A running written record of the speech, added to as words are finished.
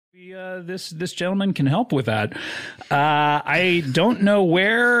This gentleman can help with that. I don't know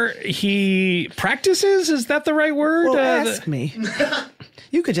where he practices. Is that the right word? Well, ask me.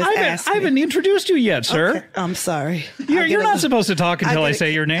 You could just ask me. I haven't introduced you yet, sir. Okay. I'm sorry. You're not supposed to talk until I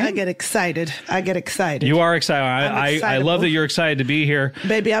say your name. I get excited. You are excited. I love that you're excited to be here.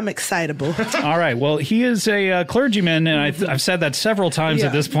 Baby, I'm excitable. All right. Well, he is a clergyman, and I've said that several times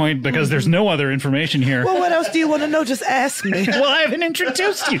at this point because there's no other information here. Well, what else do you want to know? Just ask me. Well, I haven't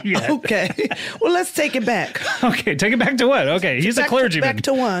introduced you yet. Okay. Well, let's take it back. Okay. Take it back to what? Okay. He's a clergyman. Back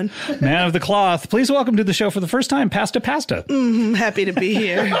to one. Man of the cloth. Please welcome to the show for the first time, Pasta. Happy to be here.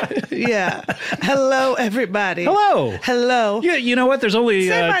 Yeah. Hello, everybody. Hello. Yeah, you know what? There's only...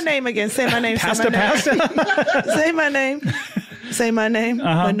 Say my name again. Say my name. Pasta. Say my name. Say my name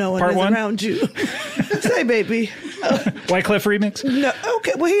when no one is around you. Say, baby. White Cliff remix? No.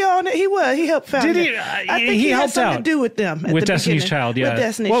 Okay. Well, he on it. He was. He helped found it. Did he? I think he helped out to do with them with Destiny's Child. Yeah. With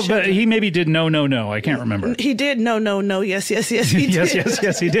Destiny's Child. But he maybe did no. I can't remember. He did no. Yes. He did.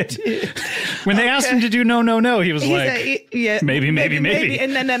 yes. He did. When they asked him to do no, he was like, maybe.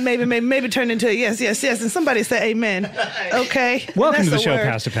 And then that maybe turned into a yes. And somebody said amen. Okay. Welcome to the show,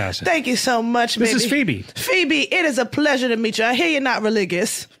 Pasta. Thank you so much, baby. This is Phoebe. Phoebe, it is a pleasure to meet you. I hear you're not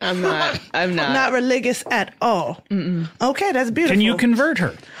religious. I'm not. Not religious at all. Mm-mm. Okay, that's beautiful. Can you convert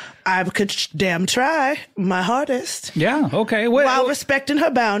her? I could damn try my hardest. Yeah, okay. While respecting her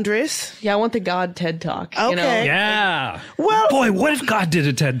boundaries. Yeah, I want the God TED Talk. Okay. You know? Yeah. Well, boy, what if God did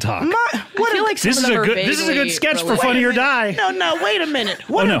a TED Talk? I feel like this is a good sketch for Funny or Die. No, wait a minute.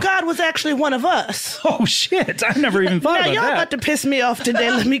 What if God was actually one of us? Oh, shit. I've never even thought about that. Now, y'all about to piss me off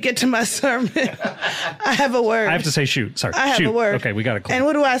today. Let me get to my sermon. I have a word. I have to say shoot. Sorry. I have a word. Okay, we got it clear. And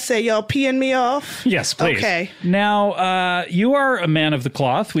what do I say? Y'all peeing me off? Yes, please. Okay. Now, you are a man of the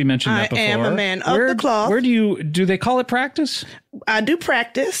cloth. We mentioned that before. I am a man of the cloth. Where do they call it practice? I do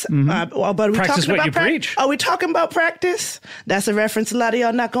practice. Mm-hmm. But are we practice talking what about you preach. Are we talking about practice? That's a reference a lot of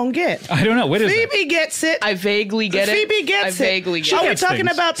y'all not going to get. I don't know. What is Phoebe gets it. I vaguely get it. Phoebe gets it. I vaguely get it. Are we talking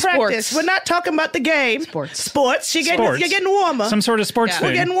about practice? Sports. We're not talking about the game. Sports. You're getting warmer. Some sort of sports thing.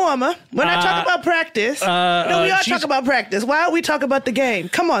 We're getting warmer. We're not talking about practice. No, we are talking about practice. Why are we talking about the game?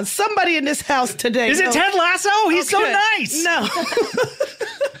 Come on. Somebody in this house today. Is it Ted Lasso? He's so nice. No.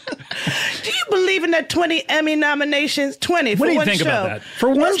 Do you believe in that 20 Emmy nominations? 20 for one show. What do you think about that? For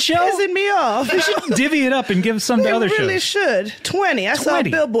one show? It's pissing me off. You should divvy it up and give some to other shows. They really should. 20. I saw a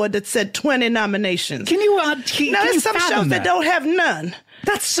billboard that said 20 nominations. Can you Now, there's some shows that don't have none.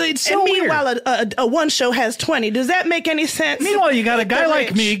 It's so and weird. Meanwhile, a one show has 20. Does that make any sense? Meanwhile, you got a guy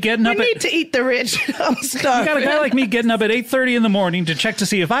like me getting up. We need to eat the rich. I'm starving. You got a guy like me getting up at 8:30 in the morning to check to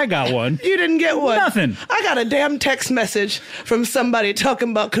see if I got one. You didn't get one. Nothing. I got a damn text message from somebody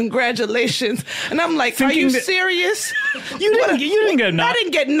talking about congratulations, and I'm like, are you serious? You didn't get nominated. I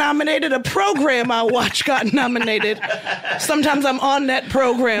didn't get nominated. A program I watched got nominated. Sometimes I'm on that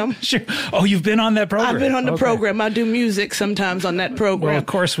program. Sure. Oh, you've been on that program? I've been on the program. I do music sometimes on that program. Well, of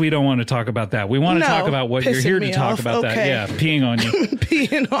course we don't want to talk about that. We want to talk about what you're here to talk about. Okay. That. Yeah, peeing on you.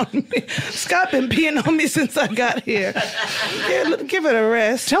 Peeing on me. Scott been peeing on me since I got here. Yeah, give it a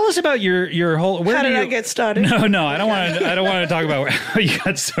rest. Tell us about your whole. How did I get started? No, I don't want to talk about how you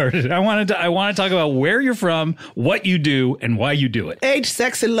got started. I want to talk about where you're from, what you do, and why you do it. Age,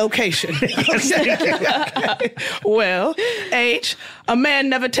 sex, and location. Yes, okay. Well, age. A man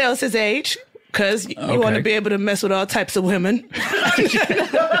never tells his age. Because you want to be able to mess with all types of women.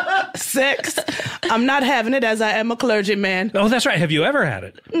 Sex. I'm not having it as I am a clergyman. Oh, that's right. Have you ever had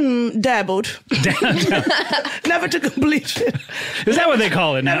it? Dabbled. Never to completion. Is that what they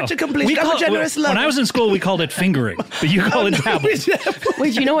call it now? Never to completion. I'm a generous lover. When I was in school, we called it fingering. But you call it dabbled.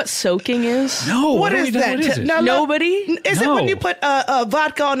 Wait, do you know what soaking is? No. What is that? What is it? Nobody? Is it when you put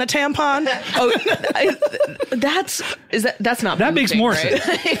vodka on a tampon? That's not. That makes more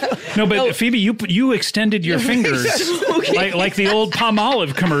sense. No, but Phoebe, you extended your fingers like the old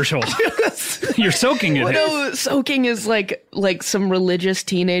Palmolive commercial. You're soaking it. No, soaking is like some religious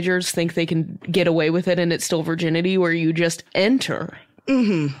teenagers think they can get away with it, and it's still virginity, where you just enter.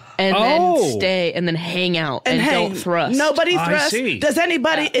 Mm-hmm. And then stay and then hang out and don't thrust. Nobody thrusts. Does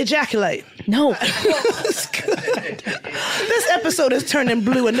anybody ejaculate? No. This episode is turning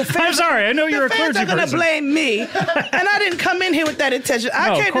blue in the face. I'm sorry. I know you're a clergy person. They're going to blame me. And I didn't come in here with that intention.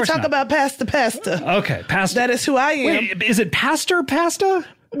 I came to talk about pasta. Okay, pasta. That is who I am. Wait, is it pastor pasta?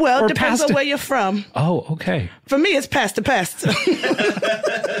 Well, it depends on where you're from. Oh, okay. For me, it's pasta.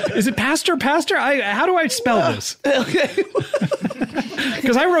 Is it pastor? How do I spell this? Okay.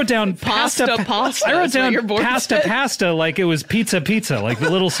 Because I wrote down pasta. I wrote down pasta like it was pizza, like the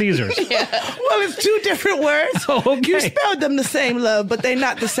Little Caesars. Yeah. Well, it's two different words. Oh, okay. You spelled them the same, love, but they're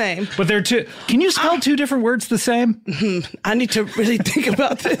not the same. But they're two. Can you spell two different words the same? I need to really think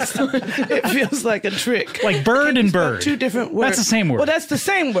about this. It feels like a trick. Like bird and bird. Two different words. That's the same word. Well, that's the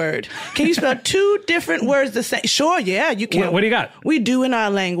same word. Can you spell two different words the same? Sure, yeah, you can. What do you got? We do in our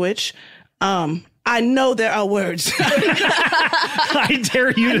language. I know there are words. I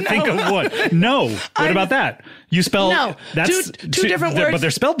dare you to think of one. No. What about that? You spell that's two different words, but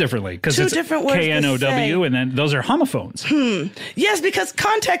they're spelled differently because it's different words KNOW, and then those are homophones. Yes, because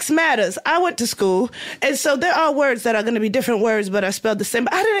context matters. I went to school, and so there are words that are going to be different words, but are spelled the same.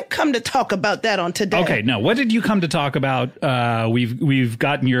 But I didn't come to talk about that on today. Okay, no. What did you come to talk about? We've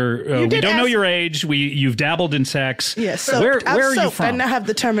gotten your. We don't know your age. You've dabbled in sex. Yes. So where are you from? And I have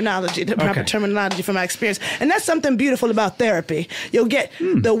the terminology, the proper terminology from my experience, and that's something beautiful about therapy. You'll get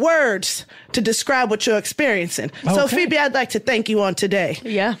the words to describe what you're experiencing. So, Phoebe, I'd like to thank you on today.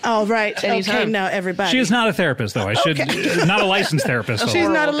 Yeah. All right. Anytime. Okay, now everybody. She is not a therapist, though. Not a licensed therapist. She's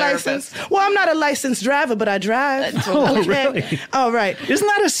not a licensed. Well, I'm not a licensed driver, but I drive. Oh, really? All right. Isn't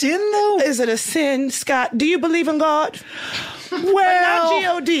that a sin, though? Is it a sin, Scott? Do you believe in God? Well,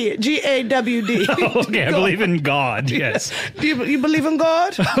 not G-O-D, G-A-W-D. Okay, I believe in God, yes. Do you believe in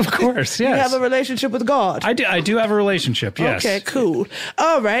God? Of course, yes. You have a relationship with God? I do have a relationship, yes. Okay, cool.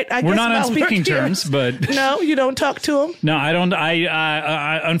 All right. We're not on speaking terms, but... No, you don't talk to him? No, I don't.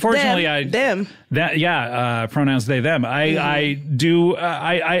 I unfortunately, them. Pronouns they, them. I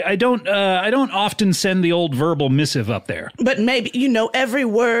don't often send the old verbal missive up there. But maybe, every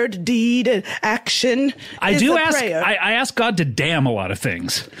word, deed, and action I is do a ask. prayer. I ask God to damn a lot of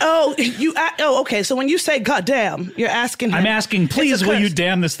things. Oh, okay. So when you say God damn, you're asking him. I'm asking, please, will you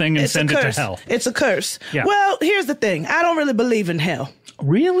damn this thing and send it to hell? It's a curse. Yeah. Well, here's the thing. I don't really believe in hell.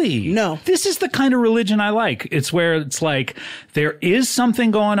 Really? No. This is the kind of religion I like. It's where it's like there is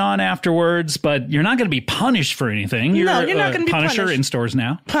something going on afterwards, but you're not going to be punished for anything. You're not going to be Punisher punished. In stores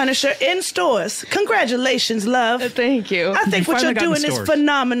now. Punisher in stores. Congratulations, love. Thank you. I think what you're doing is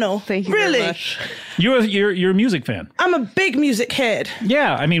phenomenal. Thank you really. very much. You're a music fan. I'm a big music head.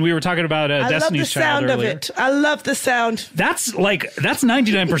 Yeah, I mean, we were talking about Destiny's Child earlier. I love the sound of it. I love the sound. That's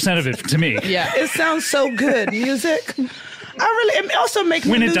 99% of it to me. Yeah. It sounds so good. Music. It also makes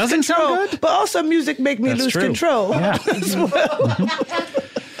me lose control. When it doesn't sound good? But also music make me lose control. Yeah. As well.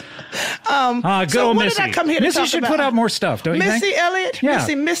 Good so old what Missy. did I come here to Missy talk should about? put out more stuff, don't you think? Missy Elliott? Yeah.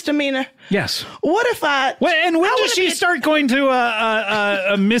 Missy Misdemeanor? Yes. What if I... Well, and when does she start going to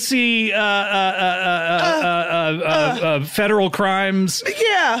a Missy federal crimes?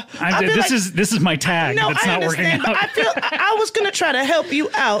 Yeah. This is my tag. No, that's not working out. But I was going to try to help you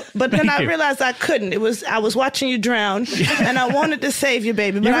out, but then I realized I couldn't. I was watching you drown, and I wanted to save you,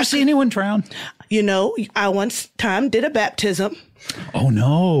 baby. But you ever see anyone drown? I once did a baptism. Oh,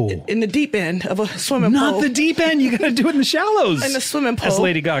 no. In the deep end of a swimming pool. Not the deep end. You got to do it in the shallows. In the swimming pool. As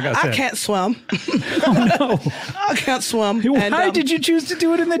Lady Gaga said. I can't swim. Oh, no. I can't swim. Why did you choose to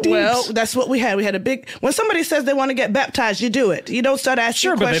do it in the deep? Well, that's what we had. We had a big... When somebody says they want to get baptized, you do it. You don't start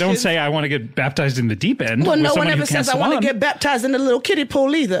asking questions. Sure, but they don't say, I want to get baptized in the deep end. Well, no one ever says, I want to get baptized in the little kiddie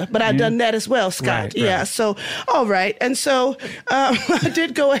pool either. But I've done that as well, Scott. Right. Yeah, so, all right. And so, I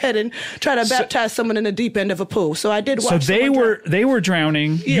did go ahead and try to baptize someone in the deep end of a pool. So I did watch. So they were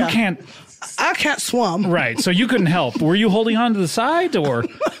drowning. Yeah. You can't. I can't swim. Right. So you couldn't help. Were you holding on to the side or?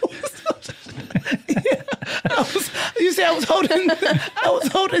 I was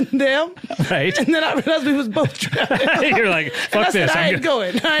holding them. Right. And then I realized we was both drowning. You're like, fuck this. I ain't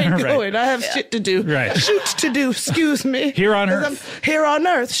going. I have shit to do. Right. Shoot to do. Excuse me. Here on Earth. Here on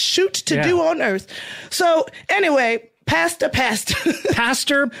Earth. Shoot to do on Earth. So anyway, Pastor.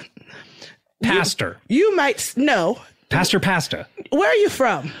 You might know. Pastor Pasta. Where are you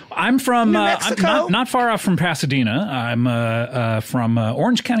from? I'm from New Mexico? I'm not far off from Pasadena. I'm from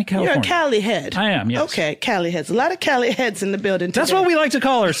Orange County, California. You're a Cali head. I am, yes. Okay, Cali heads. A lot of Cali heads in the building today. That's what we like to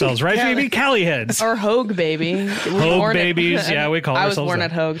call ourselves, right, Phoebe? Cali heads. Or Hogue baby. Hogue babies, yeah, we call ourselves I was born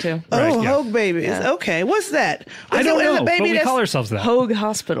that. at Hogue, too. Right, Hogue babies. Yeah. Okay, what's that? I don't know, but we call ourselves that. Hogue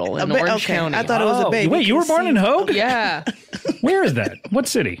Hospital in Orange County. I thought it was a baby. Wait, you were born in Hogue? Yeah. Where is that? What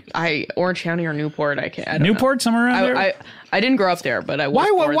city? Orange County or Newport? I don't Newport, know. somewhere around there? I didn't grow up there, but I was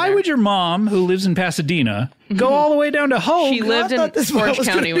born Why there. would your mom, who lives in Pasadena, go all the way down to Hogue? She lived in Orange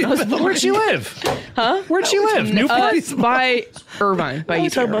County when I was born. Where'd she live? Huh? Where'd she live? Newport? By Irvine. By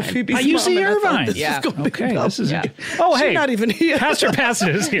UC about Phoebe's By UC Irvine. Yeah. Okay, this is... Yeah. Oh, hey. She's not even here. Pastor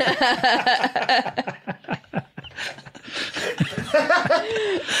Pasta is here.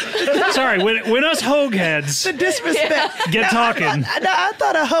 Sorry, when us hogue heads The disrespect. get talking. I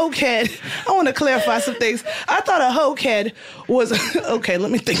thought a hogue head, I want to clarify some things. I thought a hogue head was, okay,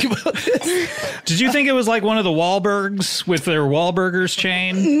 let me think about this. Did you think it was like one of the Wahlbergs with their Wahlburgers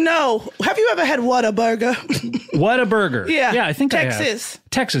chain? No. Have you ever had Whataburger? Whataburger. Yeah. I think Texas. I have.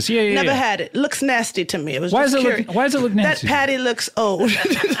 Texas, yeah. Never had it. Looks nasty to me. It was Why just does curious. it look nasty? That patty looks old.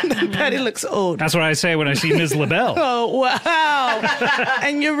 That patty looks old. That's what I say when I see Ms. LaBelle. Oh, wow.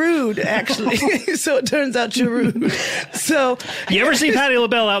 And you're rude, actually. So it turns out you're rude. So You ever see Patti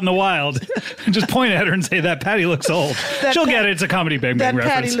LaBelle out in the wild? Just point at her and say, that Patty looks old. She'll get it. It's a Comedy Bang Bang that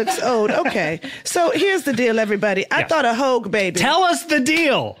reference. patty looks old. Okay. So here's the deal, everybody. I thought a hogue baby. Tell us the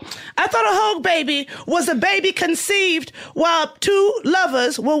deal. I thought a hogue baby was a baby conceived while two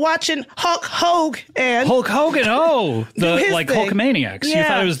lovers were watching Hulk Hogan. Hulk Hogan, Do his like thing. Hulkamaniacs. You Yeah.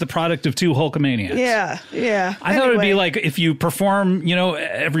 thought it was the product of two Hulkamaniacs. Yeah. I thought it would be Anyway. like if you perform,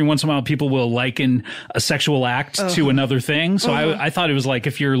 every once in a while people will liken a sexual act to another thing. So I thought it was like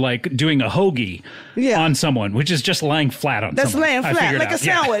if you're like doing a hoagie on someone, which is just lying flat on That's someone. laying I flat, figured like a out.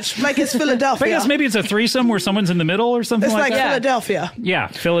 Yeah. sandwich, like it's Philadelphia. I guess maybe it's a threesome where someone's in the middle or something It's like that. Philadelphia. Yeah,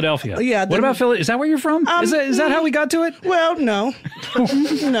 Philadelphia. Yeah, What about Philly? Is that where you're from? Is that how we got to it? Well, no.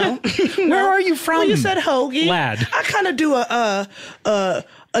 No. Where are you from? Well, you said hoagie. Lad. I kind of do I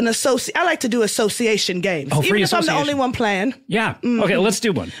like to do association games. Oh, free even if I'm the association. only one playing. Yeah. Okay, let's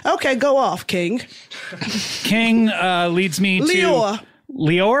do one. Okay, go off, King. King leads me Leor. to...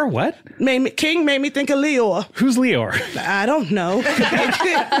 Leor? What? King made me think of Leor. Who's Leor? I don't know.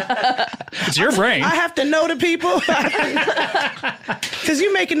 It's your brain. I have to know the people. Because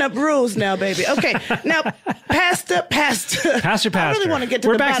you're making up rules now, baby. Okay, now, Pastor. Pastor. I really want to get to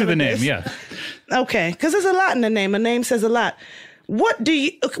We're the back to bottom the of name, this. yeah. Okay, because there's a lot in the name. A name says a lot. Where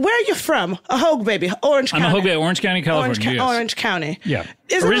are you from? A hogue baby. Orange County. I'm a Hogan, Orange County, California. Yes. Orange County. Yeah.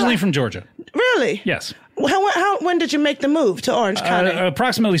 Is it Originally like- from Georgia. Really? Yes. When did you make the move to Orange County?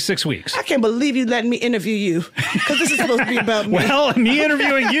 Approximately 6 weeks. I can't believe you letting me interview you because this is supposed to be about me. Well, me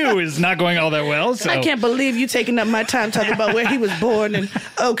interviewing you is not going all that well. So. I can't believe you taking up my time talking about where he was born. And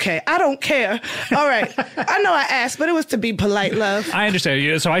okay, I don't care. All right, I know I asked, but it was to be polite, love. I understand.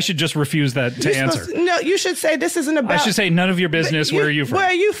 Yeah, so I should just refuse that to answer. No, you should say this isn't about. I should say none of your business. Where are you from? Where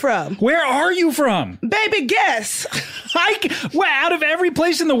are you from? Where are you from? Baby, guess. Out of every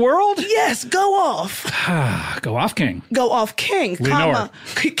place in the world? Yes, go off. Go off, King. Go off, King, comma,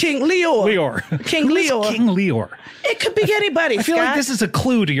 King Leor. Leor. King Who is Leor. King Leor. It could be anybody, I feel like this is a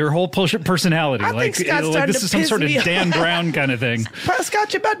clue to your whole personality. I think Scott's starting this to is some piss sort of me off. Dan Brown kind of thing.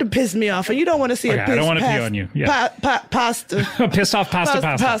 Scott, you're about to piss me off, and you don't want to see Okay, a I piss. don't want to pee on you. Yeah. Pasta. Pissed off pasta.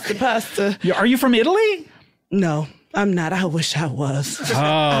 Pasta. Are you from Italy? No, I'm not. I wish I was. Oh,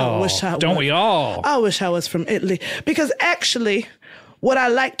 I wish I was. Don't we all? I wish I was from Italy. Because actually, what I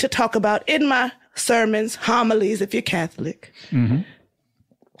like to talk about in my sermons, homilies, if you're Catholic,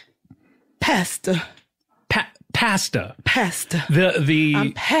 pasta. Pasta. Pasta. The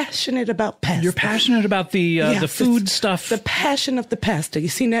I'm passionate about pasta. You're passionate about the Yes, food it's stuff. The Passion of the Pasta. You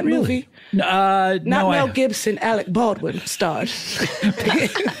seen that movie? Not Not Mel Gibson, Alec Baldwin starred.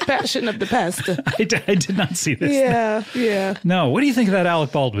 Passion of the Pasta. I did not see this. Yeah. No. What do you think of that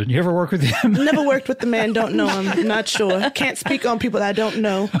Alec Baldwin? You ever work with him? Never worked with the man, don't know him, not sure. Can't speak on people I don't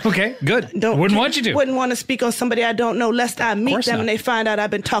know. Okay, good. Wouldn't want you to. Wouldn't want to speak on somebody I don't know, lest I meet course them not. and they find out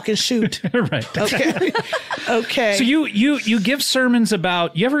I've been talking shoot. Right. Okay. Okay. So you give sermons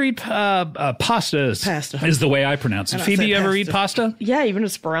about, you ever eat pastas? Pasta. Is the way I pronounce it. And I Phoebe, said you ever pasta. eat pasta? Yeah, even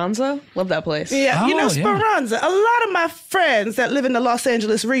Esperanza. Love that place. Yeah, you know, Oh, yeah. Speranza. A lot of my friends that live in the Los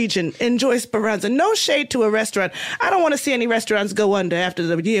Angeles region enjoy Speranza. No shade to a restaurant. I don't want to see any restaurants go under after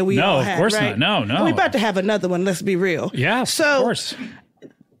the year we all had. of course right? not. No. We're about to have another one, let's be real. Yeah, So, of course.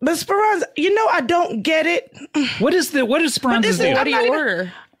 But Speranza, I don't get it. What does Speranza this is do? what What do I'm you not even-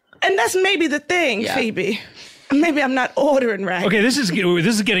 order? And that's maybe the thing, Yeah. Phoebe. Maybe I'm not ordering right. Okay, this is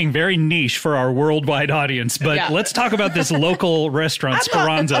getting very niche for our worldwide audience, but Yeah. let's talk about this local restaurant, I thought-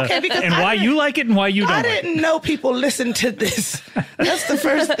 Speranza, okay, because and I why didn't- you like it and why you don't I like it. didn't know people listen to this. That's the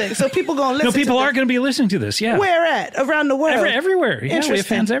first thing. So people gonna listen. No, people to are going to be listening to this. Yeah, Where at? Around the world? everywhere. Yeah, we have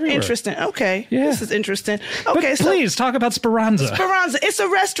fans everywhere. Interesting. Okay. Yeah. This is interesting. But Okay, so please talk about Speranza. Speranza, it's a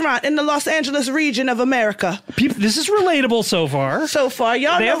restaurant in the Los Angeles region of America. This is relatable so far. So far,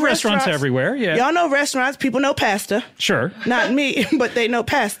 y'all They know have restaurants everywhere, yeah. Y'all know restaurants. People know pasta. Sure. Not me, but they know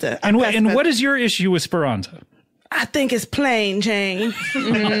pasta. And Pasta. what is your issue with Speranza? I think it's plain, Jane.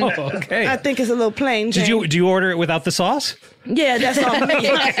 Oh, okay. I think it's a little plain, Jane. Do you order it without the sauce? Yeah, that's on me.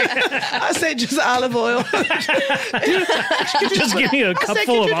 I say just olive oil. Just give me a cup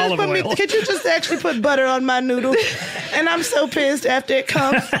full of olive oil. Could you just actually put butter on my noodles? And I'm so pissed after it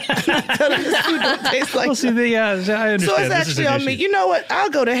comes. I tell them this food don't taste like that. I understand. So it's actually on me. You know what? I'll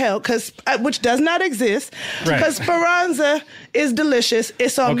go to hell, which does not exist. Because Speranza is delicious.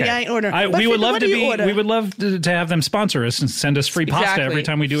 It's on me. I ain't ordering. We would love to have them sponsor us and send us free pasta every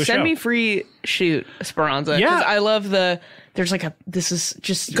time we do a show. Send me free Speranza. Yeah. Because I love there's like this is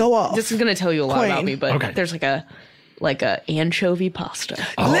just go off. This is going to tell you a lot about me, but there's like a anchovy pasta.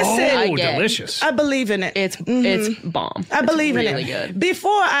 Oh, listen, delicious. I believe in it. It's bomb. I believe in it. Really good.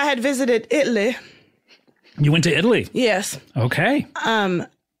 Before I had visited Italy. You went to Italy? Yes. Okay.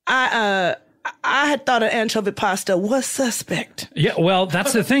 I had thought an anchovy pasta was suspect. Yeah, well,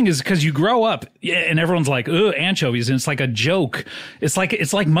 that's the thing, is because you grow up and everyone's like, "Ugh, anchovies," and it's like a joke. It's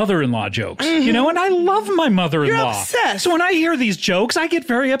like mother-in-law jokes, you know. And I love my mother-in-law. You're obsessed. So when I hear these jokes, I get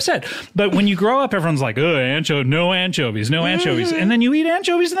very upset. But when you grow up, everyone's like, "Oh, no anchovies, no anchovies," and then you eat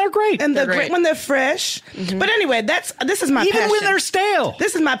anchovies and they're great. And they're great when they're fresh. But anyway, this is my even passion. when they're stale.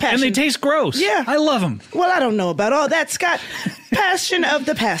 This is my passion, and they taste gross. Yeah, I love them. Well, I don't know about all that, Scott. Passion of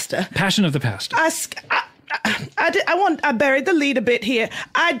the pasta. Passion of the pasta. I buried the lead a bit here.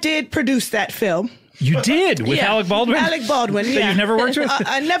 I did produce that film. You did with Alec Baldwin? Alec Baldwin, That you've never worked with?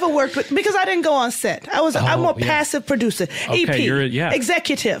 I never worked with, because I didn't go on set. I'm a passive producer. Okay, EP,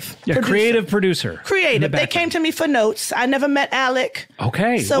 executive producer. Creative producer. Creative. They came to me for notes. I never met Alec.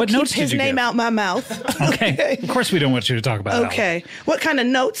 Okay. So what keep notes his did you name give? out my mouth. Okay. Of course we don't want you to talk about Okay. What kind of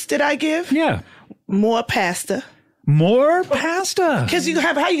notes did I give? Yeah. More pasta. More pasta. Because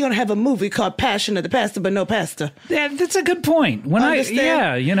how you going to have a movie called Passion of the Pasta, but no pasta? Yeah, that's a good point.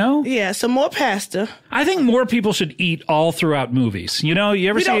 Yeah, so more pasta. I think more people should eat all throughout movies. You know, you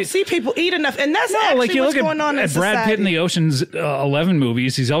ever don't see people eat enough, and that's actually what's going on in society. Brad Pitt in the Ocean's 11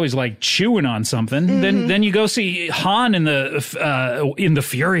 movies. He's always like chewing on something. Then you go see Han in the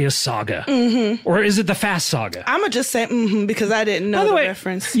Furious Saga, or is it the Fast Saga? I'm gonna just say because I didn't know the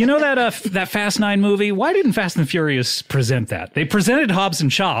reference. You know that Fast 9 movie? Why didn't Fast and Furious present that? They presented Hobbs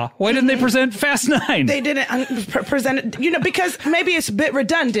and Shaw. Why didn't they present Fast 9? They didn't present it, because maybe it's a bit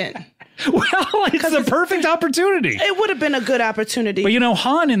redundant. Well, it's the perfect opportunity. It would have been a good opportunity. But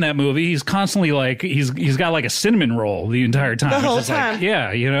Han in that movie, he's constantly like, he's got like a cinnamon roll the entire time. The whole time.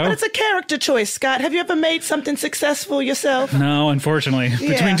 Like, But it's a character choice, Scott. Have you ever made something successful yourself? No, unfortunately.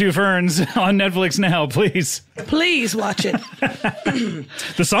 Yeah. Between Two Ferns on Netflix now, please. Please watch it.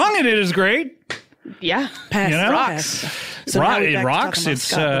 The song in it is great. Yeah. Rocks. So it rocks. It's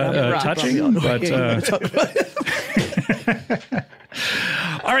touching.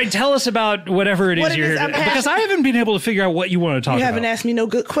 All right, tell us about whatever it is you're here to, because I haven't been able to figure out what you want to talk about. You haven't asked me no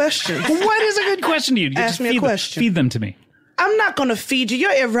good questions. What is a good question to you? Ask me a question. Feed them to me. I'm not going to feed you.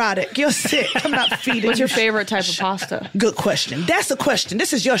 You're erotic. You're sick. I'm not feeding you. What's your favorite type of pasta? Good question. That's a question.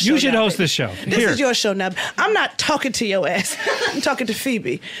 This is your show. You should host this show. This is your show now. I'm not talking to your ass. I'm talking to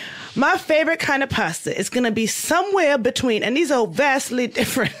Phoebe. My favorite kind of pasta is going to be somewhere between, and these are vastly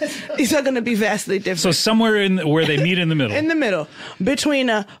different. These are going to be vastly different. So somewhere where they meet in the middle. In the middle. Between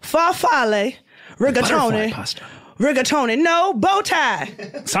a farfalle, rigatoni. Pasta. Rigatoni. No, bow tie.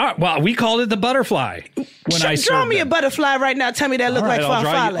 Sorry. Well, we called it the butterfly. Draw me a butterfly right now. Tell me that look like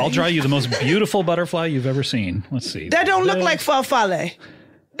farfalle. I'll draw you the most beautiful butterfly you've ever seen. Let's see. That don't look like farfalle.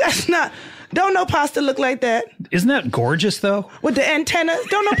 That's not... Don't no pasta look like that. Isn't that gorgeous, though? With the antennas?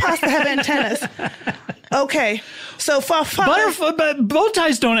 Don't no pasta have antennas? Okay. So farfalle... But bow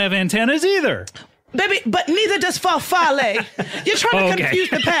ties don't have antennas either. Baby, but neither does farfalle. You're trying to confuse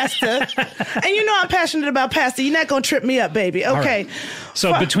the pasta. And you know I'm passionate about pasta. You're not going to trip me up, baby. Okay. Right.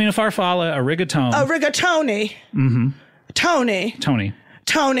 So between a farfalle, a rigatone... A rigatoni. Mm-hmm. Tony.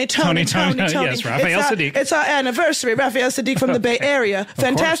 Yes, Raphael Sadiq. It's our anniversary. Raphael Sadiq from the Bay Area.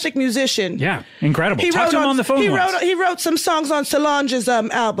 Fantastic musician. Yeah, incredible. Talk to him on the phone. He wrote some songs on Solange's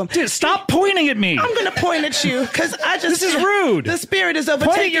album. Dude, stop pointing at me. I'm going to point at you because This is rude. The spirit is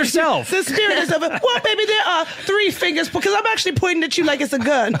overtaking. Point at yourself. The spirit is over. Well, baby, there are 3 fingers because I'm actually pointing at you like it's a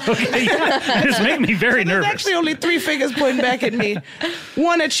gun. Okay, yeah. It's making me very nervous. There's actually only 3 fingers pointing back at me.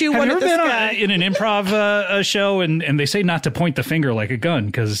 One at you, one at the sky. Have you ever been in an improv show and they say not to point the finger like a gun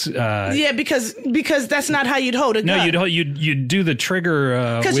because... because that's not how you'd hold a gun. No, you'd do the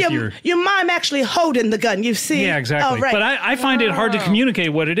trigger with your mime actually holding the gun. You see? Yeah, exactly. Oh, right. But I find it hard to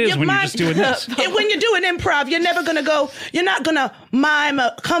communicate what it is when you're just doing this. When you're doing improv, you're never gonna go. You're not gonna mime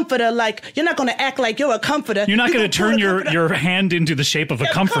a comforter like you're not going to act like you're a comforter. You're not going to turn your hand into the shape of a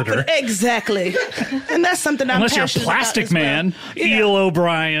comforter. Exactly. And that's something I'm Unless passionate you're Plastic about Man, well. Eel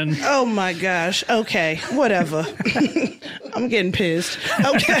O'Brien. Oh my gosh. Okay. Whatever. I'm getting pissed.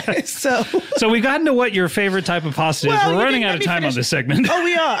 Okay. So we've gotten to what your favorite type of pasta is. We're running out of time on this segment. Oh,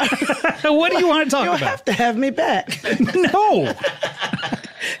 we are. What do you want to talk You'll about? have to have me back. No.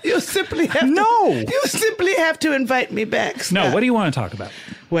 You simply have You simply have to invite me back. Scott. No, what do you want to talk about?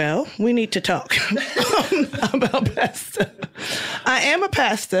 Well, we need to talk about pasta. I am a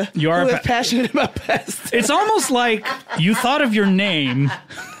pastor who is passionate about pasta. It's almost like you thought of your name.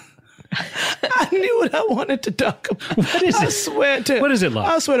 I knew what I wanted to talk about. What is it? I swear to. What is it, love?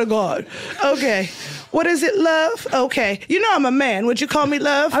 I swear to God. Okay. What is it, love? Okay. You know I'm a man. Would you call me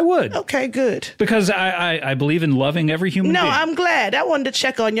love? I would. Okay, good. Because I believe in loving every human being. No, I'm glad. I wanted to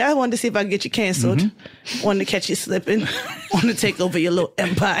check on you. I wanted to see if I could get you canceled. Mm-hmm. Wanted to catch you slipping. Wanted to take over your little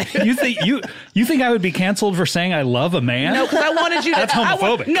empire. You think I would be canceled for saying I love a man? No, because I wanted you to. That's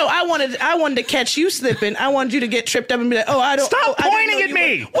homophobic. I wanted to catch you slipping. I wanted you to get tripped up and be like, I don't. Stop pointing at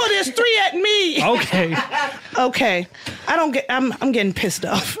me. Well, there's 3 at me. Okay. Okay. I'm getting pissed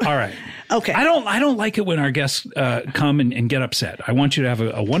off. All right. Okay. I don't like it when our guests come and get upset. I want you to have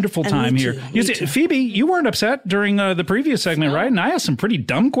a wonderful time here. Phoebe, you weren't upset during the previous segment, right? And I asked some pretty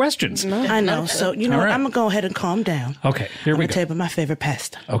dumb questions. No, I know. So, you know what? I'm going to go ahead and calm down. Okay, here we go. I'm going to tell you about my favorite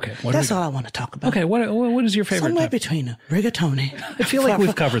pasta. Okay. That's all I want to talk about. Okay, what is your favorite? Somewhere between a rigatoni. I feel like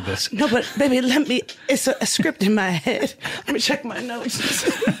we've covered this. No, but baby, it's a script in my head. Let me check my notes.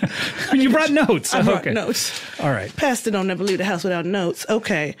 You brought notes. I brought notes. All right. Pastor don't never leave the house without notes.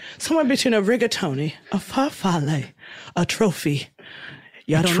 Okay. Somewhere between a rigatoni, a farfalle, a trophy.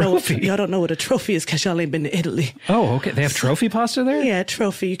 Y'all don't know what a trophy is because y'all ain't been to Italy. Oh, okay. They have trophy pasta there? Yeah,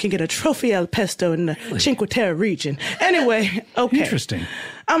 trophy. You can get a trophy al pesto in the Cinque Terre region. Anyway, okay. Interesting.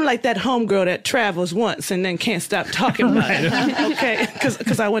 I'm like that homegirl that travels once and then can't stop talking about it. Okay,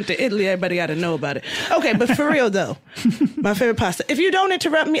 because I went to Italy, everybody got to know about it. Okay, but for real though, my favorite pasta. If you don't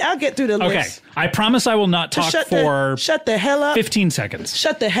interrupt me, I'll get through the list. Okay, I promise I will not talk for shut the hell up. 15 seconds.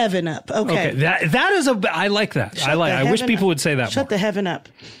 Shut the heaven up. Okay. That is I like that. I wish people would say that. Shut the heaven up.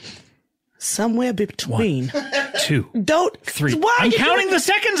 Somewhere between 1, 2, don't 3. I'm counting the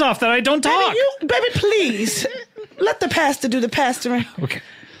seconds off that I don't talk. Baby, please let the pastor do the pastoring. Okay.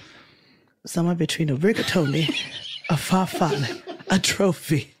 Somewhere between a rigatoni, a farfalle, a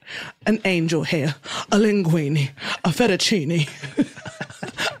trophy, an angel hair, a linguine, a fettuccine,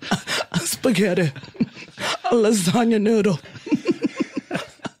 a spaghetti, a lasagna noodle,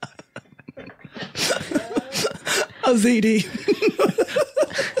 a ziti.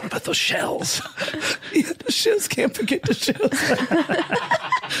 What about those shells? Yeah, the shells. Can't forget the shells.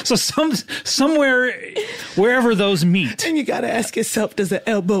 So somewhere, wherever those meet. And you got to ask yourself, does an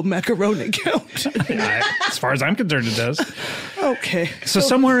elbow macaroni count? As far as I'm concerned, it does. Okay. So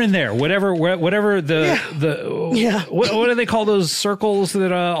somewhere in there, whatever the what do they call those circles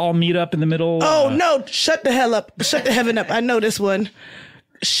that all meet up in the middle? Oh, no. Shut the hell up. Shut the heaven up. I know this one.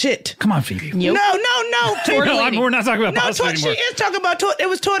 Shit. Come on, Phoebe. Nope. No. No, we're not talking about pasta anymore. She is talking about it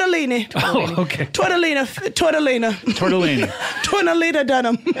was tortellini. Oh, okay. Tortellina. Tortellina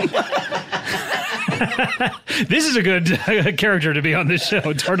Dunham. This is a good character to be on this show,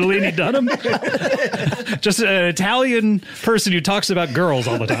 Tortellini Dunham. Just an Italian person who talks about girls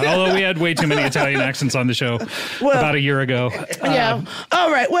all the time. Although we had way too many Italian accents on the show about a year ago. Yeah. All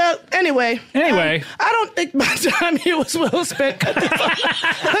right. Well, anyway. I don't think my time here was well spent.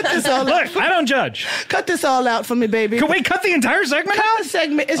 Cut this all out. Look, I don't judge. Cut this all out for me, baby. Can we cut the entire segment out? Cut the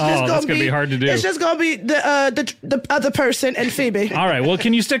segment. It's just that's going to be hard to do. It's just going to be the other person and Phoebe. All right. Well,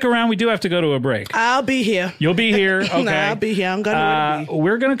 can you stick around? We do have to go to a break. I'll be here. You'll be here. Okay. No, I'll be here. I'm going to be.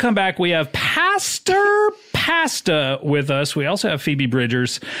 We're going to come back. We have Pastor Pasta with us. We also have Phoebe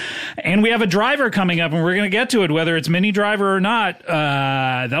Bridgers. And we have a driver coming up, and we're going to get to it, whether it's Mini Driver or not.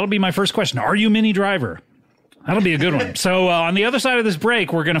 That'll be my first question. Are you Mini Driver? That'll be a good one. So on the other side of this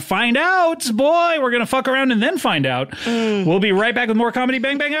break, we're going to find out. Boy, we're going to fuck around and then find out. We'll be right back with more Comedy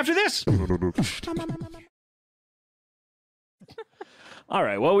Bang Bang after this. All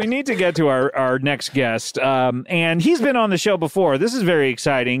right. Well, we need to get to our next guest. And he's been on the show before. This is very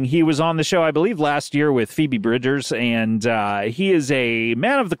exciting. He was on the show, I believe, last year with Phoebe Bridgers. And he is a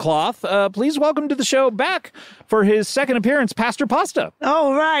man of the cloth. Please welcome to the show back for his second appearance, Pastor Pasta.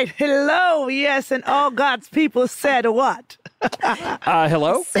 All right. Hello. Yes. And all God's people said what?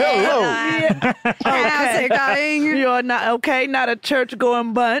 Hello? Hello. Yeah. How's it going? You're not okay. Not a church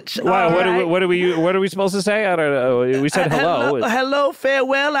going bunch. Wow. What are we supposed to say? I don't know. We said hello. Hello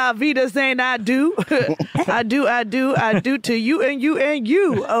farewell, auf Wiedersehen, I do. I do to you and you and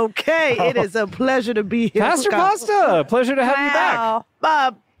you. Okay, it is a pleasure to be here. Pastor Pasta, pleasure to have you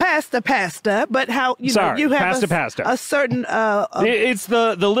back. Pasta, but how you know you have a certain it's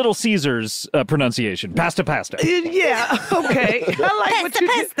the Little Caesars pronunciation. Pasta. Yeah, okay. I like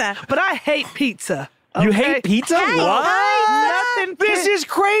pasta. But I hate pizza. Okay? You hate pizza? What? Nothing. This is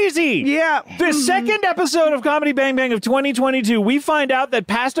crazy. Yeah. The second episode of Comedy Bang Bang of 2022, we find out that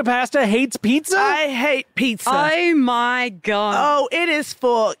Pasta hates pizza? I hate pizza. Oh my God. Oh, it is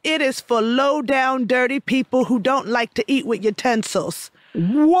for low down, dirty people who don't like to eat with utensils.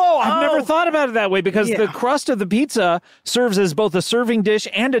 Whoa, I've never thought about it that way because Yeah. the crust of the pizza serves as both a serving dish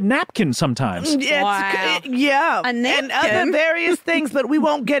and a napkin sometimes. Yeah, A napkin? and other various things, but we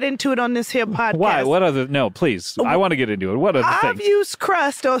won't get into it on this here podcast. Why? What other? No, please. I want to get into it. What other I've things? used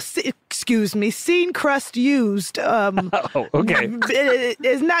crust, seen crust used. Oh, okay.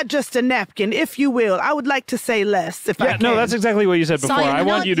 It's not just a napkin, if you will. I would like to say less, if I Yeah, can. no, that's exactly what you said before. I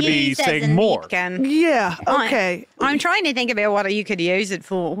want you to be saying more. Yeah, okay. I'm trying to think about what you could use it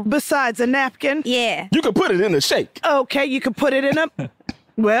for. Besides a napkin? Yeah. You can put it in a shake. Okay, you can put it in a...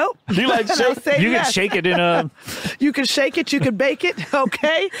 Well, Do you like I'll shake? say You can yes. shake it in a... You can shake it, you can bake it,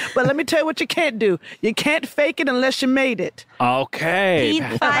 okay? But let me tell you what you can't do. You can't fake it unless you made it. Okay. You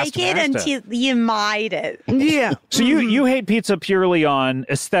bake it until you made it. Yeah. So you hate pizza purely on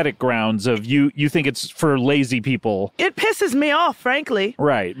aesthetic grounds of you think it's for lazy people. It pisses me off, frankly.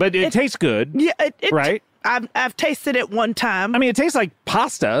 Right. But it tastes good. Yeah, Right? I've tasted it one time. I mean, it tastes like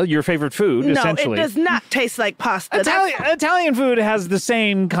pasta, your favorite food, no, essentially. it does not taste like pasta. Italian food has the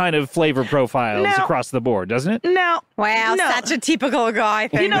same kind of flavor profiles Now- across the board, doesn't it? Now, Wow, no. such a typical guy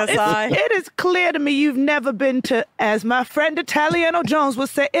thing You know, to say. it is clear to me you've never been to, as my friend Italiano Jones would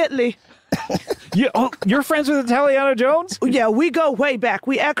say, Italy. You're friends with Italiano Jones? Yeah, we go way back.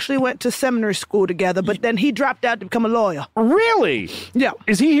 We actually went to seminary school together, but then he dropped out to become a lawyer. Really? Yeah.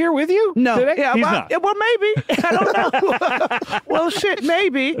 Is he here with you No. today? Yeah, He's well, not. yeah, well, maybe. I don't know. Well, shit,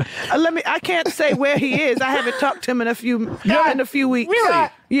 maybe. I can't say where he is. I haven't talked to him in a few weeks. Really?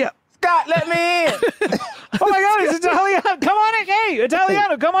 Yeah. Scott, let me in. Oh my God, it's Italiano. Come on in. Hey,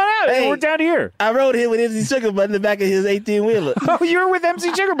 Italiano, come on out. Hey. We're down here. I rode here with MC Sugar Butt in the back of his 18-wheeler. Oh, you're with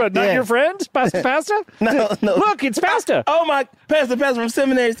MC Sugarbutt, not Yeah. your friend? Pasta? No. Look, it's pasta. Oh, my Pastor from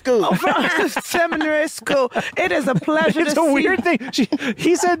seminary school. Seminary school. It is a pleasure It's to a see weird thing.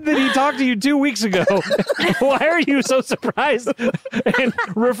 He said that he talked to you 2 weeks ago. Why are you so surprised and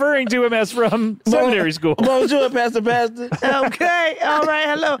referring to him as from seminary school? Bonjour, Pastor. Okay. All right.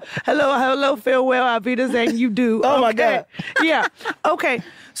 Hello. Farewell. I'll be the same. You do. Oh, my Okay. God. Yeah. Okay.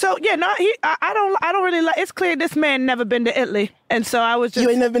 So yeah, no, I don't really like. It's clear this man never been to Italy, and so I was just. You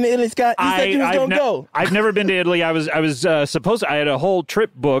ain't never been to Italy, Scott? You said you was going to go. I've never been to Italy. I was supposed to. I had a whole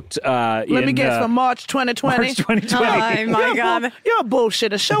trip booked. Let me guess, from March 2020. March 2020. Oh my God. You're a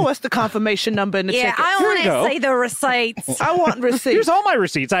bullshitter. Show us the confirmation number in the Yeah, ticket. I you want go. to see the receipts. I want receipts. Here's all my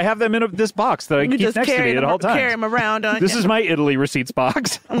receipts. I have them in this box that I You keep just next to me carry at all times. them around. This is my Italy receipts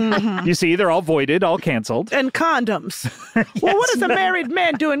box. You see, they're all voided, all canceled. And condoms. Well, what does a married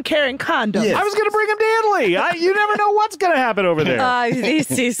man doing carrying condoms? Yeah. I was going to bring him to Italy. You never know what's going to happen over there. Oh,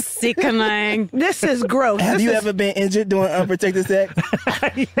 this is sickening. This is gross. Have you ever been injured doing unprotected sex?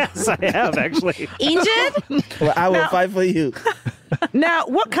 Yes, I have, actually. Injured? Well, I will fight for you. Now,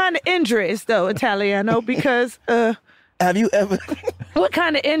 what kind of injuries, though, Italiano? Because, Have you ever what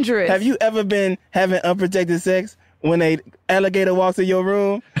kind of injuries? have you ever been having unprotected sex when a alligator walks in your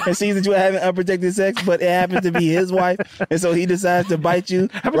room and sees that you're having unprotected sex, but it happens to be his wife, and so he decides to bite you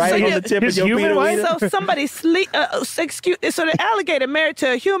right on the tip of his your human penis? wife? So somebody so the alligator married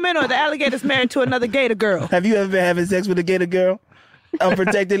to a human, or the alligator's married to another gator girl? Have you ever been having sex with a gator girl?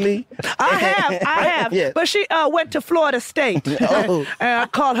 Unprotectedly? I have. Yeah. But she went to Florida State. Oh. And I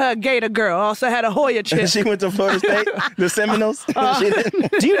called her a gator girl. Also had a Hoya chip. She went to Florida State, the Seminoles. She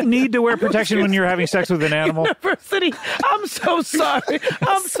didn't- Do you need to wear protection when you're having sex with an animal? University. I'm so sorry.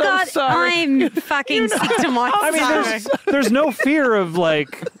 I'm so Scott, sorry. I'm fucking sick to my I mean, there's no fear of,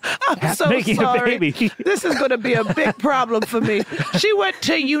 like, I'm so making sorry. a baby. This is going to be a big problem for me. She went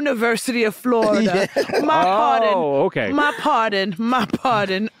to University of Florida. My pardon. Oh, okay. My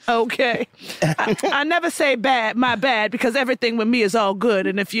pardon. Okay. I never say bad, my bad, because everything with me is all good.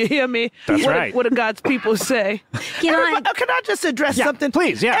 And if you hear me, That's what, right. what do God's people say? Can Can I just address something?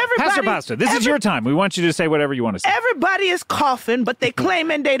 Please, yeah. Pastor Pasta, this is your time. We want you to say whatever you want to say. Everybody is coughing, but they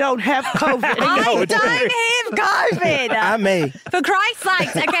claiming they don't have COVID. I don't have COVID. I may. For Christ's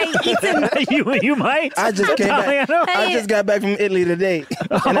sakes, a Okay, it's you might. I just came back. I just got back from Italy today.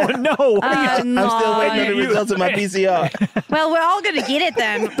 No. I'm still waiting on the results of my PCR. well, we're all going to get it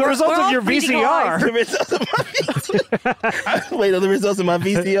then. The results We're of all your pretty VCR. close. The results of my VCR. Wait on the results of my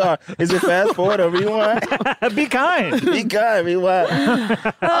VCR. Is it fast forward or rewind? Be kind. Be kind, rewind.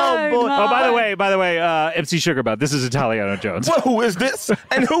 Oh boy. no. Oh, by the way, MC Sugarbutt, this is Italiano Jones. Well, who is this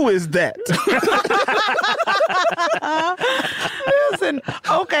and who is that? Listen,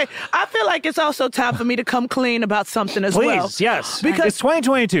 okay. I feel like it's also time for me to come clean about something as well. Please, yes. Because it's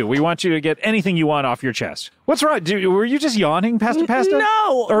 2022. We want you to get anything you want off your chest. What's wrong? Were you just yawning, Pasta?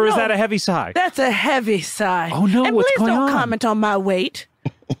 No. Or is no. that a heavy sigh? That's a heavy sigh. Oh, no, And what's please going don't on? comment on my weight.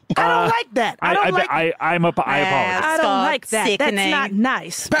 I don't like that. I apologize. I don't like that. Sickening. That's not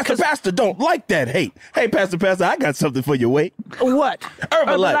nice. Pastor don't like that hate. Hey, Pastor, I got something for your weight. What?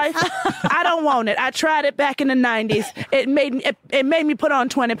 Herbalife. I don't want it. I tried it back in the 90s. It made me put on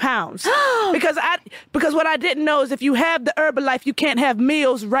 20 pounds. because what I didn't know is if you have the Herbalife, you can't have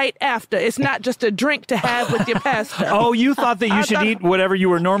meals right after. It's not just a drink to have with your pasta. Oh, you thought that you should eat whatever you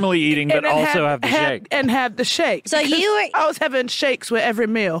were normally eating, but And then also have the shake. And have the shake. So Because you were- I was having shakes with every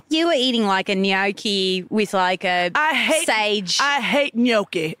meal. You were eating like a gnocchi with like a sage. I hate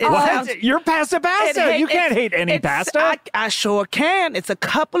gnocchi. It What? sounds- You're pasta. You can't hate any pasta. I sure can. It's a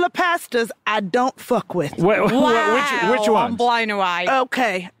couple of pastas I don't fuck with. Which I'm one? blown away.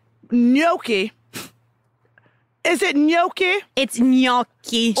 Okay, gnocchi. Is it gnocchi It's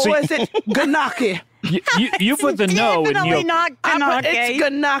gnocchi. or is it gnocchi? You put the no in Definitely your... not It's gnocchi.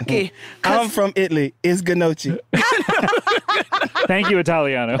 gnocchi. I'm from Italy. It's gnocchi. Thank you,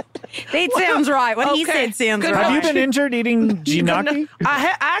 Italiano. That sounds right. What he Okay. said sounds Good. right. Have you been injured eating gnocchi?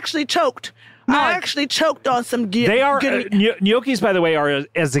 I actually choked. I actually choked on some They are gnocchis, by the way, are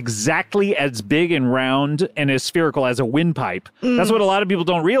as exactly as big and round and as spherical as a windpipe. That's what a lot of people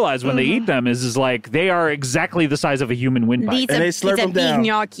don't realize when they eat them. Is like they are exactly the size of a human windpipe. And they slurp It's a them big down.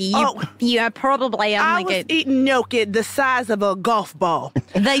 gnocchi. Oh. You are probably I on was like eating gnocchi the size of a golf ball.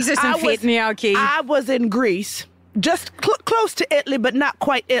 these are some fit gnocchi. I was in Greece, just close to Italy, but not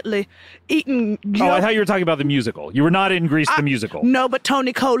quite Italy, eating gnocchi. Oh, I thought you were talking about the musical. You were not in Grease the musical. No, but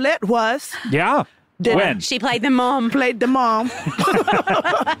Toni Collette was. Yeah. Did When? She played the mom. Played the mom.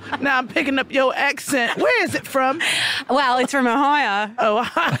 Now I'm picking up your accent. Where is it from? Well, it's from Ohio. Oh,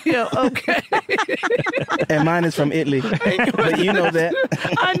 Ohio. Okay. And mine is from Italy. But you know that.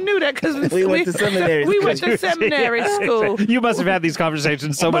 I knew that because We went to seminary We school. went to seminary school. You must have had these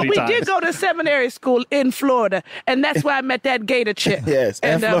conversations so But many we times. did go to seminary school in Florida, and that's where I met that Gator chick. Yes,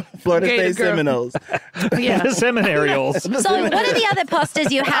 and Florida Gator State girl. Seminoles. Yeah. The seminarials. So, what are the other pastas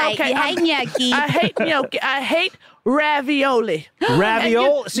you hate? Okay, You hate gnocchi. I hate gnocchi. I hate ravioli.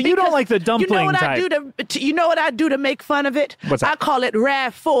 Ravioli? So you don't because like the dumpling you know what type? I do you know what I do to make fun of it? What's that? I call it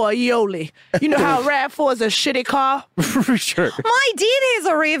Rav4-ioli. You know how Rav4 is a shitty car? Sure. My dad has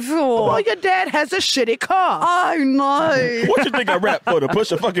a RAV4. Well, your dad has a shitty car. Oh, no. What you think I rap for? To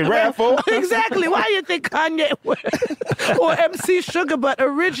push a fucking rap for? Exactly. Why you think Kanye or MC Sugarbutt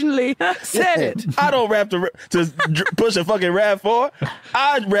originally said it? I don't rap to push a fucking rap for.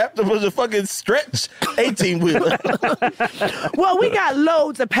 I rap to push a fucking stretch 18-wheeler. Well, we got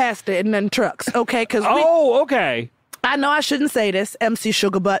loads of pasta in them trucks, okay? Because Okay. I know I shouldn't say this, MC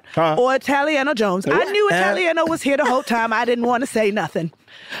Sugarbutt or Italiano Jones. I knew Italiano was here the whole time. I didn't want to say nothing,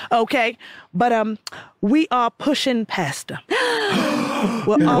 okay? But we are pushing pasta.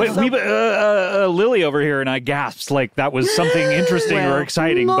 Wait, Lily over here and I gasped like that was something interesting or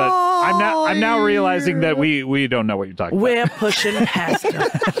exciting, but I'm now realizing that we don't know what you're talking We're about. pushing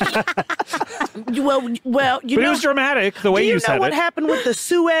pasta. well, you But know. it was dramatic the way do you know said what it. happened with the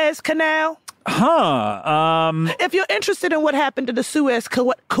Suez Canal? Huh. If you're interested in what happened to the Suez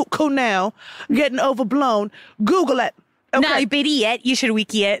Canal getting overblown, Google it. Okay. No, better yet, you should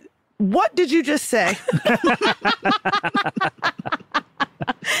wiki it. What did you just say?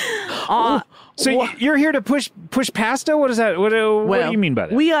 So you're here to push pasta? What is that? What do you mean by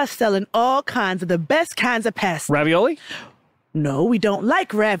that? We are selling all kinds of the best kinds of pasta. Ravioli? No, we don't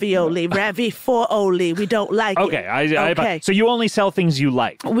like ravioli. Ravi-for-oli. We don't like it. Okay. So you only sell things you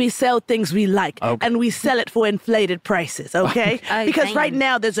like. We sell things we like, Okay. and we sell it for inflated prices, okay? Oh, Because damn. right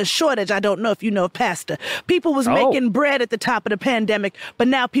now there's a shortage. I don't know if you know of pasta. People was making bread at the top of the pandemic, but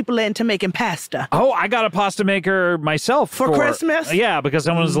now people are into making pasta. Oh, I got a pasta maker myself For Christmas? Yeah, because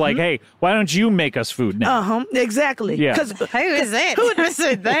someone was like, "Hey, why don't you make us food now?" Uh-huh, exactly. Yeah. Because Who is that? Who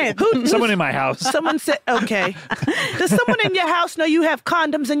said that? Someone in my house. someone said, okay. Does someone in your your house know you have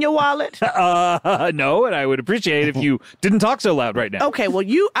condoms in your wallet? No, and I would appreciate if you didn't talk so loud right now. Okay, well,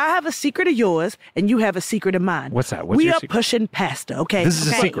 I have a secret of yours, and you have a secret of mine. What's that? What's we your are secret? pushing pasta, okay? This is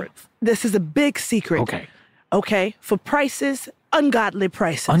a secret. This is a big secret. Okay. Okay, for prices, ungodly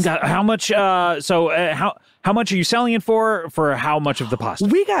prices. How much? How much are you selling it for? For how much of the pasta?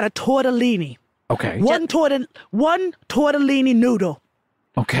 We got a tortellini. Okay. One tortellini noodle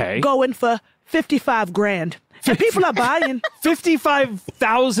Okay. going for $55,000. And people are buying.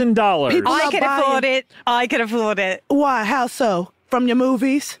 $55,000. People- I not can buying. afford it. I can afford it. Why? How so? From your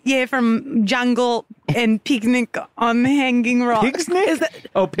movies? Yeah, from Jungle and Picnic on Hanging Rock. Pigsnick? Is that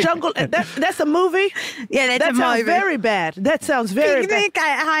Jungle? That's a movie? Yeah, that's That a sounds movie. very bad. That sounds very Picnic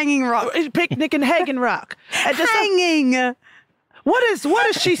at Hanging Rock. bad. Picnic in Hagen Rock. And just- Hanging. what is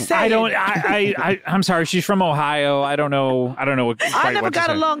she saying? I'm sorry. She's from Ohio. I don't know. I quite never what to got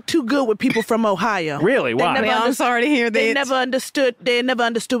say. along too good with people from Ohio. Really? Why? never Well, I'm sorry to hear They that. never understood. They never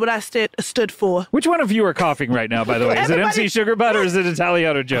understood what I stood for. Which one of you are coughing right now, by the way? Is it MC Sugar Butt or is it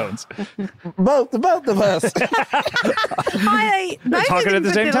Italiano Jones? Both of us. I both talking of at them the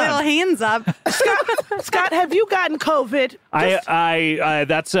put same their time. little hands up. Scott, have you gotten COVID? I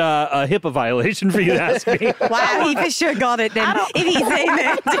that's a HIPAA violation for you to ask me. Wow, he for sure got it then. If he's seen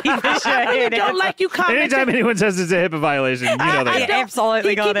it, he for sure I really hit don't it. like you commenting. Anytime anyone says it's a HIPAA violation, you know that. I don't-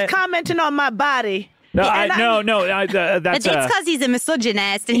 absolutely he got keeps it. commenting on my body. No, And But that's that's because he's a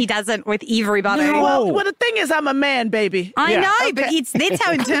misogynist and he does it with everybody. Well, the thing is, I'm a man, baby. I Yeah. know, but that's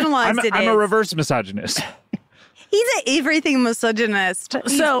how internalized it is. I'm a reverse misogynist. He's an everything misogynist.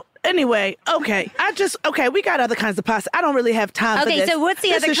 So anyway, we got other kinds of pasta. I don't really have time for Okay, this. so what's the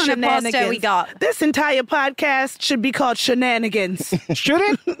This other is kind of pasta we shenanigans. got? This entire podcast should be called Shenanigans. Should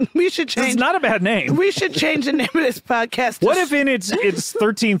it? We should change. It's not a bad name. We should change the name of this podcast. to What if in its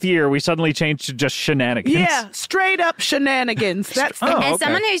 13th year we suddenly changed to just Shenanigans? Yeah, straight up shenanigans. That's Oh, As okay.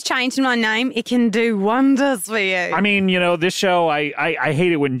 someone who's changed my name, it can do wonders for you. I mean, this show, I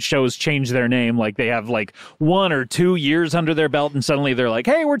hate it when shows change their name. Like they have like 1 or 2 years under their belt and suddenly they're like,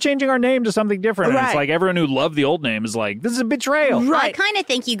 hey, we're changing our name to something different. And it's Right. like everyone who loved the old name is like, this is a betrayal. I right. kind of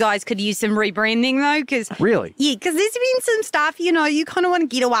think you guys could use some rebranding though, because Really? yeah, because there's been some stuff you kind of want to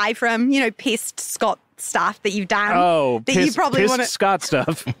get away from, pest Scott stuff that you've done. Oh, that you pissed probably want to Scott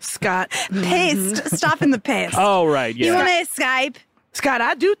stuff. Scott. pest stuff in the past. Oh, right. You Yeah. want to escape? Scott,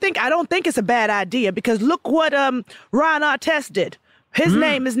 I don't think it's a bad idea because look what Ron Artest did. His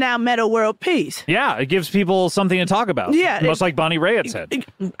name is now Meta World Peace. Yeah, it gives people something to talk about. Yeah, Much like Bonnie Raitt said.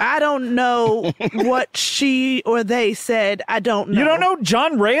 I don't know what she or they said. I don't know. You don't know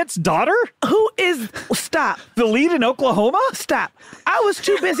John Raitt's daughter? Who is... Stop. The lead in Oklahoma? Stop. I was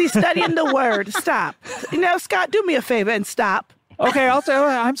too busy studying the word. Stop. Scott, do me a favor and stop. Okay,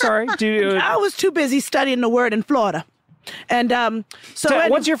 I'm sorry. I was too busy studying the word in Florida. And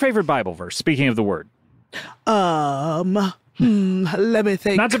What's your favorite Bible verse, speaking of the word? let me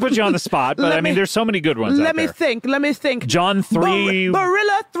think. Not to put you on the spot, but I mean, there's so many good ones out Let me there. think. John 3.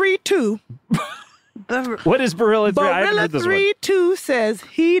 Barilla 3:2. What is Barilla 3? I haven't Barilla heard this one. 3:2 says,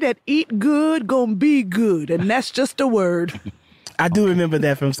 "He that eat good gon' be good," and that's just a word. I do remember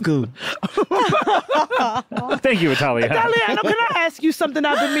that from school. Thank you, Italiano. Italiano, can I ask you something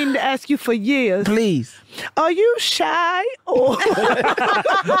I've been meaning to ask you for years? Please. Are you shy or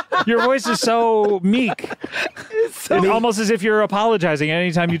Your voice is so meek. It's almost as if you're apologizing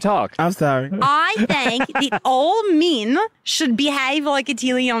anytime you talk. I'm sorry. I think that all men should behave like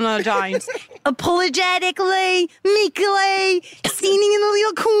Italiano Jones. Apologetically, meekly, standing in a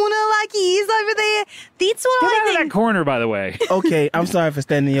little corner like he is over there. That's what Get I out of that think. corner, by the way. Okay, I'm sorry for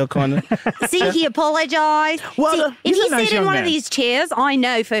standing in your corner. See, he apologised. Well, See, if he's he a nice sat in young one man. of these chairs, I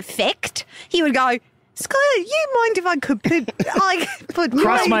know for a fact he would go, Scott, you mind if I could put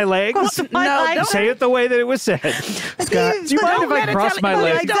Cross my legs? Cross my No, legs? don't. Say it the way that it was said. Scott, Do you mind if I cross my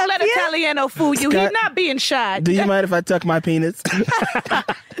legs? Don't let Italiano fool you. He's Scott, not being shy. do you mind if I tuck my penis?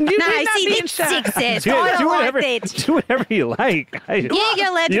 No, He's not see, being that's shy. sexist. Do I don't like whatever, that. do whatever you like. Yeah, you're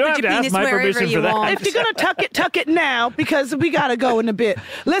allowed You to don't put your have to ask penis my wherever permission you for that. want. If you're gonna tuck it now because we gotta go in a bit.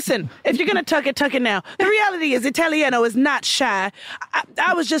 Listen, if you're gonna tuck it now. The reality is Italiano is not shy.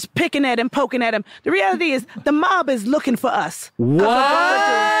 I was just picking at him, poking at him. The reality is the mob is looking for us. What?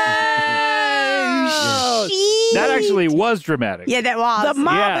 Shit. That actually was dramatic. Yeah, that was. The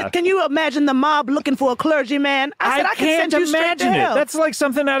mob. Yeah. Can you imagine the mob looking for a clergyman? I said I can can't send you straight imagine to it. hell. That's like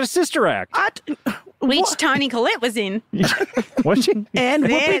something out of Sister Act. Which Toni Collette was in. Was she? And Whoopi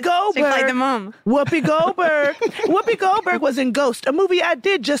Yes, Goldberg. She played the mom. Whoopi Goldberg. Whoopi Goldberg was in Ghost, a movie I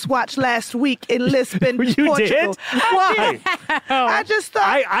did just watch last week in Lisbon, You Portugal. did? Why? I just thought.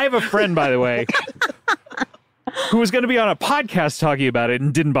 I have a friend, by the way. who was going to be on a podcast talking about it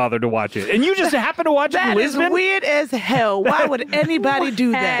and didn't bother to watch it. And you just happened to watch it in Lisbon? That is weird as hell. Why would anybody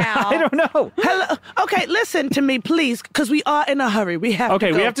do that? I don't know. Hello. Okay, listen to me, please, because we are in a hurry. We have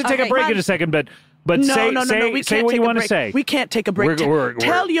to go. We have to take a break in a second, but no, say what you want to say. We can't take a break.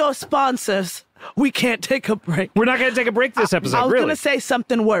 Tell your sponsors we can't take a break. We're not going to take a break this episode, I was really. going to say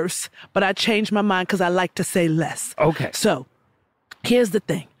something worse, but I changed my mind because I like to say less. Okay. So, here's the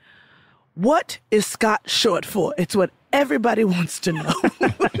thing. What is Scott short for? It's what everybody wants to know.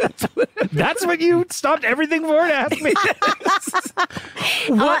 That's what you stopped everything for to ask me?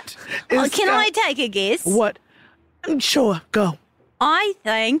 What is Can I take a guess? What? Sure, go. I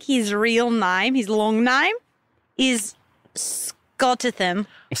think his real name, his long name, is Scottathan.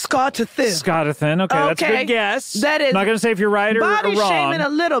 Scottathan. Okay, that's a good guess. That is. I'm not going to say if you're right or body wrong. shaming a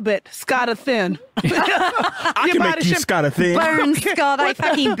little bit. Scottathan. I can make you Scottathan. Burn, Scott. I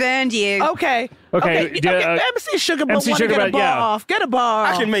fucking burned you. Okay. MC Sugar Butt want to get a bar off. Get a bar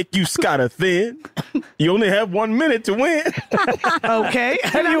off. I can make you Scottathan. You only have 1 minute to win. Okay.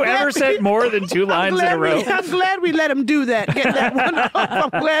 Have you ever said more than 2 lines in a row? I'm glad we let him do that. Get that one off. I'm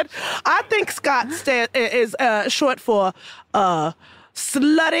glad. I think Scott is short for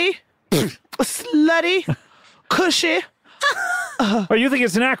slutty, cushy. Oh, you think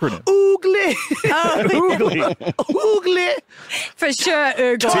it's an acronym? Oogly. Oogly. Oogly. For sure,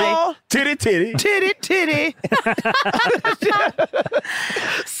 oogly. Tall. Titty.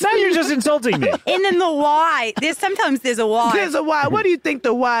 Now you're just insulting me. And then the Y. Sometimes there's a Y. There's a Y. What do you think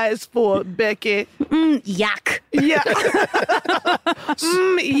the Y is for, Becky? Yuck. Yeah.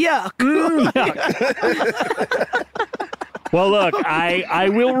 Yuck. Yuck. Well, look, I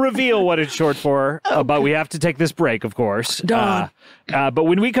will reveal what it's short for, but we have to take this break, of course. Darn. But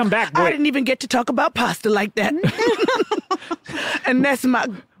when we come back... I didn't even get to talk about pasta like that. And that's my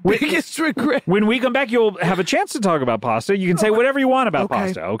biggest regret. When we come back, you'll have a chance to talk about pasta. You can say whatever you want about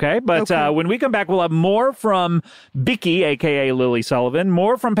pasta, okay? But when we come back, we'll have more from Bicky, a.k.a. Lily Sullivan,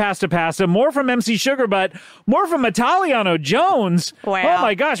 more from Pasta, more from MC Sugarbutt, more from Italiano Jones. Wow. Oh,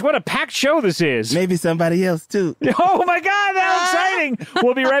 my gosh, what a packed show this is. Maybe somebody else, too. Oh, my God, how exciting.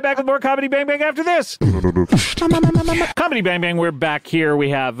 We'll be right back with more Comedy Bang Bang after this. Comedy Bang Bang, we're back here. We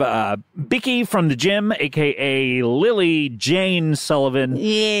have Bicky from the gym, a.k.a. Lily Jane Sullivan.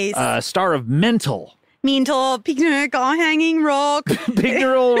 Yes. Star of Mental. Mental, Picnic on Hanging Rock. Picnic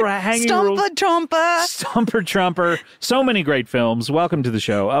Hanging Rock. Stumper Trumper. So many great films. Welcome to the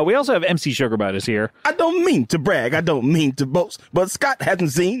show. We also have MC Sugarbutt is here. I don't mean to brag. I don't mean to boast. But Scott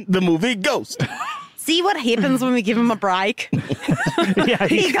hasn't seen the movie Ghost. See what happens when we give him a break? Yeah,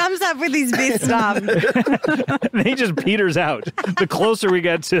 he comes up with his best stuff. He just peters out the closer we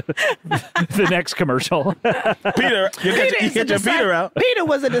get to the next commercial. Peter, you get your Peter out. Peter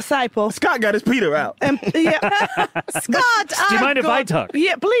was a disciple. Scott got his Peter out. Scott, do you mind if I tuck?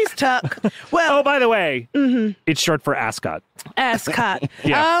 Yeah, please tuck. Well, oh, by the way, it's short for Ascot. Ascot.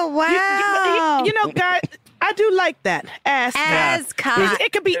 Yeah. Oh, wow. You know, guys, I do like that. Ascot.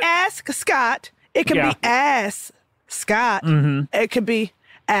 It could be Ask Scott. It could be Ass Scott. It could be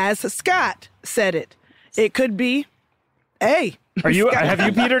As Scott said it. It could be A. Have you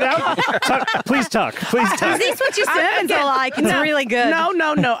petered out? Please tuck. Please tuck. Is this what your sermons are like? It's really good. No.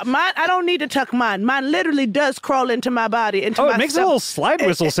 Mine, I don't need to tuck mine. Mine literally does crawl into my body. Into my it makes a little slide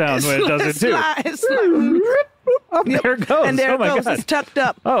whistle sound when it does it too. Oh, there it goes. And there oh it my goes. God. It's tucked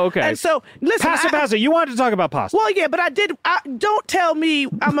up. Oh, okay. And so, listen. Pasta. You wanted to talk about pasta. Well, yeah, but don't tell me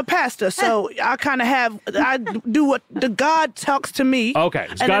I'm a pastor. So I kind of I do what the God talks to me. Okay.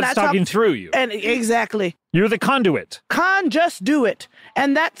 So God's talking through you. And exactly. You're the conduit. Just do it.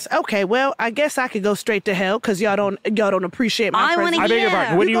 And that's okay. Well, I guess I could go straight to hell because y'all don't appreciate my presence. I beg your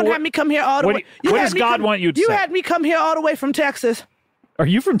pardon. You're going to have me come here all the way. What does God want you to say? You had me come here all the way from Texas. Are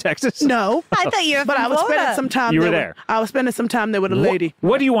you from Texas? No. I thought you were from But I was Florida. spending some time You were there. I was spending some time there with a lady.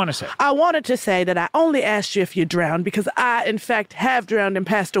 What do you want to say? I wanted to say that I only asked you if you drowned because I, in fact, have drowned and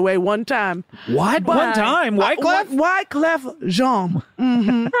passed away one time. What? One time? Wyclef? Wyclef Jean.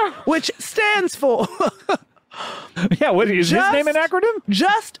 Which stands for... Yeah, what is his name an acronym?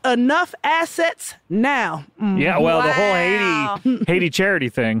 Just enough assets now. Yeah, well, the whole Haiti charity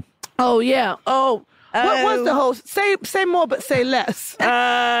thing. Oh, yeah. Oh, what was the whole... Say more, but say less.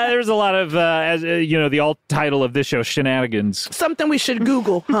 There's a lot of, the alt title of this show, shenanigans. Something we should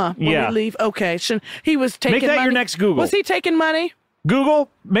Google, huh? When we leave. Okay. He was taking Make that money. your next Google. Was he taking money? Google,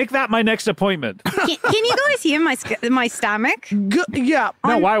 make that my next appointment. Can you guys hear my stomach? Yeah.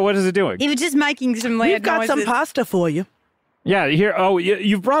 No, why? What is it doing? It was just making some loud We've got noises. some pasta for you. Yeah, here. Oh,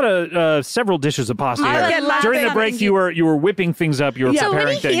 you've brought several dishes of pasta here. love During the it. break, you were whipping things up. You were So what are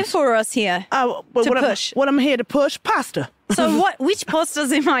preparing you here things. for us here? What I'm here to push? Pasta. So which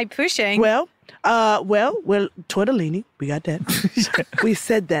pastas am I pushing? Well, tortellini. We got that. We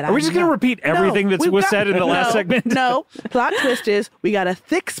said that. Are we just going to repeat everything that was said in the last segment? No. Plot twist is we got a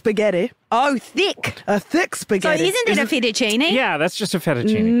thick spaghetti. Oh, thick. A thick So spaghetti. isn't it a fettuccine? Yeah, that's just a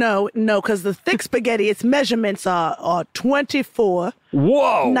fettuccine. No, because the thick spaghetti, its measurements are 24,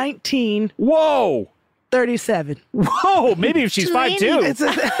 Whoa. 19, Whoa. 37. Whoa. Maybe if she's 5'2". It's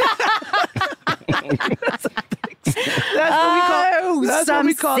a, that's what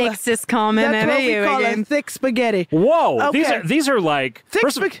we call sexist comment. That's what we call a thick spaghetti. Whoa. Okay. These are like Thick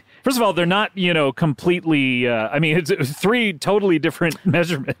First of all, they're not, completely, it's 3 totally different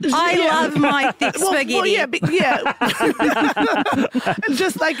measurements. I love my thick spaghetti. Well, yeah.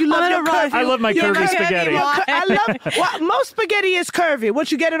 Just like you love your curvy. I love my curvy spaghetti. Most spaghetti is curvy.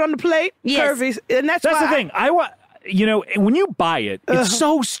 Once you get it on the plate, Yes. curvy. And that's That's why the thing. I want, when you buy it, it's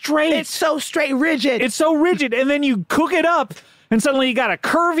so straight. it's so straight, rigid. It's so rigid. And then you cook it up. And suddenly you got a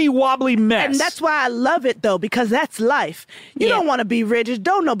curvy, wobbly mess. And that's why I love it, though, because that's life. You don't want to be rigid.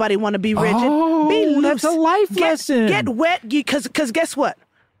 Don't nobody want to be rigid. Oh, be loose. that's a life lesson. Get wet, because guess what?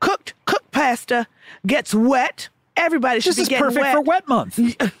 Cooked pasta gets wet. Everybody should this be is getting perfect wet. for wet month.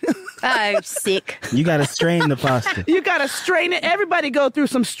 Oh, sick. You got to strain the pasta. You gotta strain it. Everybody go through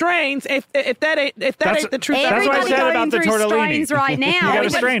some strains. If that ain't the truth. That's what I Everybody said going about the through tortellini. strains right now. You got to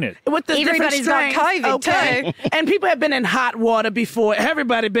strain it. With the Everybody's different got strains. COVID, too. And people have been in hot water before.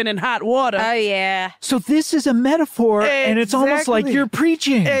 Everybody been in hot water. Oh, yeah. So this is a metaphor, and it's almost like Exactly. you're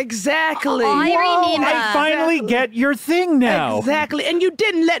preaching. Exactly. I remember. I finally get your thing now. Exactly. And you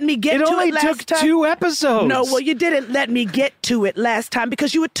didn't let me get It to only it last took time. 2 episodes. No, well, you didn't let me get to it last time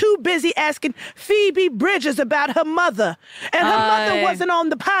because you were too busy asking Phoebe Bridgers about her mother. And her mother wasn't on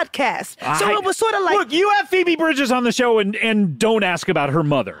the podcast. So it was sort of like... Look, you have Phoebe Bridges on the show and don't ask about her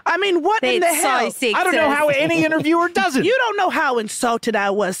mother. I mean, what in the That's so hell? sexist. I don't know how any interviewer does it. You don't know how insulted I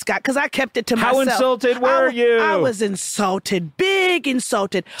was, Scott, because I kept it to How myself. insulted were you? I was insulted. Big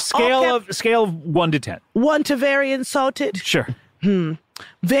insulted. Scale of 1 to 10. 1 to very insulted. Sure.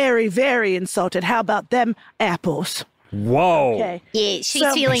 Very, very insulted. How about them apples? Whoa. Okay. Yeah, she's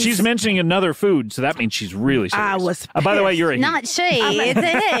So- feeling... She's mentioning another food, so that means she's really serious. I was By the way, pissed. you're a he. Not she, it's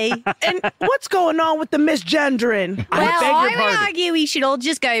a he. And what's going on with the misgendering? I Well, beg your I would pardon. argue we should all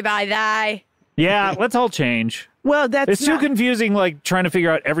just go by they. Yeah, let's all change. Well, that's It's too not... confusing, like trying to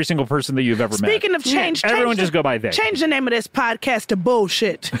figure out every single person that you've ever met. Speaking of change, Everyone change just go by they. Change the name of this podcast to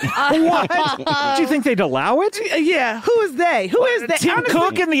bullshit. What? Do you think they'd allow it? Yeah, who is they? Who is they? Tim Honestly-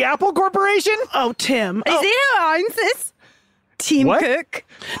 Cook and the Apple Corporation? Oh, Tim. Is Oh, it who owns this? Tim What? Cook.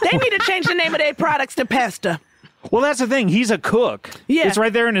 they need to change the name of their products to pasta. Well, that's the thing. He's a cook. Yeah. It's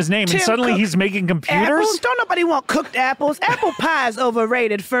right there in his name. Tim and suddenly Cook. he's making computers? Apples? Don't nobody want cooked apples. Apple pie is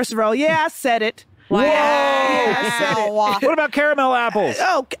overrated, first of all. Yeah, I said it. Wow. Yeah, I said it. What about caramel apples?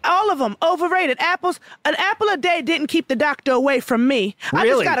 Oh, all of them overrated. Apples. An apple a day didn't keep the doctor away from me. I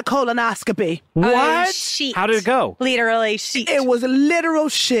Really? just got a colonoscopy. What? Oh, shit. How did it go? Literally shit. It was literal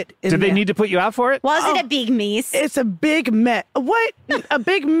shit. In Did they there. need to put you out for it? Was it a big miss? It's a big mess. What? A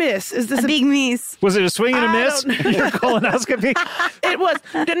big miss? Is this A big miss. Was it a swing and a I miss? don't- Your colonoscopy? It was.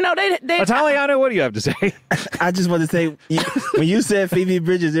 No, they. Italiano, what do you have to say? I just want to say, when you said Phoebe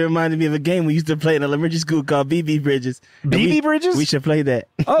Bridges, it reminded me of a game we used to play in elementary school called BB Bridges. And BB Bridges? We should play that.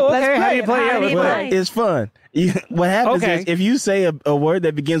 Oh, okay. Let's How do play you it. play? How Yeah, do let's you play. play? It's fun. What happens Okay. is if you say a word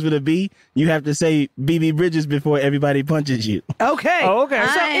that begins with a B, you have to say BB Bridges before everybody punches you. Okay. Oh, okay.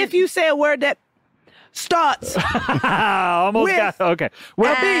 So if you say a word that starts, Almost With got okay.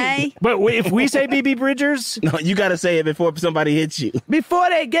 Well, Aye. but if we say BB Bridgers, No, you got to say it before somebody hits you. before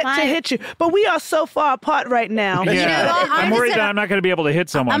they get to Fine. hit you. But we are so far apart right now. yeah, know what? I'm I'm worried just that I'm not going to be able to hit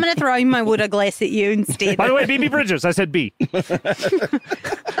someone. I'm going to throw my water glass at you instead. By the way, BB Bridgers, I said B.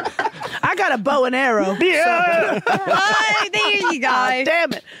 I got a bow and arrow. Yeah. Oh, there you go.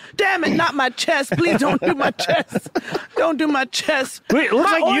 Damn it, not my chest. Please don't do my chest. Don't do my chest. Wait, it looks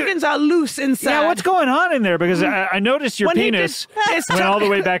my like you- organs are loose inside. Yeah, what's going on in there? Because I noticed your When he penis did- it's went all the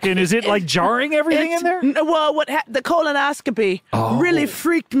way back in. Is it like jarring everything in there? Well, the colonoscopy really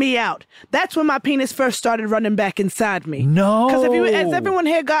freaked me out. That's when my penis first started running back inside me. No. Because has everyone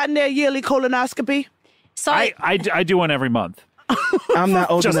here gotten their yearly colonoscopy? So, I do one every month, I'm not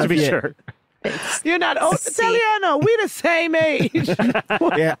old just enough to be yet. sure. You're not old. Italiano, we the same age.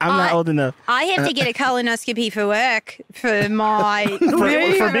 Yeah, I'm not old enough. I have to get a colonoscopy for work for my...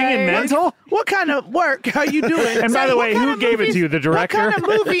 for being in mental? What kind of work are you doing? And by the way, who gave it to you? The director?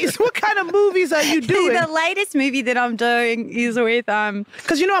 What kind of movies are you doing? The latest movie that I'm doing is with...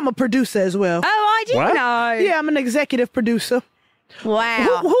 Because you know I'm a producer as well. Oh, I didn't know. Yeah, I'm an executive producer.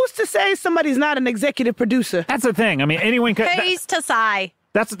 Wow. Who's to say somebody's not an executive producer? That's the thing. I mean, anyone can... Who's to say?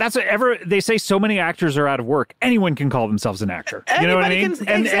 That's they say so many actors are out of work. Anyone can call themselves an actor. You know what I mean?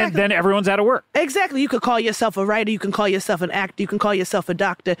 And then everyone's out of work. Exactly. You could call yourself a writer. You can call yourself an actor. You can call yourself a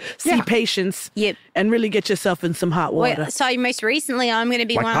doctor. See patients. Yep. And really get yourself in some hot water. Well, so most recently, I'm going to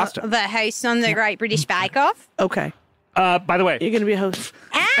be one of the hosts on the Great British Bake Off. Okay. By the way, you're going to be a host.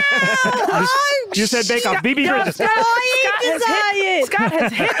 Ow! You said Bake Off. Phoebe Bridges. Scott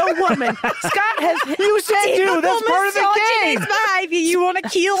has hit a woman. Scott has hit... You said you. That's part of the game. Behavior. You want to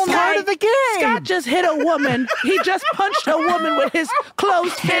kill me. Part of the game. Scott just hit a woman. He just punched a woman with his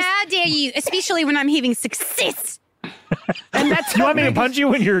closed fist. How dare you, especially when I'm having success. And that's you want me to punch you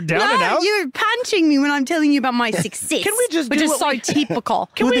when you're down and out? You're punching me when I'm telling you about my success. Can we just which do is so typical.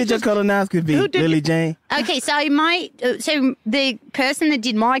 Who did your colonoscopy, Lily Jane? Okay, so so the person that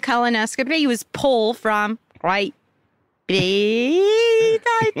did my colonoscopy was Paul from Great Bake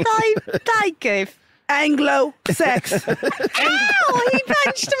Off. Anglo sex. Ow! He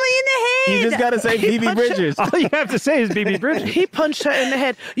punched me in the head. You just gotta say Phoebe Bridgers. All you have to say is Phoebe Bridges. He punched her in the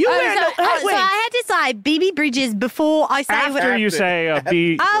head. So I had to say Phoebe Bridges before I say After you say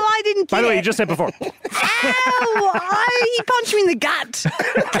B. Oh, I didn't get By the way, it. you just said before. Ow! He punched me in the gut.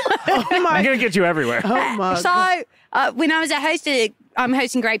 I'm going to get you everywhere. Oh my God. When I was a host I'm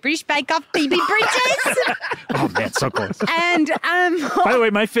hosting Great British Bake Off, Phoebe Bridges. Oh, man, so close. And by the way,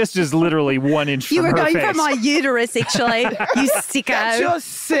 my fist is literally 1 inch from her face. You were going for my uterus, actually. You sicko. You're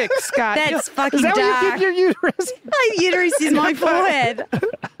sick, Scott. That's fucking Is that dark. where you keep your uterus? My uterus is my forehead.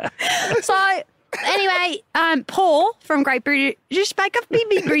 So, anyway, Paul from Great British Bake Off,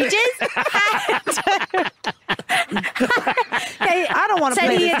 Phoebe Bridges. I don't want to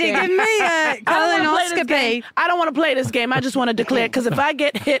play this game. Give me a colonoscopy. I don't want to play this game. I just want to declare, because if I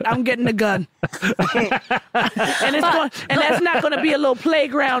get hit, I'm getting a gun. and that's not going to be a little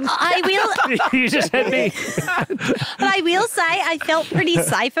playground. I will. You just hit me. But I will say I felt pretty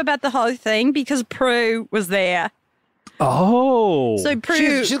safe about the whole thing because Prue was there. Oh. So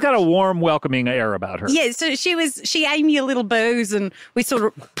Prue, she's got a warm, welcoming air about her. Yeah, so she gave me a little booze and we sort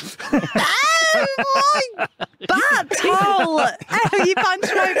of oh my butthole. Oh, you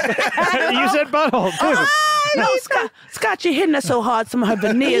punched my You said butthole too. No, Scott, you're hitting her so hard some of her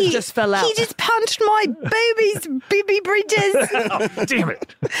veneers just fell out. He just punched my boobies, Phoebe Bridges. Oh, damn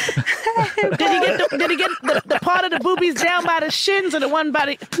it. Did he get the part of the boobies down by the shins or the one by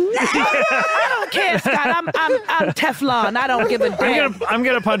the... I don't care, Scott. I'm Teflon. I don't give a damn. I'm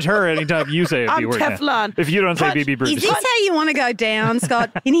gonna punch her anytime you say a I'm B word. Teflon. If you don't say Phoebe Bridges. Is this how you want to go down,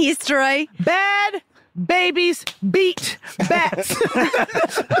 Scott, in history? Bad babies beat bats.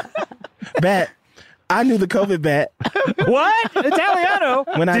 Bat. I knew the COVID bat. What? Italiano?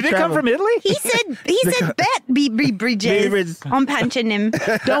 Did it come from Italy? He said bet Phoebe Bridges. I'm punching him.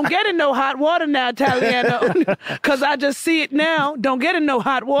 Don't get in no hot water now, Italiano. Because I just see it now. Don't get in no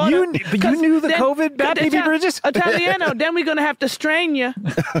hot water. But you knew the COVID bat, Phoebe Bridges? Italiano, then we're going to have to strain you.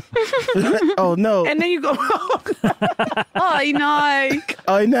 Oh, no. And then you go, Oh, no.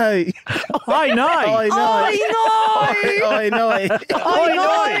 Oh, no. I know. Oh,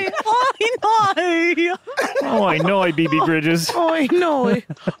 no. Oh, no. Oh, I know, BB Bridges. Oi, noi.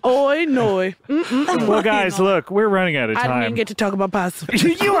 Oi, noi. Well, guys, look, we're running out of I time. didn't even get to talk about pasta.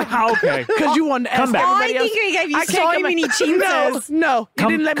 You were okay. Because you wanted to ask everybody else. I think we gave you I so can't come many back. chances. No, you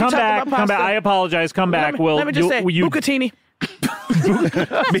didn't let me talk about pasta. Come back. I apologize. Come back. Let me just say, bucatini.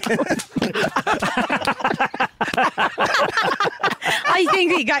 I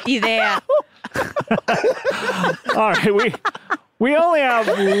think we got you there. All right, we only have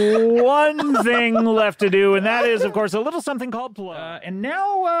one thing left to do, and that is, of course, a little something called plug. And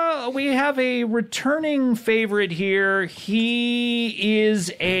now we have a returning favorite here.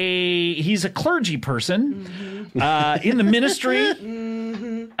 He's a clergy person in the ministry,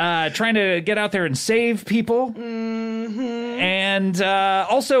 trying to get out there and save people, and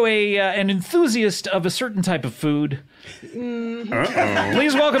also an enthusiast of a certain type of food.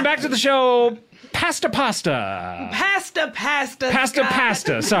 Please welcome back to the show, Pasta.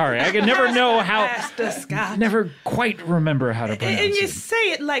 Sorry, I can never know how. Pasta, Scott. Never quite remember how to pronounce it. And you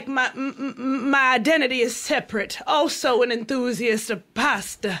say it like my identity is separate. Also an enthusiast of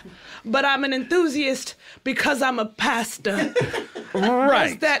pasta, but I'm an enthusiast because I'm a pastor. Right.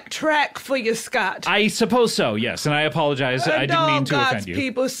 Does that track for you, Scott? I suppose so, yes. And I apologize. I didn't mean to offend you.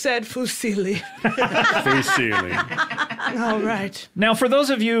 People said fusilli. Fusilli. All right. Now, for those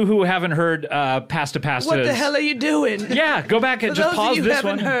of you who haven't heard Pasta Pastas... What the hell are you doing? Yeah, go back and just pause this one. For those of you who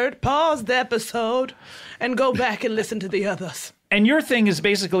haven't heard, pause the episode and go back and listen to the others. And your thing is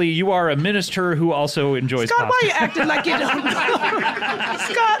basically you are a minister who also enjoys Scott, pasta. why are you acting like you don't know?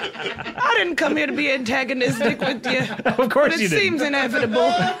 Scott, I didn't come here to be antagonistic with you. Of course you didn't. It didn't. seems inevitable.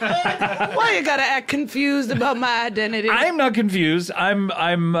 Why you gotta act confused about my identity? I'm not confused.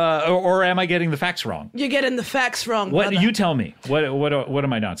 Or am I getting the facts wrong? You're getting the facts wrong, What brother. you tell me? What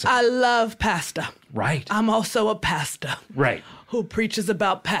am I not saying? I love pasta. Right. I'm also a pastor. Right. Who preaches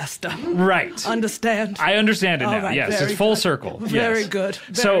about pasta. Right. Understand? I understand it All now. right, Yes, very it's full good. circle. Very Yes. good.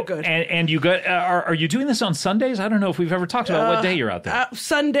 Very So, good. and you got are you doing this on Sundays? I don't know if we've ever talked about what day you're out there.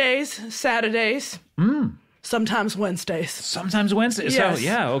 Sundays, Saturdays, sometimes Wednesdays. Sometimes Wednesdays. Yes. So,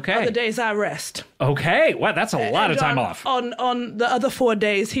 yeah, okay. Other days I rest. Okay. Wow, that's a lot of time off. On the other 4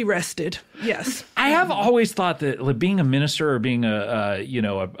 days he rested. Yes. I have always thought that like, being a minister or being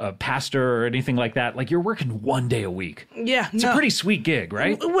a pastor or anything like that, like you're working 1 day a week. Yeah. It's a pretty sweet gig,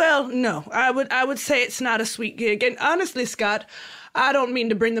 right? Well, no. I would say it's not a sweet gig. And honestly, Scott, I don't mean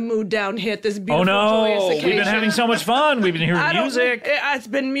to bring the mood down here at this beautiful, joyous occasion. We've been having so much fun. We've been hearing music. It's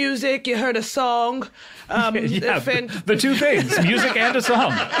been music. You heard a song. The two things, music and a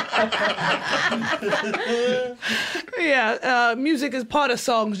song. Yeah, music is part of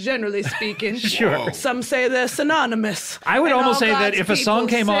songs, generally speaking. Sure. Some say they're synonymous. I would And almost all say that God's if a song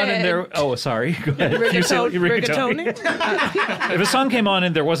people came on and said- there... Oh, sorry. Go ahead. Rigatoni? If a song came on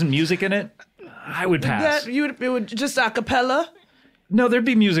and there wasn't music in it, I would pass. It would just a cappella? No, there'd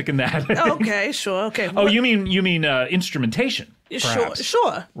be music in that. Okay, sure. Okay. Oh, you mean instrumentation? Perhaps.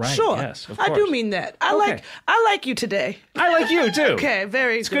 Sure. Right, Sure. yes, of I do course. mean that. Okay. I like you today. I like you too. Okay,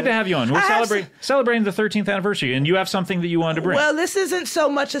 very It's good to have you on. We're celebrating the 13th anniversary, and you have something that you wanted to bring. Well, this isn't so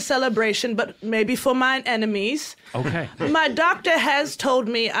much a celebration, but maybe for mine enemies. Okay. My doctor has told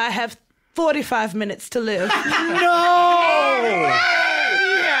me I have 45 minutes to live. No!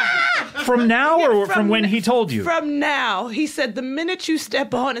 From now or from when he told you? From now. He said the minute you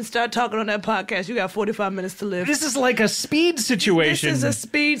step on and start talking on that podcast, you got 45 minutes to live. This is like a speed situation. This is a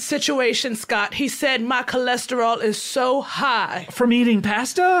speed situation, Scott. He said my cholesterol is so high. From eating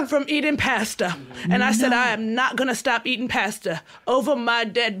pasta? From eating pasta. And I said, I am not going to stop eating pasta. Over my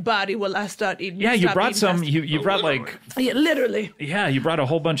dead body will I start eating Yeah, you stop brought eating some, pasta. you brought like... Yeah, literally. Yeah, you brought a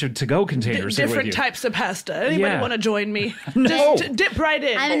whole bunch of to-go containers here with Different you. types of pasta. Anybody Yeah. want to join me? No. Just dip right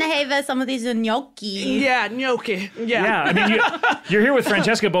in. I'm gonna have some of these gnocchi. Yeah, gnocchi. Yeah, I mean, you're here with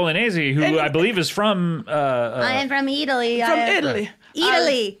Francesca Bolognese, who I believe is from... I am from Italy. From Italy.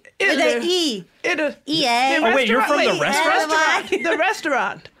 Italy. With an E. Italy. Yeah. Oh, wait, you're from the restaurant? The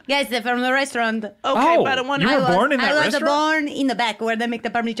restaurant. Yes, they're from the restaurant. Okay, Oh, but I want you were born in that I was restaurant? born in the back where they make the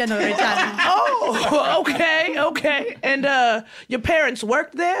Parmigiano Reggiano. Oh, okay. And your parents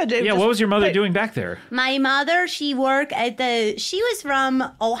worked there? Yeah, what was your mother doing back there? My mother, she worked she was from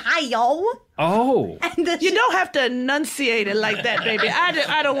Ohio. Oh. And You don't have to enunciate it like that, baby.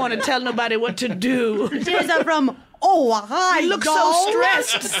 I don't want to tell nobody what to do. she was from Ohio. You look so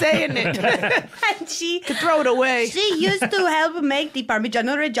stressed saying it. And she Throw it away. She used to help make the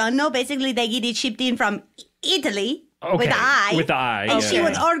Parmigiano Reggiano. Basically, they get it shipped in from Italy. Okay, With the eye. with the eye, And yeah. she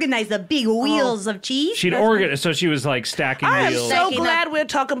would organize the big wheels of cheese. She'd organize, so she was like stacking I am wheels. so Stacking glad we're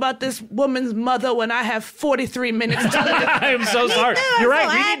talking about this woman's mother when I have 43 minutes to live. I am so sorry. too, You're I'm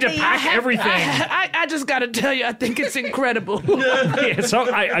right. so We need to happy. pack everything. I just got to tell you, I think it's incredible. Yeah,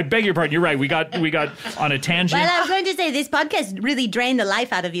 so I beg your pardon. You're right. We got on a tangent. Well, I was going to say, this podcast really drained the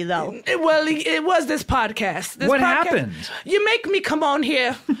life out of you, though. Well, it was this podcast. What happened? You make me come on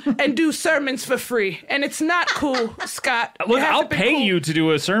here and do sermons for free, and it's not cool, Scott. Look, You have I'll to be pay cool. you to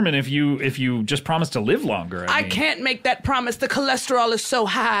do a sermon if you just promise to live longer. I mean. can't make that promise. The cholesterol is so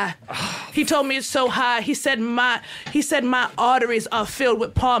high. He told me it's so high. He said my arteries are filled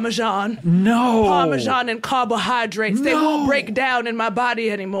with Parmesan. No. Parmesan and carbohydrates. They won't break down in my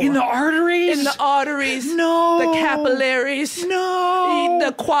body anymore. In the arteries? In the arteries. No. The capillaries. No.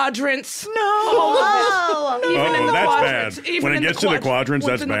 The quadrants. No. Oh, Even in the that's quadrants. bad. Even When it in gets to the quadrants,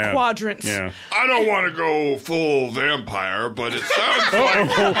 that's within bad. The quadrants. Yeah. I don't want to go full vampire, but it sounds like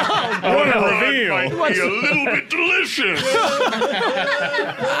What a I reveal. meal be a little bit delicious.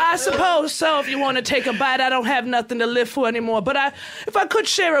 I suppose so. If you want to take a bite, I don't have nothing to live for anymore. But if I could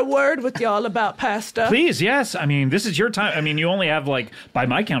share a word with y'all about pasta. Please, yes. I mean, this is your time. I mean, you only have, like, by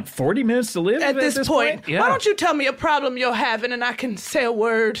my count, 40 minutes to live at this point. Yeah. Why don't you tell me a problem you're having and I can say a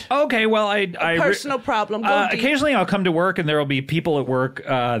word? Okay, well, a personal problem. Go deep. Occasionally I'll come to work and there will be people at work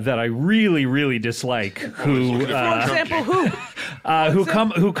that I really, really dislike who... For example, who?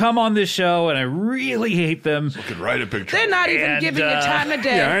 Who come on this show and I really hate them. You could write a picture. They're not even giving you time of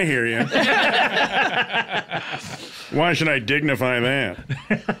day. Yeah, I hear you. Why should I dignify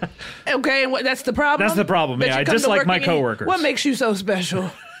that? Okay, and that's the problem? That's the problem, yeah. I dislike my coworkers. What makes you so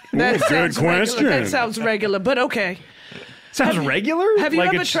special? That good question. That sounds regular, but okay. Sounds regular? Have you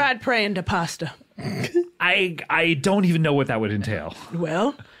ever tried praying to pasta? I don't even know what that would entail.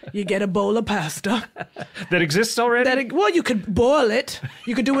 Well, you get a bowl of pasta. That exists already? Well, you could boil it.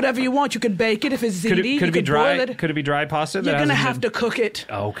 You could do whatever you want. You could bake it if it's ziti. Could it be dry? Boil it. Could it be dry pasta? You're going to have to cook it.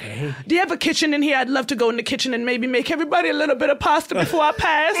 Okay. Do you have a kitchen in here? I'd love to go in the kitchen and maybe make everybody a little bit of pasta before I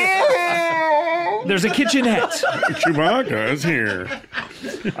pass. There's a kitchenette. Chewbacca is here.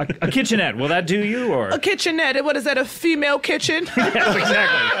 A kitchenette. Will that do you? Or a kitchenette? What is that, a female kitchen? Yes,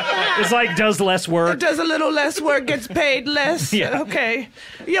 exactly. It's like does less work. It does a little less work, gets paid less. Yeah. Okay.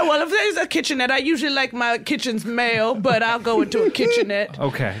 Yeah, well, if there's a kitchenette, I usually like my kitchens male, but I'll go into a kitchenette.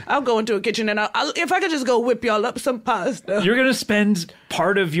 Okay. I'll go into a kitchenette. If I could just go whip y'all up some pasta. You're going to spend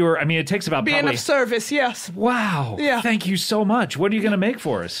part of your, I mean, it takes about being of service, yes. Wow. Yeah. Thank you so much. What are you going to make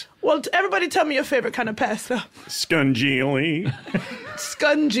for us? Well, everybody tell me your favorite kind of pasta. Scungili.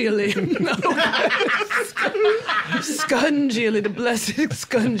 Scungili. Scungili, the blessed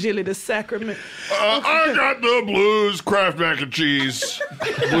Scungili, the sacrament. I got the Blues Kraft mac and cheese.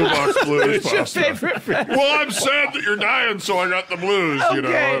 Blue Box Blues What's pasta. your favorite pasta? Well, I'm sad that you're dying, so I got the Blues, you know.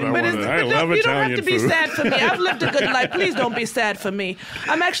 Okay, And but I love you Italian don't have to be food. sad for me. I've lived a good life. Please don't be sad for me.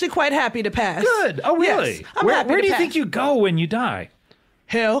 I'm actually quite happy to pass. Good. Oh, really? Yes, I'm where happy where to do you pass. think you go when you die?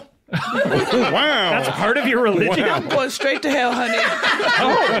 Hell. Wow. That's part of your religion? I'm going straight to hell, honey.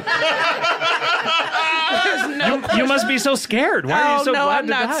 You must be so scared. Why are you so glad I'm to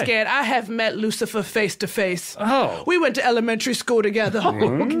not die? scared. I have met Lucifer face to face. Oh. We went to elementary school together.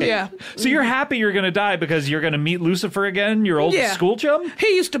 Okay. Yeah. So you're happy you're going to die because you're going to meet Lucifer again, your old school chum?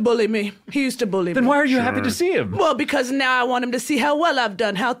 He used to bully me. Then why are you happy to see him? Well, because now I want him to see how well I've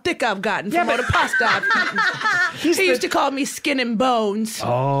done, how thick I've gotten from all the pasta I've eaten. He used to call me skin and bones.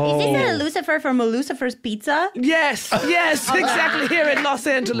 Oh. Is this a Lucifer from a Lucifer's Pizza? Yes, exactly. Here in Los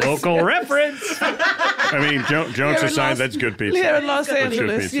Angeles. Local reference. I mean, jokes aside, that's good pizza. Here in Los That's good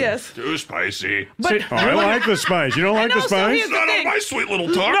Angeles, pizza. yes. Too spicy. But I like the spice. You don't like the also, spice? here's the Not on thing. my sweet little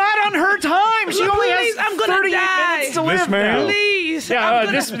Tart. Not on her time. She only Please, has I'm gonna 38 die. minutes to live This man? now. Please. Yeah,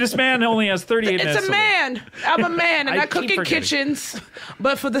 this man only has 38 minutes It's a to live. man. I'm a man, and I I cook keep in forgetting. kitchens.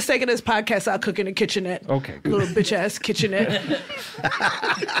 But for the sake of this podcast, I'll cook in a kitchenette. Okay, good. Little bitch ass kitchenette.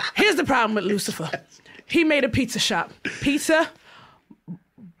 Here's the problem with Lucifer. He made a pizza shop. Pizza,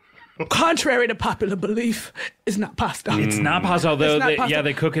 contrary to popular belief, is not pasta. It's not pasta, although It's not pasta.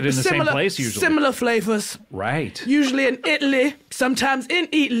 they cook it in the same place usually. Similar flavors. Right. Usually in Italy, sometimes in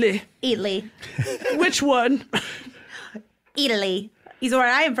Italy. Italy. Which one? Italy. Is where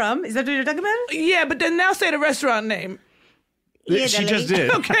I am from. Is that what you're talking about? Yeah, but then now say the restaurant name. She just did.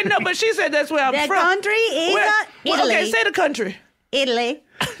 Okay, no, but she said that's where I'm The from. country is Italy. Okay, say the country. Italy.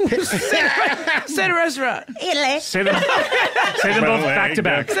 Say the restaurant. Italy. Say them both back to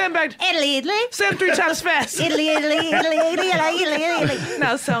back. Say them back. Italy, Italy. Say them 3 times fast. Italy, Italy, Italy, Italy, Italy, Italy.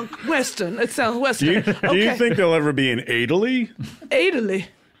 Now it sounds Western. It sounds Do Western. you think there'll ever be an Italy? Italy.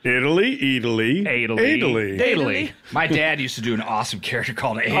 Italy. Italy. My dad used to do an awesome character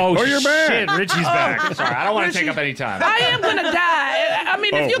called Abe. Oh, you're back. shit. Richie's back. Sorry, I don't want to take Richie. up any time. I am gonna die. I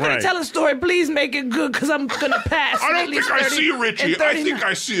mean, if Oh, you're gonna right. tell a story, please make it good, because I'm gonna pass. I in at don't least think I 30 see Richie. and I 39. think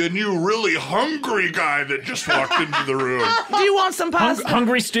I see a new, really hungry guy that just walked into the room. Do you want some pasta?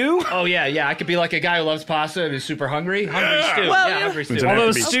 Hungry stew? Oh, yeah. I could be like a guy who loves pasta and is super hungry. Hungry Yeah. stew. Well, yeah, yeah. hungry stew. Doesn't have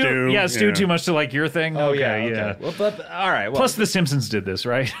Although to be stew, stew. too much to like your thing. Oh, okay, yeah. Well, but, all right. Well, Plus, The Simpsons did this,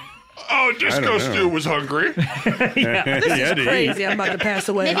 right? Oh, Disco Stew was hungry. This is crazy. I'm about to pass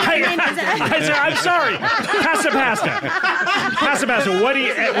away. Maybe your name is I'm sorry. Pasta. What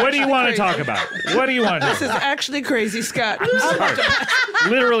do you want to talk about? What do you want to talk This is about? actually crazy, Scott.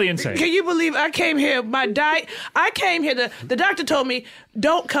 Literally insane. Can you believe I came here? I came here. The doctor told me,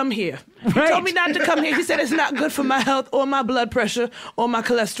 don't come here. He told me not to come here. He said it's not good for my health or my blood pressure or my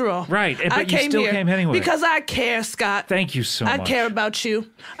cholesterol. Right, but I you still here came anyway. because I care, Scott. Thank you so much. I care about you.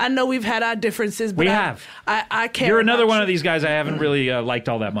 I know know we've had our differences, but We have. I care. You're another about one you. of these guys I haven't really liked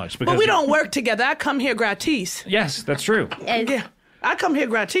all that much. Because But we don't work together. I come here gratis. Yes, that's true. Yeah. I come here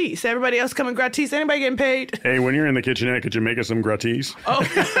gratis. Everybody else coming gratis. Anybody getting paid? Hey, when you're in the kitchenette, could you make us some gratis? You're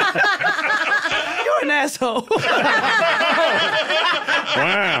an asshole.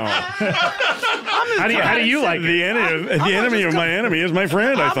 Wow. How do you like it? The enemy of my enemy is my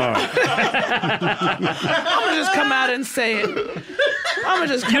friend, I thought. I'm gonna just come out and say it. I'm gonna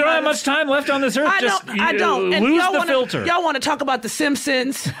just. You don't have much time left on this earth. I don't. And Lose y'all the wanna, filter. Y'all want to talk about The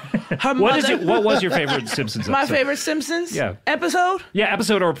Simpsons? Her What mother. what was your favorite Simpsons episode? My favorite Simpsons? Yeah. Episode? Yeah,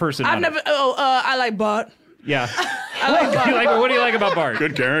 episode or person. I've on never. it. I like Bart. Yeah. I like Bart. What do you like about Bart?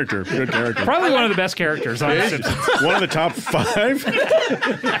 Good character. Good character. Probably one of the best characters on The Simpsons. One of the top 5.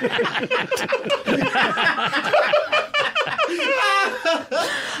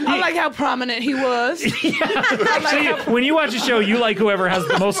 I like how prominent he was. So when you watch a show, you like whoever has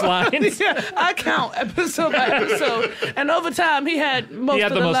the most lines. Yeah, I count episode by episode, and over time he had most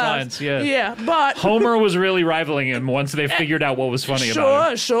of the most lines. yeah. Yeah, but Homer was really rivaling him once they figured out what was funny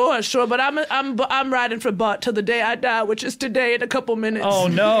about him. Sure. But I'm riding for Bart till the day I die, which is today in a couple minutes. Oh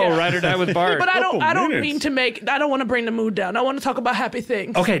no, ride or die with Bart. But I don't minutes. mean to make. I don't want to bring the mood down. I want to talk about happy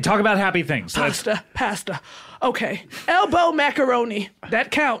things. Okay, talk about happy things. Pasta. Okay, elbow macaroni.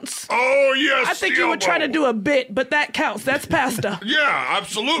 That counts. Oh, yes. I think you were trying to do a bit, but that counts. That's pasta. Yeah,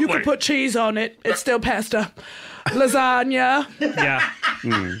 absolutely. You can put cheese on it. It's still pasta. Lasagna. Yeah,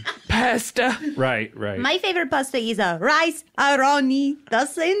 Pasta. right. My favorite pasta is a rice aroni, the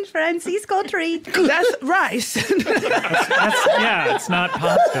San Francisco treat. That's rice. It's not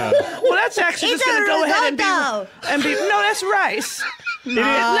pasta. Well, that's actually It's just going a to go ahead risotto. and be. No, that's rice. Listen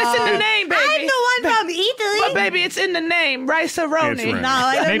to the name, baby. I'm the one from Italy. But baby, it's in the name, rice aroni. It's right. No,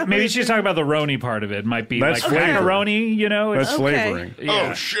 I don't know. Maybe she's talking about the Roni part of it. Might be That's like flavor. macaroni, you know? That's It's- flavoring. Yeah.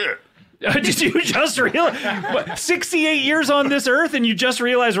 Oh, shit. Did you just realize 68 years on this earth and you just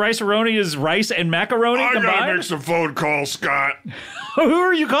realize rice-a-roni is rice and macaroni I gotta combined? make some phone calls, Scott. Who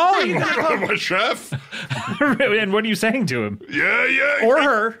are you calling? My chef. And what are you saying to him? Yeah. Or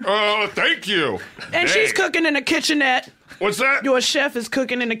her. Thank you. And Hey. she's cooking in a kitchenette. What's that? Your chef is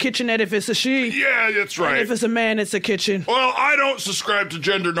cooking in a kitchenette if it's a she. Yeah, that's And right. if it's a man, it's a kitchen. Well, I don't subscribe to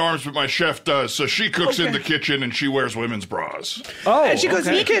gender norms, but my chef does. So she cooks in the kitchen and she wears women's bras. Oh, And she goes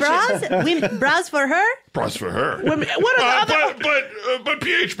in the kitchen. Bras for her? Bras for her. Women, what are the other? But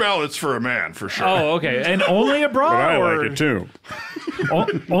pH balance for a man for sure. Oh, okay. And only a bra? But I or like it too.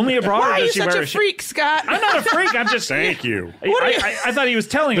 Only a bra? Why or are you does she such wear a freak, Scott? I'm not a freak. I'm just. Thank you. I thought he was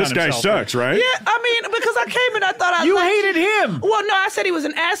telling This on guy himself. sucks, right? Yeah, I mean, because I came in, I thought I You liked hated him. Well, no, I said he was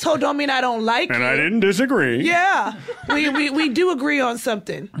an asshole. Don't mean I don't like And you. I didn't disagree. Yeah, we do agree on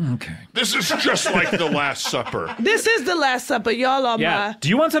something. Okay. This is just like the Last Supper. This is the Last Supper. Y'all are Yeah. my. Do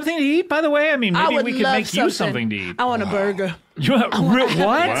you want something to eat, by the way? I mean, I maybe would we could love make you something to eat. I want a burger. You want what?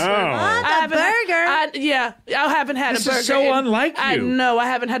 Wow. I A burger? I haven't had This a burger. is so unlike I you. know. I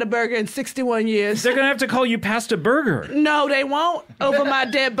haven't had a burger in 61 years. They're gonna have to call you Pasta Burger. No, they won't. Over my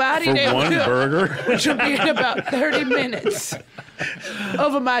dead body, For they one will. burger? Which will be in about 30 minutes.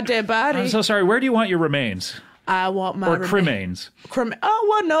 Over my dead body. I'm so sorry. Where do you want your remains I want my or remains. cremains? Oh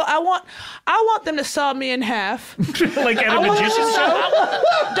well, no. I want them to saw me in half. Like at a magician's show?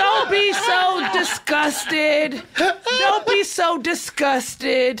 Don't be so disgusted. Don't be so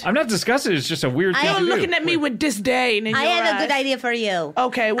disgusted. I'm not disgusted. It's just a weird thing You're to do. looking at me with disdain in I your have a good eyes. idea for you.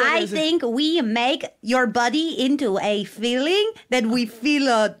 Okay, what I is it? think we make your body into a filling that we fill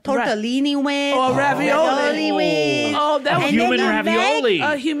a tortellini with. Or ravioli. with. Oh, that And would then Human you ravioli.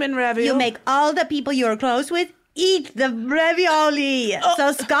 a human ravioli. You make all the people you're close with eat the ravioli.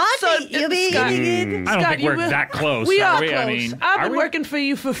 So Scott, so, you'll be Scott- eating it. I don't Scott, think you we're will- that close. We are we? close. I mean, I've are been we? working for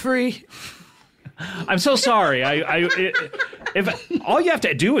you for free. I'm so sorry. If all you have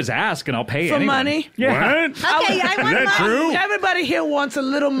to do is ask, and I'll pay For anyone. money? Yeah. What? Okay, I want that money. true? Everybody here wants a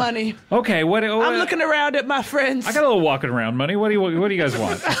little money. Okay. What? I'm looking around at my friends. I got a little walking around money. What do you guys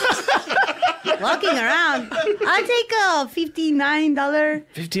want? Walking around. I'll take a $59.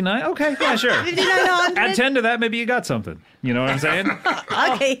 59. Okay. Yeah. Sure. $59. Add 10 to that. Maybe you got something. You know what I'm saying?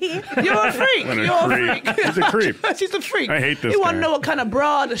 Okay. You're a freak. What a You're a creep. freak. He's a creep. She's a freak. I hate this You want guy. to know what kind of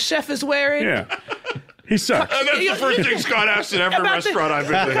bra the chef is wearing? Yeah. He sucks. That's the first thing Scott asked at every About the- restaurant I've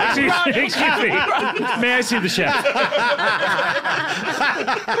been to. Excuse me. May I see the chef?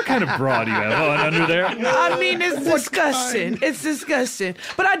 What kind of bra do you have on under there? I mean, it's disgusting. It's disgusting.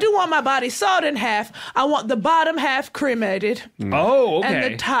 But I do want my body sawed in half. I want the bottom half cremated Oh, okay.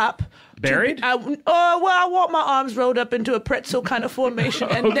 and the top Buried? I want my arms rolled up into a pretzel kind of formation,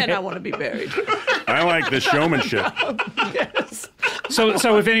 and then I want to be buried. I like the showmanship. Yes.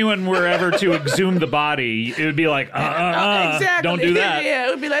 So if anyone were ever to exhume the body, it would be like, Exactly. don't do that. Yeah, it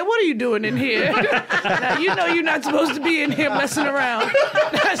would be like, what are you doing in here? Now, you know you're not supposed to be in here messing around.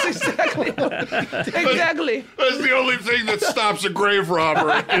 That's exactly. That's the only thing that stops a grave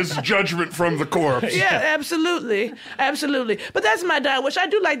robber is judgment from the corpse. Yeah, absolutely. But that's my diet wish. I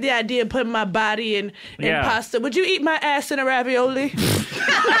do like the idea of putting my body in pasta. Would you eat my ass in a ravioli?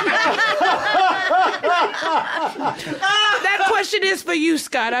 That question is for you,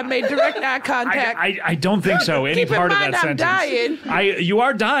 Scott. I made direct eye contact. I don't think so. Any Keep part in of mind that I'm sentence. dying. You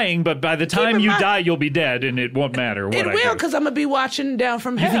are dying, but by the time you die, you'll be dead, and it won't matter what It I will, do. because I'm gonna be watching down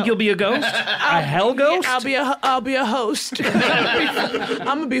from hell. You think you'll be a ghost? A hell ghost? Yeah, I'll be a host. I'm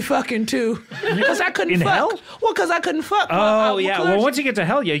gonna be fucking too, because I couldn't In fuck. hell? Well, because I couldn't fuck. Oh, yeah. Well, once you get to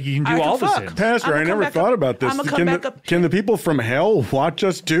hell, you can do all the sins. Pastor, I never thought about this. Can the people from hell watch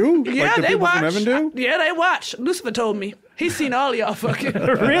us too? Yeah, like the they people watch. from heaven do? Yeah, they watch. Lucifer told me. He's seen all y'all fucking.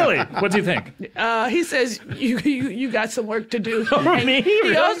 Really? What do you think? He says you got some work to do. Me?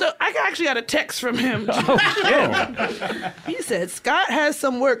 He also, I actually got a text from him. Oh, He said Scott has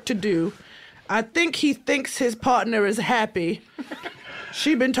some work to do. I think he thinks his partner is happy.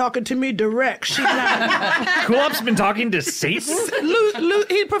 She been talking to me direct. She not. Cool Up's been talking to Satan? Lou,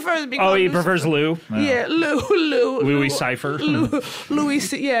 he prefers to be called Oh, he Lucifer. prefers Lou? Oh. Yeah, Louis Cypher? Louis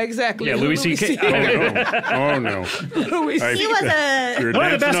C. Yeah, exactly. Yeah, Louis C.K. Oh, no. Louis C. He was a. You're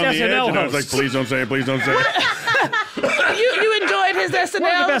One of the dancing best on the edge, SNL and I was like, hosts. please don't say it, please don't say it. You enjoyed his SNL?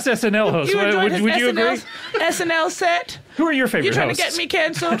 One of the best SNL hosts. You enjoyed Would his you agree? SNL set? Who are your favorite You trying hosts? to get me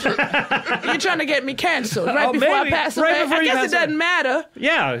canceled? You're trying to get me canceled right before maybe. I pass Right away. before I you guess pass it doesn't away. matter.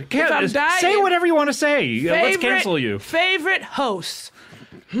 Yeah, If I'm dying, say whatever you want to say. Let's cancel you. Favorite hosts?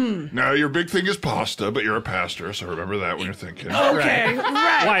 Now, your big thing is pasta, but you're a pastor, so remember that when you're thinking. Okay,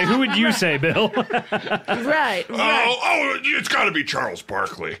 right. Why? Who would you say, Bill? Right. Oh, it's got to be Charles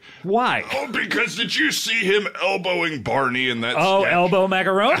Barkley. Why? Oh, because did you see him elbowing Barney in that Oh, sketch? elbow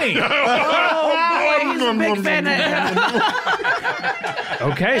macaroni. Oh, boy, he's a big fan of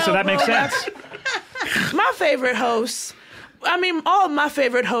Okay, so that makes sense. my favorite hosts. I mean, all of my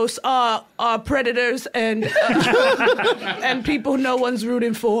favorite hosts are predators and and people no one's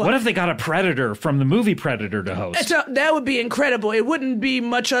rooting for. What if they got a Predator from the movie Predator to host? So that would be incredible. It wouldn't be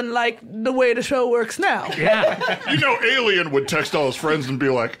much unlike the way the show works now. Yeah. You know, Alien would text all his friends and be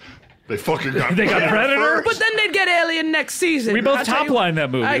like, they fucking got They got Predator? But then they'd get Alien next season. We both I'll tell top you- line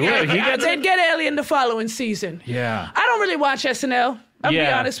that movie. They'd get Alien the following season. Yeah. I don't really watch SNL. I'll be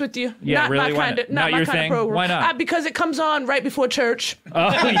Yeah. honest with you. Yeah, not really? my Why kind not? of Not my your kind thing? of program. Why not? Because it comes on right before church. Oh,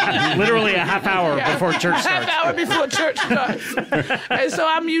 literally a half hour before church A half starts. hour before church starts. And so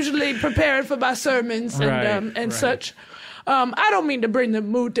I'm usually preparing for my sermons and Right. such. I don't mean to bring the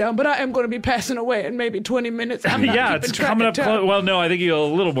mood down, but I am going to be passing away in maybe 20 minutes. I'm not Yeah, keeping it's track coming of up time. close. Well, no, I think you go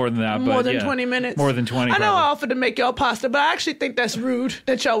a little more than that. More but than yeah. 20 minutes. More than 20. I know I probably. offered to make y'all pasta, but I actually think that's rude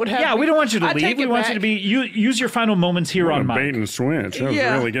that y'all would have. Yeah, me. we don't want you to I leave. take We it want back. you to be. Use your final moments here on Bait mic. and switch. I was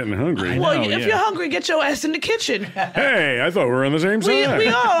Yeah. really getting hungry. Well, know, if yeah. you're hungry, get your ass in the kitchen. Hey, I thought we were on the same We side.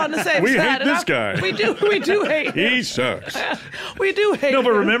 all on the same We side. hate and this guy. We do hate him. He sucks. We do hate No,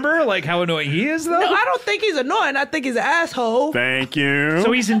 but him. remember, like how annoying he is, though. No, I don't think he's annoying. I think he's an asshole. Thank you.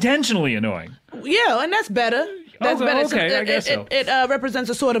 So he's intentionally annoying. Yeah, and that's better. That's Oh, better. okay, I guess so. It represents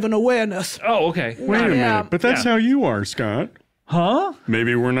a sort of an awareness. Oh, okay. Wait a Yeah. minute. But that's Yeah. how you are, Scott. Huh?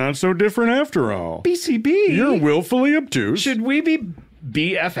 Maybe we're not so different after all. BCB. You're willfully obtuse. Should we be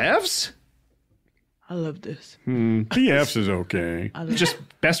BFFs? I love this. BFs is okay. Just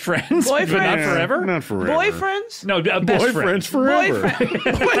best friends, but not Boyfriends? forever. Not forever. Boyfriends? No, best Boyfriends friends. forever.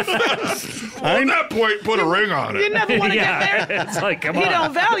 Boyfriends. Well, at that point, put a ring on You it. never want to Yeah, get there. it's like come He on.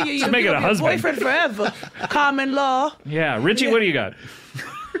 don't value you. Just make it You'll a be husband. boyfriend forever. Common law. Yeah, Richie, what do you got?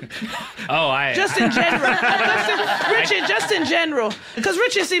 Just in general. Richard, just in general. Because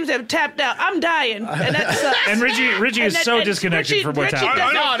Richard seems to have tapped out. I'm dying. And that sucks. And Richie is And so and disconnected Richie- from what's Richie happening.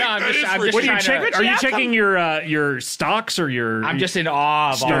 doesn't- No, I'm just What are you trying checking? to. Are you Richie, checking your stocks or your? I'm just in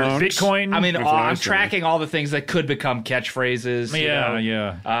awe of all. your Stonks. Bitcoin. I'm in That's awe. what I I'm say. tracking all the things that could become catchphrases. you Yeah, know.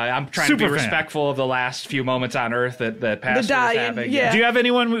 yeah. I'm trying Super to be fan. respectful of the last few moments on Earth that Pastor was dying, having. yeah. Do you have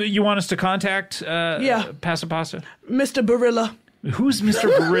anyone you want us to contact? Yeah. Pasta Pasta. Mr. Barilla. Who's Mr.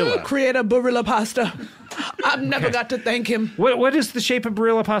 Barilla? Creator Barilla pasta. I've never got to thank him. What is the shape of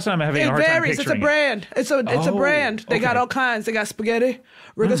Barilla pasta? I'm having a It hard time varies. It's a picturing it. brand. It's a brand. They got okay. all kinds. They got spaghetti,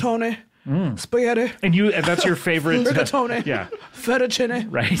 rigatoni, spaghetti. And that's your favorite. Rigatoni. Yeah. Fettuccine.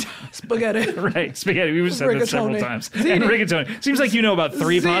 Right. Spaghetti. Right. Spaghetti. We've said that several times. Ziti. And rigatoni. Seems like you know about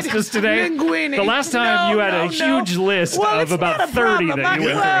 3 pastas today. Linguine. The last time you had a huge list of about 30 that you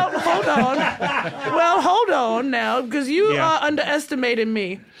went through. Hold on now, because you are underestimating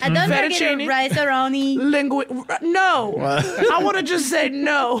me. And don't forget a rice-a-roni. No. I want to just say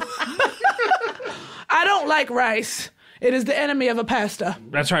no. I don't like rice. It is the enemy of a pasta.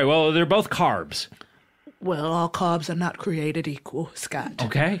 That's right. Well, they're both carbs. Well, all carbs are not created equal, Scott.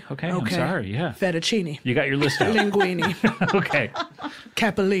 Okay. I'm sorry. Yeah. Fettuccine. You got your list out. Linguine. Okay.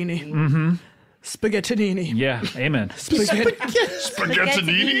 Capellini. Mm-hmm. Spaghettinini. Yeah. Amen.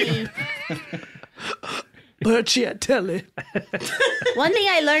 Spaghettinini. Berciatelli. One thing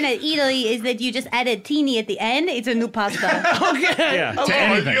I learned at Italy is that you just added teeny at the end. It's a new pasta. Okay. Yeah. Oh,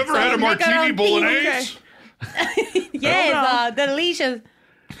 have you ever had a martini bolognese? Yes, delicious.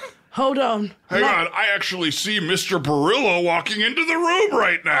 Hold on. Hang on, I actually see Mr. Barillo walking into the room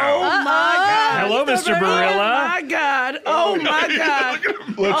right now. Oh my God. Hello, Mr. Barilla. Oh my God. Oh my God.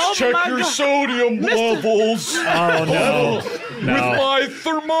 Let's check your sodium levels. Oh, no. With my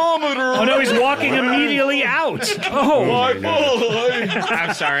thermometer. Oh, no, he's walking immediately out. Oh, my boy.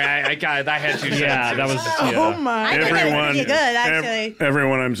 I'm sorry, I had 2 seconds. Yeah, that was. Oh my. I thought that was pretty good, actually.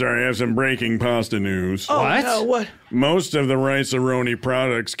 Everyone, I'm sorry, I have some breaking pasta news. Oh, What? No, what? Most of the rice-a-roni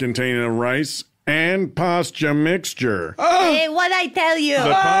products contain a rice and pasta mixture. Hey, what I tell you?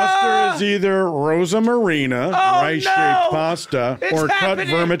 The pasta is either Rosa Marina, rice-shaped pasta, or cut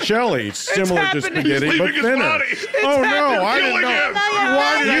vermicelli, similar to spaghetti He's but leaving his thinner. body. Oh no, I didn't know.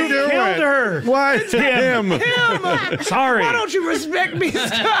 Why did you do killed it? her. Why him? Sorry. Why don't you respect me,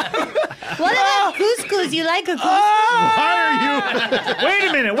 Scott? What about couscous? You like a couscous? Why are you? Wait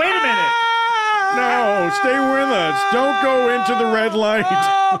a minute. No, stay with us. Don't go into the red light.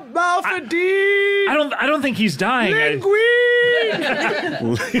 Oh, Balfadine. I don't think he's dying. Linguine.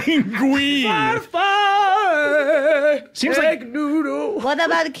 Seems like noodle. What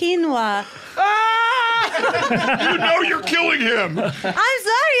about quinoa? You know you're killing him. I'm sorry,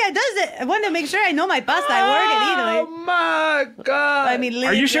 I want to make sure I know my pasta. I work at Italy. Oh my God. I mean,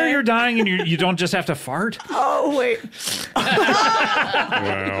 Are you sure you're dying and you don't just have to fart? Oh, wait.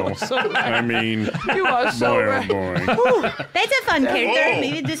 Well, I mean, You are so boy, right. oh boy. That's a fun character. Whoa.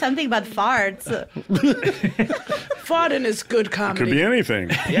 Maybe do something about farts. Farting is good comedy. Could be anything.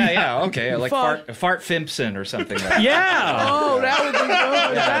 Yeah, okay. Like Fart. Fart Fimpson or something like that. Yeah. Oh, that would be good.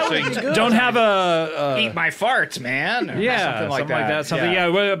 That so would be good. Don't have a. Eat my farts, man. Or Yeah, something like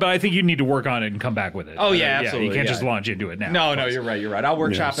that. But I think you need to work on it and come back with it. Oh, yeah, absolutely, You can't yeah. just launch into it now. No, you're right. I'll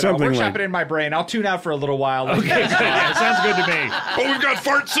workshop it. I'll something workshop like- it in my brain. I'll tune out for a little while. Okay, yeah, sounds good to me. But we've got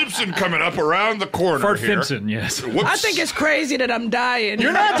Fart Simpson coming up around the corner Fart here. Fimpson, yes. Whoops. I think it's crazy that I'm dying.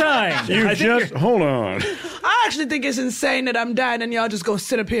 You're not dying. Hold on. I actually think it's insane that I'm dying and y'all just go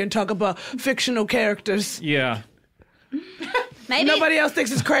sit up here and talk about fictional characters. Yeah. Maybe. Nobody else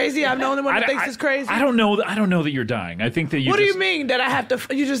thinks it's crazy. I'm the only one that thinks it's crazy. I don't know that you're dying. I think that you. What do you mean that I have to?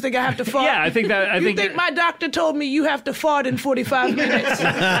 You just think I have to fart? Yeah, I think that. You think my doctor told me you have to fart in 45 minutes,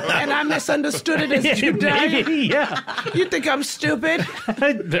 and I misunderstood it as you dying? Maybe, yeah. You think I'm stupid?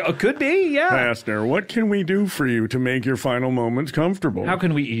 Could be, yeah. Pastor, what can we do for you to make your final moments comfortable? How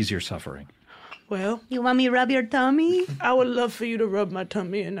can we ease your suffering? Well, You want me to rub your tummy? I would love for you to rub my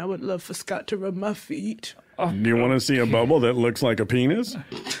tummy, and I would love for Scott to rub my feet. Do you want to see a bubble that looks like a penis?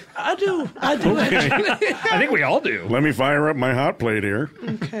 I do. I think we all do. Let me fire up my hot plate here.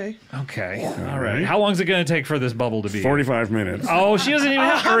 Okay. Okay. All right. How long is it going to take for this bubble to be? 45 minutes. Oh, she doesn't even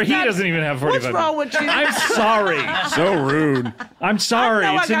have, or he doesn't even have 45 What's wrong with you? I'm sorry. So rude. I'm sorry.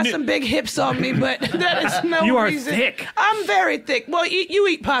 I know I It's a got new- some big hips on me, but that is no You are reason. thick. I'm very thick. Well, you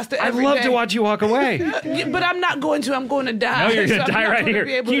eat pasta I'd every love day. to watch you walk away. But I'm not going to. I'm going to die. No, you're So going to I'm die not right gonna here.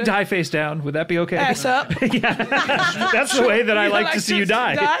 be able Can you to- die face down? Would that be okay? Ass up. That's the way that I like to see you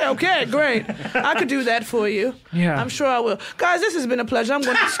die. Okay, great. I could do that for you. Yeah. I'm sure I will. Guys, this has been a pleasure. I'm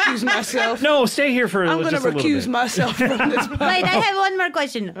going to excuse myself. No, stay here for I'm going to just a little recuse bit. myself from this. Wait, I have one more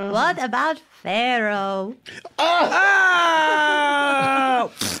question. What about Pharaoh?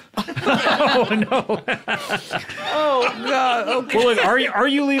 Oh! Oh, no. Oh, God. Okay. Well, look, are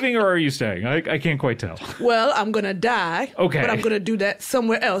you leaving or are you staying? I can't quite tell. Well, I'm going to die. Okay. But I'm going to do that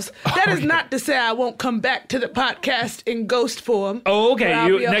somewhere else. That is not to say I won't come back to the podcast in ghost form. Oh, okay. But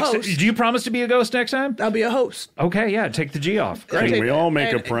I'll be a host. Do you promise to be a ghost next time? I'll be a host. Okay, yeah. Take the G off. Great. Can we all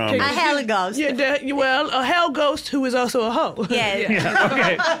make a And- promise? A hell ghost. Yeah, well, a hell ghost who is also a hoe. Yeah.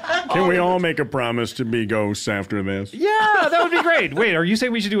 Okay. Can we all make a promise to be ghosts after this? Yeah, that would be great. Wait, are you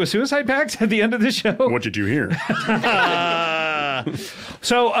saying we should do a suicide pact at the end of the show? What did you hear?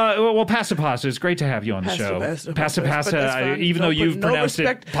 So, well, Pasta Pasta, it's great to have you on the show. Pasta, even though you've pronounced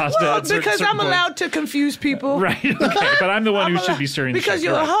it pasta. Well, because I'm allowed to confuse people. Right, okay. But I'm the one who should be stirring the shit. Because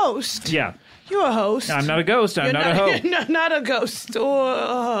you're a host. Yeah. You're a host. I'm not a ghost. I'm not a hoe. You're not a ghost or a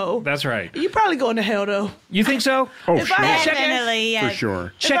hoe. That's right. You're probably going to hell, though. You think so? Oh, If sure. I had Definitely, yeah. For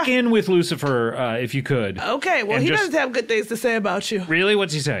sure. Check in with Lucifer if you could. Okay, well, And he just- doesn't have good things to say about you. Really?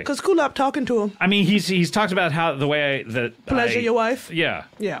 What's he say? Because Kulop talking to him. I mean, he's talked about how the way that Pleasure your wife? Yeah.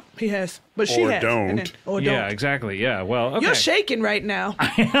 Yeah, he has. But she Or has. don't. And then- or don't. Yeah, exactly. Yeah. Well, okay. You're shaking right now.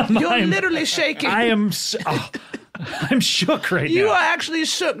 I'm literally shaking. I am. I'm shook right now. You are actually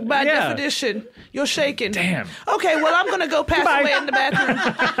shook by Yeah. definition. You're shaking. Damn. Okay, well, I'm going to go pass Goodbye. away in the bathroom.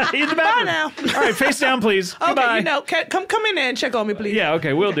 In the bathroom. Bye now. All right, face down, please. Okay, Goodbye. you know, come in there and check on me, please. Yeah,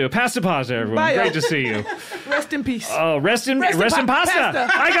 okay, we'll do. Pasta Pasta, everyone. Bye, Great y'all. to see you. Rest in peace. Oh, rest in pasta. pasta.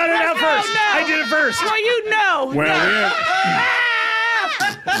 I got it out No, first. no. I did it first. Well, you know. Well,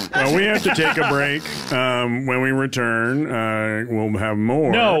 we have to take a break. When we return, we'll have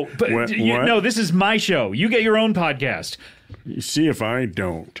more. No, but What? no, this is my show. You get your own podcast. You see if I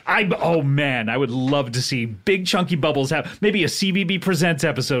don't. Oh man, I would love to see Big Chunky Bubbles have maybe a CBB Presents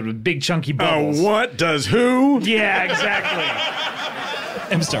episode with Big Chunky Bubbles. What does who? Yeah, exactly.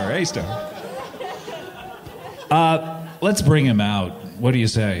 M-Star, A-Star. Let's bring him out. What do you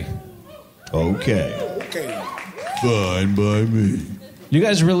say? Okay. Fine by me. You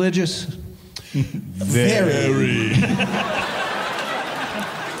guys religious? Very.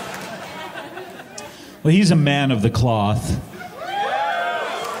 Well, he's a man of the cloth.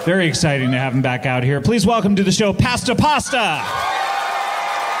 Very exciting to have him back out here. Please welcome to the show, Pasta Pasta.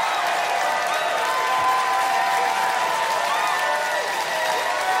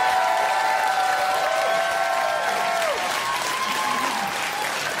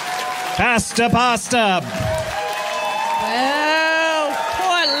 Pasta Pasta. Oh,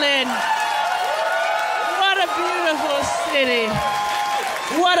 Portland. What a beautiful city.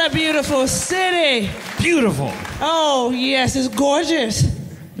 What a beautiful city. Beautiful. Oh, yes, it's gorgeous.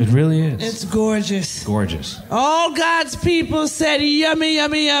 It really is. It's gorgeous. Gorgeous. All God's people said, yummy,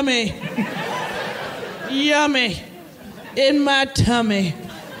 yummy, yummy. Yummy. In my tummy.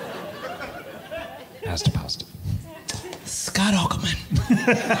 Pasta Pasta. Scott Ackerman.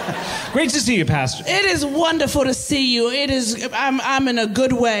 Great to see you, Pastor. It is wonderful to see you. It is. I'm in a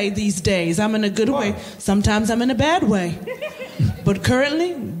good way these days. I'm in a good way. Sometimes I'm in a bad way. But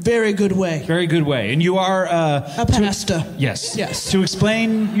currently, very good way. Very good way. And you are... a pastor. Yes. Yes. To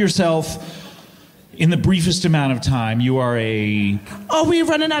explain yourself in the briefest amount of time, you are a... Are we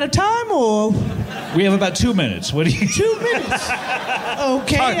running out of time, or...? We have about 2 minutes. What do you... 2 minutes.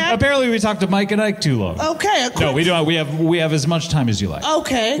 Okay. Apparently we talked to Mike and Ike too long. Okay. No, we don't. We have as much time as you like.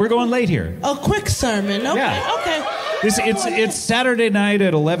 Okay. We're going late here. A quick sermon. Okay. Yeah. Okay. It's Saturday night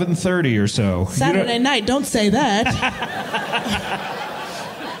at 11:30 or so. Saturday night. Don't say that.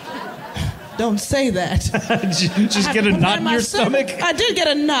 Don't say that. Just get a knot in your stomach. I did get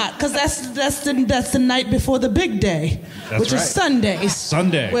a knot because that's the night before the big day, which is Sunday.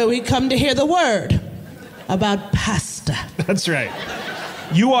 Sunday, where we come to hear the word about pasta. That's right.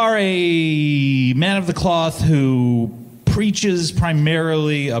 You are a man of the cloth who preaches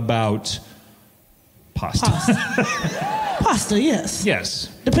primarily about pasta. Pasta, yes. Yes.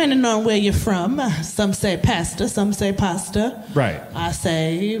 Depending on where you're from. Some say pasta, some say pasta. Right. I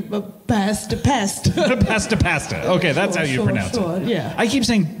say pasta. Pasta. Okay, that's how you pronounce it. Yeah. I keep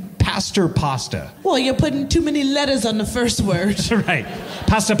saying pastor pasta. Well, you're putting too many letters on the first word. Right.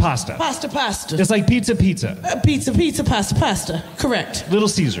 Pasta. Pasta. It's like pizza. Pizza, pasta. Correct. Little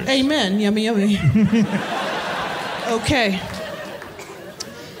Caesars. Amen. Yummy. Okay.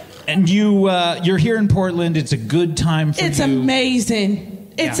 And you're here in Portland. It's a good time for you. It's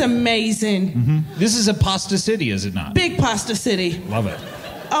amazing. It's amazing. Mm-hmm. This is a pasta city, is it not? Big pasta city. Love it.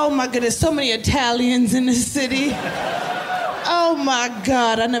 Oh my goodness, so many Italians in this city. Oh my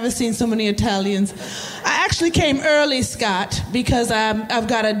God, I've never seen so many Italians. I actually came early, Scott, because I've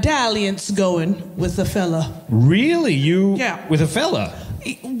got a dalliance going with a fella. Really? Yeah. With a fella?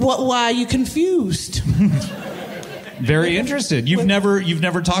 Why are you confused? Very interested. You've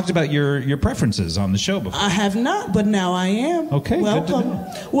never talked about your preferences on the show before. I have not, but now I am. Okay. Welcome.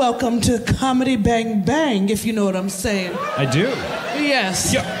 Welcome to Comedy Bang Bang, if you know what I'm saying. I do.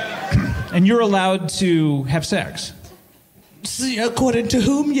 Yes. Yeah. And you're allowed to have sex. See, according to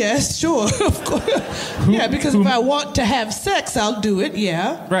whom? Yes, sure. Of course. Yeah, because if I want to have sex, I'll do it.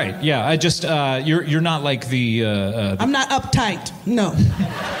 Yeah. Right. Yeah. I just you're not like the. I'm not uptight. No.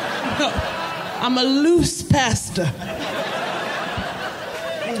 No. I'm a loose pastor.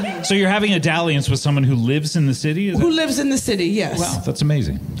 So you're having a dalliance with someone who lives in the city? Who lives in the city, yes. Wow, that's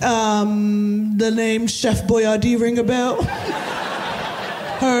amazing. The name Chef Boyardee ring a bell?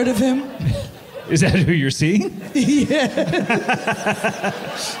 Heard of him? Is that who you're seeing? Yeah.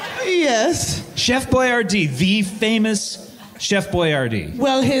 Yes. Chef Boyardee, the famous Chef Boyardee.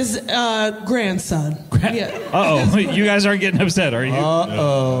 Well, his grandson. Yeah. Uh-oh, you guys aren't getting upset, are you?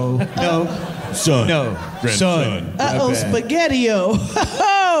 Uh-oh. No. Son. No. Grandson. Uh-oh, spaghetti-o.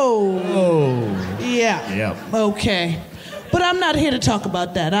 Oh. Yeah. Yeah. Okay. But I'm not here to talk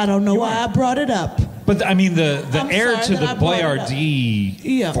about that. I don't know why I brought it up. But, I mean, the heir sorry to that the I brought it up.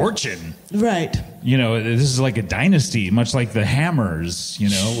 Boyardee fortune. Right. You know, this is like a dynasty, much like the Hammers, you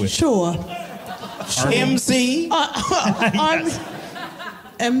know. With Sure. MC.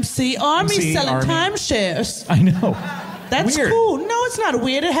 MC Army selling Army. timeshares. I know. That's Weird. cool. No, it's not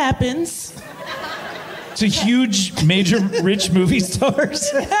weird. It happens. To huge, major, rich movie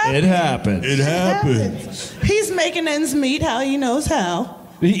stars. It happens. It happens. He's making ends meet how he knows how.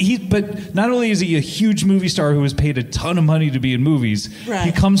 But not only is he a huge movie star who was paid a ton of money to be in movies, Right.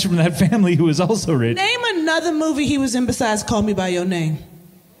 he comes from that family who is also rich. Name another movie he was in besides Call Me By Your Name.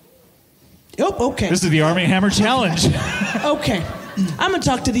 Oh, okay. This is the Army Hammer Challenge. Okay. I'm going to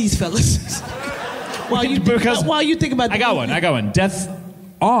talk to these fellas. while you think about the I got one. Death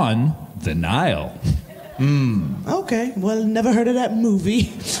on the Nile. Okay. Well, never heard of that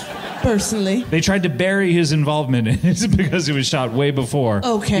movie, personally. They tried to bury his involvement in it because it was shot way before.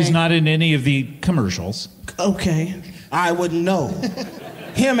 Okay. He's not in any of the commercials. Okay. I wouldn't know.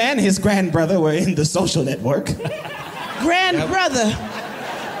 Him and his grandbrother were in The Social Network. Grandbrother.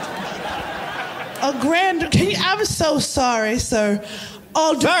 I'm so sorry, sir.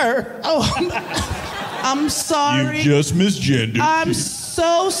 I'm sorry. You just misgendered. I'm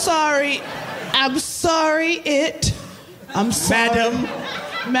so sorry. I'm sorry, I'm sorry.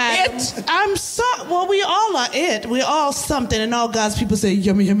 Madam. It. I'm sorry. Well, we all are it. We're all something, and all God's people say,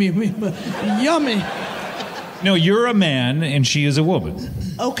 yummy, yummy, yummy, yummy. No, you're a man, and she is a woman.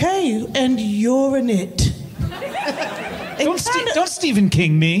 Okay, and you're an it. Don't Stephen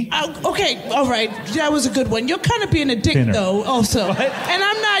King me. Okay, all right. That was a good one. You're kind of being a dick, though, also. What? And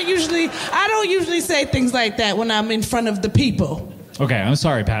I don't usually say things like that when I'm in front of the people. Okay, I'm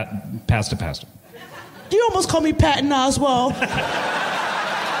sorry, Pasta. You almost call me Patton Oswalt.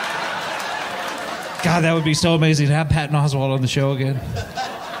 God, that would be so amazing to have Patton Oswalt on the show again.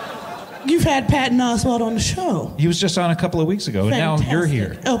 You've had Patton Oswalt on the show. He was just on a couple of weeks ago, and now you're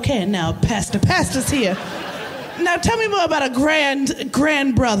here. Okay, now Pasta's here. Now tell me more about a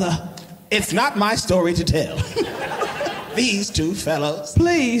grand brother. It's not my story to tell. These two fellows.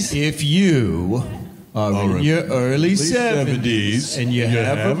 Please. If you are in your early 70s and you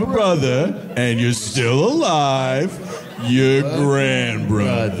have a brother and you're still alive, you're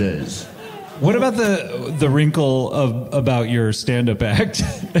grandbrothers. What about the wrinkle about your stand-up act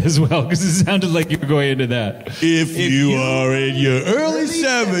as well? Because it sounded like you were going into that. If you are in your early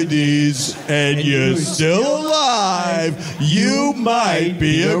 70s and you're still alive, you might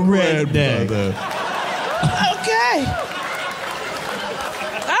be a grandbrother. Okay.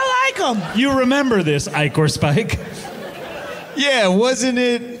 I like them. You remember this, Ike or Spike? Yeah, wasn't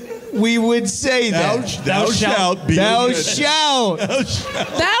it? We would say that. Thou shalt be Thou shalt. Now,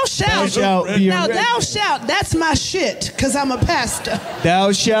 thou shalt. That's my shit, because I'm a pastor.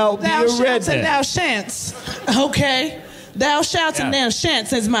 Thou shalt be Thou a shalt and redneck. thou shan'ts. Okay? Thou shalt and thou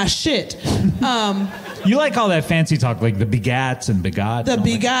shan'ts is my shit. You like all that fancy talk, like the begats and begot. The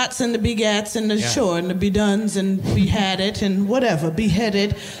begots and the begats and the sure and the bedones and beheaded and whatever,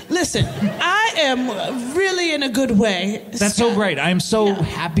 beheaded. Listen, I am really in a good way. That's so great. I'm so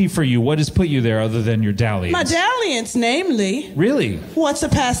happy for you. What has put you there other than your dalliance? My dalliance, namely. Really? What's a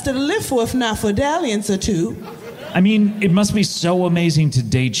pastor to live for if not for a dalliance or two? I mean, it must be so amazing to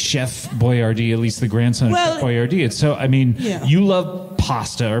date Chef Boyardee, at least the grandson of Chef Boyardee. It's so, I mean, you love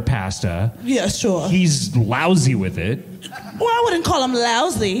pasta. Yeah, sure. He's lousy with it. Well, I wouldn't call him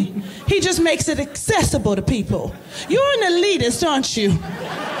lousy. He just makes it accessible to people. You're an elitist, aren't you?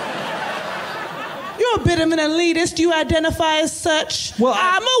 You're a bit of an elitist. You identify as such. Well,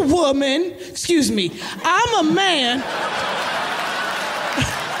 I'm a woman. Excuse me. I'm a man.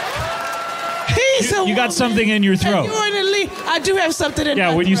 You got something in your throat. You're an elite. I do have something in my throat.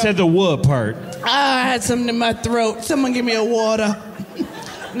 Yeah, when you said the "wuh" part. I had something in my throat. Someone give me a water.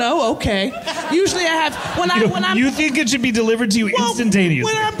 No, okay. Usually I have You think it should be delivered to you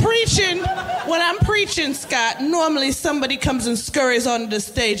instantaneously? When I'm preaching, Scott, normally somebody comes and scurries onto the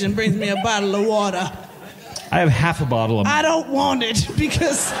stage and brings me a bottle of water. I have half a bottle of. I don't want it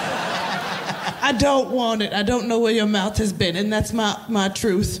because I don't want it. I don't know where your mouth has been, and that's my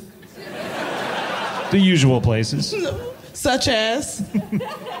truth. The usual places. Such as,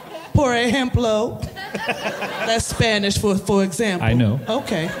 por ejemplo. That's Spanish for example. I know.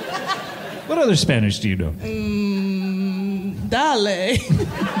 Okay. What other Spanish do you know? Dale.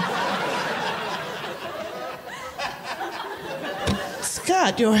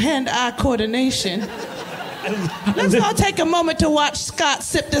 Scott, your hand-eye coordination. Let's all take a moment to watch Scott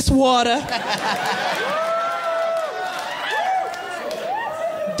sip this water.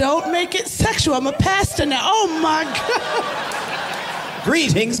 Don't make it sexual. I'm a pastor now. Oh my God.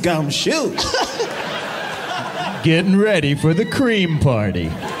 Greetings, gumshoe. Getting ready for the cream party.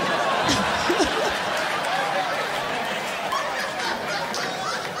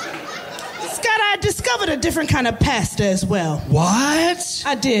 Scott, I discovered a different kind of pasta as well. What?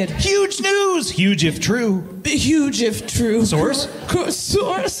 I did. Huge news. Huge if true. Huge if true. Source?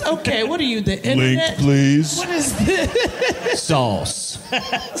 Source? Okay, what are you, the internet? Link, please. What is this? Sauce.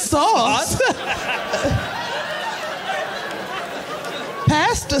 Sauce?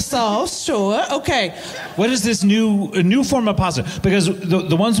 Pasta sauce, sure. Okay. What is this new form of pasta? Because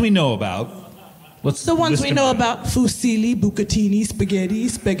the ones we know about, the ones we know about: fusilli, bucatini,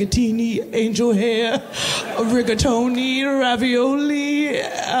 spaghettini, angel hair, rigatoni, ravioli,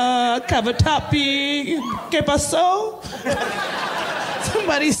 cavatappi. ¿Qué pasó?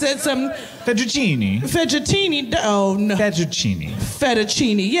 Somebody said some fettuccine. Fettuccine? Oh no. Fettuccine.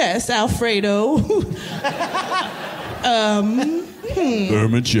 Fettuccine. Yes, Alfredo.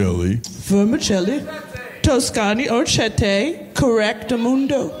 Vermicelli. Toscani, orchette,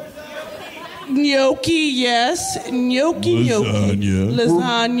 correctamundo. Gnocchi, yes. Gnocchi.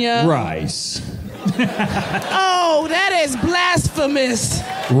 Lasagna. Rice. Oh, that is blasphemous.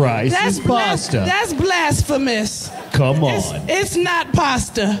 Rice is pasta. That's blasphemous. Come on. It's not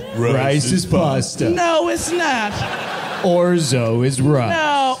pasta. Rice is pasta. No, it's not. Orzo is rice.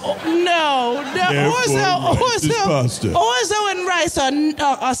 No. Rice is pasta. Orzo and rice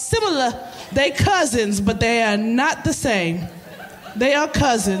are similar. They cousins, but they are not the same. They are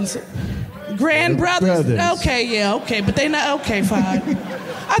cousins. Grand brothers. Okay, but they not okay. Fine.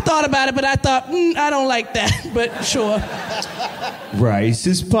 I thought about it, but I thought I don't like that. But sure. Rice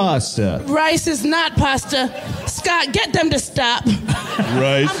is pasta. Rice is not pasta. Scott, get them to stop.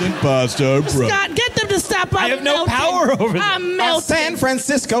 Rice and pasta are brothers. Scott, get them to stop. I have no power over them. I'm melting. A San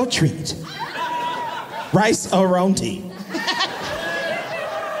Francisco treat. Rice arondi.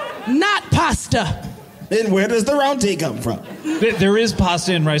 Not pasta. Then where does the roundy come from? There is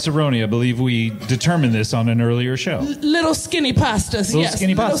pasta in rice-a-roni. I believe we determined this on an earlier show. Little skinny pastas, yes.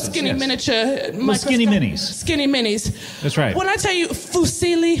 Little skinny miniature. Little skinny minis. Skinny minis. That's right. When I tell you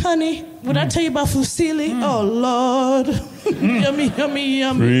fusilli, honey, when I tell you about fusilli, oh, Lord. Yummy.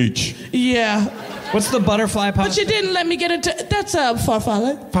 Preach. Yeah. What's the butterfly pasta? But you didn't let me get into... That's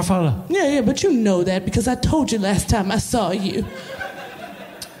farfalle. Farfalle. Yeah, but you know that because I told you last time I saw you.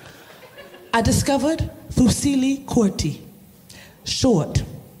 I discovered fusilli corti. Short.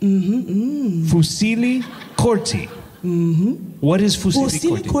 Fusilli corti. What is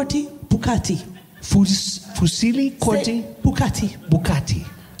fusilli corti? Bucati. Fusilli corti? Bucati.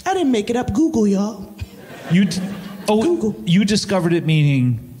 I didn't make it up. Google, y'all. Google. You discovered it,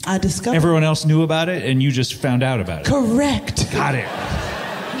 meaning I discovered everyone else knew about it and you just found out about it. Correct. Got it.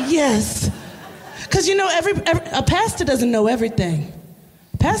 Yes. Because you know, a pastor doesn't know everything.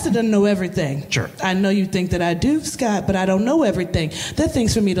 Pastor doesn't know everything. Sure. I know you think that I do, Scott, but I don't know everything. There are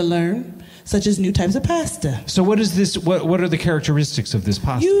things for me to learn, such as new types of pasta. So what is this? What are the characteristics of this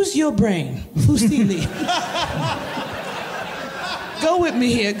pasta? Use your brain. Fusilli. Go with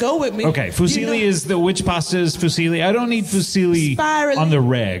me here. Go with me. Okay, fusilli is which pasta is fusilli? I don't need fusilli on the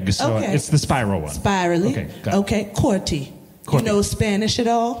reg, so it's the spiral one. Spirally. Okay, got it. Okay, corti. You know Spanish at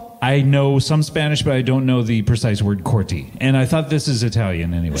all? I know some Spanish, but I don't know the precise word corti. And I thought this is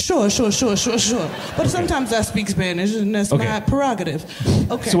Italian anyway. Sure. But sometimes I speak Spanish, and that's my prerogative.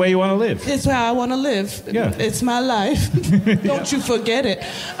 Okay. It's the way you want to live. It's how I want to live. Yeah. It's my life. Don't you forget it.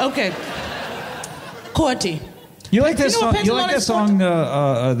 Okay. Corti. You like that song? You like that song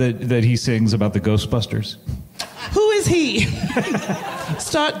that he sings about the Ghostbusters? Who is he?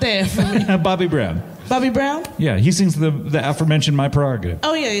 Start there for me. Bobby Brown. Bobby Brown? Yeah, he sings the aforementioned "My Prerogative."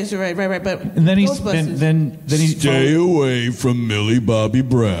 Oh yeah, yes, you're right. But and then he's then he stay away from Millie Bobby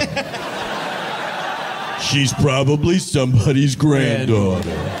Brown. She's probably somebody's granddaughter.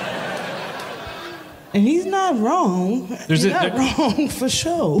 And he's not wrong. He's not wrong for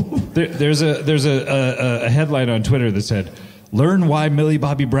sure. There's a headline on Twitter that said, "Learn why Millie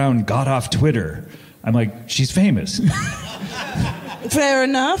Bobby Brown got off Twitter." I'm like, she's famous. Fair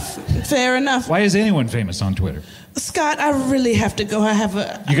enough. Why is anyone famous on Twitter? Scott, I really have to go.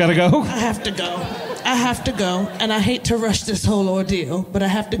 You gotta go? I have to go. I have to go, and I hate to rush this whole ordeal, but I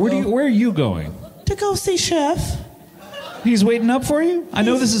have to go. Where are you going? To go see Chef. He's waiting up for you? I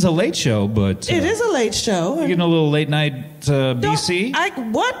know this is a late show, but... It is a late show. You getting a little late night BC?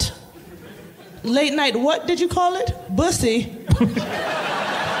 What? Late night what did you call it? Bussy.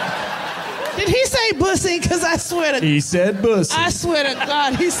 Did he say bussy? Because I swear to... He said bussy. I swear to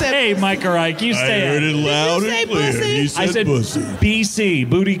God, he said Hey, bussy. Mike Reich, you stay. I heard it loud Did you say and clear. bussy? He said, I said bussy. BC,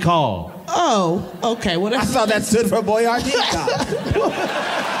 booty call. Oh, okay. Well, I thought that stood for Boyardee.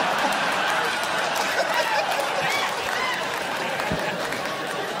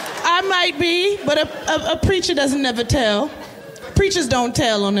 I might be, but a preacher doesn't never tell. Preachers don't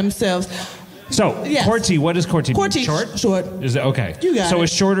tell on themselves. So, Yes. Corti, what does Corti mean? Corti, Short? short. Is it okay? You got so it. a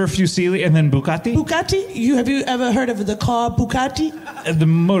shorter Fusilli and then Bucati? Bucati? Have you ever heard of the car Bucati? The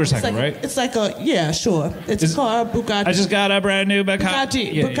motorcycle, right? It's like a, yeah, sure. It's a car Bucati. I just got a brand new Bucati.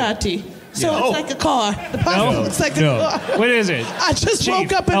 Bucati. Yeah, Bucati. So Yeah. it's like a car. The Bucati looks like a car. What is it? I just Chief,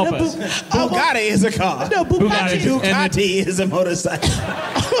 woke up in help the us. Bugatti is a car. No, Bucati. Bugatti is a motorcycle.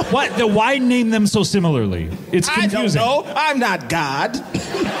 What? Why name them so similarly? It's confusing. I don't know. I'm not God.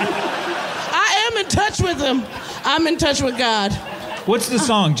 I am in touch with him. I'm in touch with God. What's the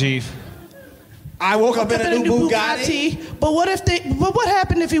song, Chief? I woke up in a new Bugatti. But what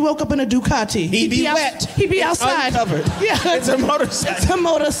happened if he woke up in a Ducati? He'd be wet. He'd be outside. Uncovered. Yeah. It's a motorcycle. It's a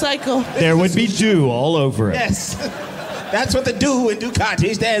motorcycle. There would be dew all over it. Yes. That's what the do in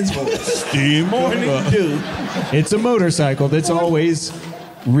Ducati stands for. Steam Morning dew. It's a motorcycle that's always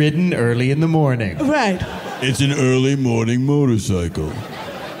ridden early in the morning. Right. It's an early morning motorcycle.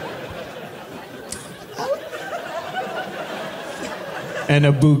 And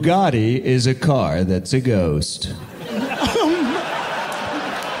a Bugatti is a car that's a ghost.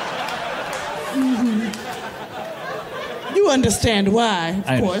 You understand why,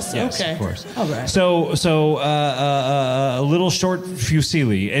 I of know. course. Yes, Okay. of course. All right. So a little short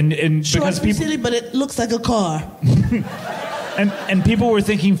Fusilli, and Short because people silly, but it looks like a car. and people were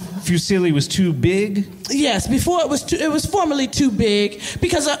thinking Fusilli was too big. Yes, before it was formerly too big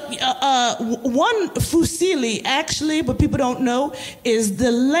because one fusilli actually, but people don't know, is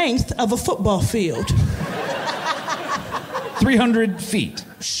the length of a football field. 300 feet.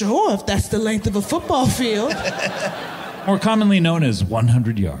 Sure, if that's the length of a football field. More commonly known as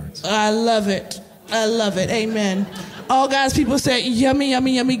 100 yards. I love it. I love it. Amen. All guys, people say, yummy,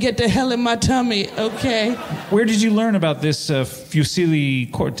 yummy, yummy, get the hell in my tummy, okay? Where did you learn about this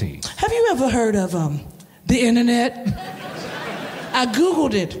Fusilli Corti? Have you ever heard of the internet? I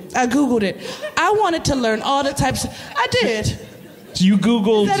Googled it. I wanted to learn all the types. I did. So you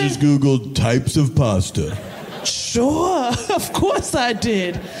Googled? Just Googled types of pasta. Sure, of course I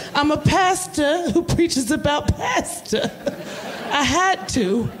did. I'm a pastor who preaches about pasta. I had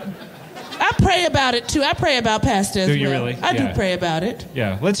to. I pray about it too. I pray about pasta as well. Do you really? I do Yeah. pray about it.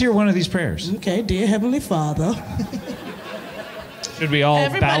 Yeah. Let's hear one of these prayers. Okay, dear Heavenly Father. Should we all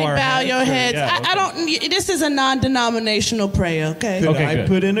Everybody bow your heads. Yeah, I don't. This is a non-denominational prayer. Okay. Could I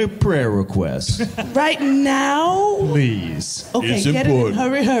put in a prayer request? Right now. Please. Okay, It's get important.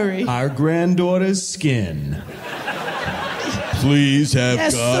 it in. Hurry. Our granddaughter's skin. Please have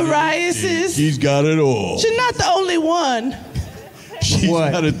Yes, God. psoriasis. She's got it all. She's not the only one. She's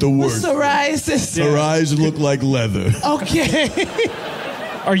got it the worst. Psoriasis. Her eyes look like leather. Okay.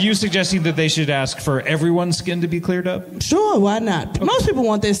 Are you suggesting that they should ask for everyone's skin to be cleared up? Sure, why not? Most people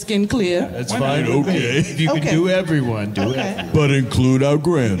want their skin clear. That's fine. Okay. If you Okay. can do everyone, do Okay. it. But include our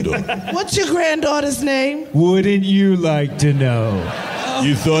granddaughter. What's your granddaughter's name? Wouldn't you like to know?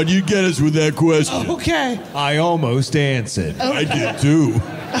 You thought you'd get us with that question. Okay. I almost answered. Okay. I did too.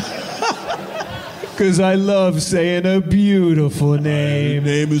 Because I love saying a beautiful name.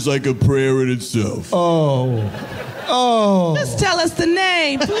 Name is like a prayer in itself. Oh. Just tell us the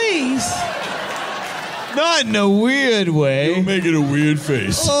name, please. Not in a weird way. You're making a weird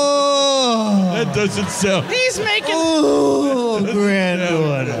face. Oh. That doesn't sound. He's making. Oh,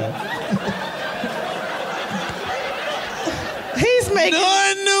 granddaughter. He's making.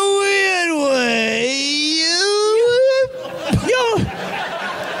 Not in a weird way.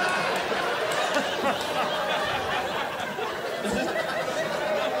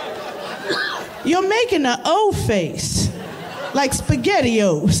 You're making an O face, like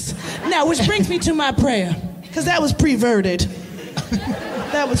SpaghettiOs. Now, which brings me to my prayer, because that was preverted.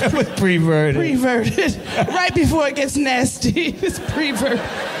 That was Preverted. Preverted. Right before it gets nasty. It's preverted.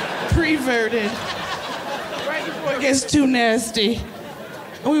 Right before it gets too nasty.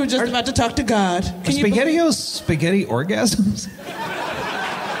 And we were just about to talk to God. Are SpaghettiOs spaghetti orgasms?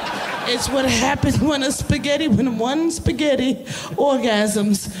 It's what happens when one spaghetti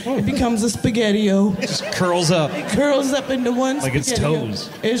orgasms. It becomes a spaghetti-o. It just curls up. It curls up into one like its toes.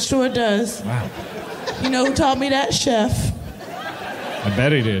 It sure does. Wow. You know who taught me that, Chef? I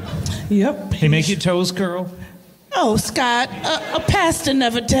bet he did. Yep. He make your toes curl? Oh, Scott, a pastor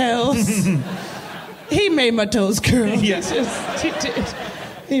never tells. He made my toes curl. Yes. He did.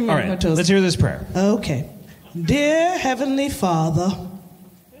 He made All right, my toes. let's hear this prayer. Okay. Dear Heavenly Father,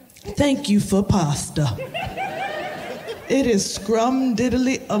 thank you for pasta. It is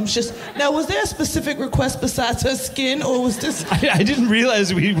scrum-diddly-umptious. Now, was there a specific request besides her skin, or was this... I didn't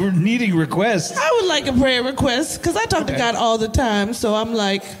realize we were needing requests. I would like a prayer request, because I talk to God all the time, so I'm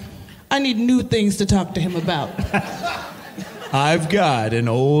like, I need new things to talk to him about. I've got an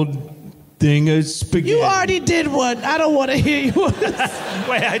old thing of spaghetti. You already did one. I don't want to hear yours.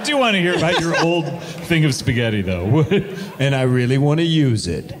 Wait, I do want to hear about your old thing of spaghetti, though. And I really want to use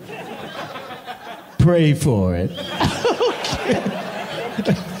it. Pray for it.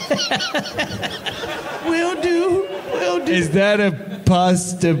 Will do. Is that a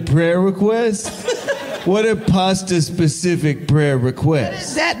pasta prayer request? What a pasta-specific prayer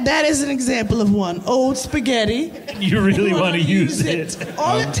request. That is an example of one. Old spaghetti. You really want to use it.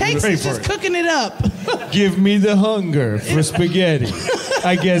 All it takes is just cooking it up. Give me the hunger for spaghetti.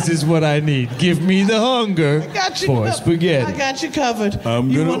 I guess is what I need. Give me the hunger for spaghetti. I got you covered.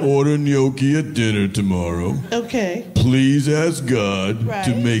 I'm going to order gnocchi at dinner tomorrow. Okay. Please ask God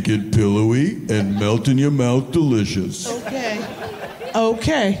to make it pillowy and melt in your mouth delicious.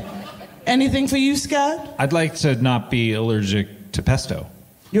 Okay. Anything for you, Scott? I'd like to not be allergic to pesto.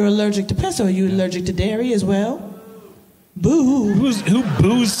 You're allergic to pesto. Are you allergic to dairy as well? Boo. Who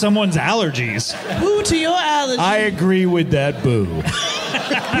boos someone's allergies? Boo to your allergies. I agree with that boo.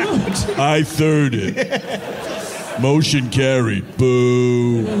 I third it. Motion carried.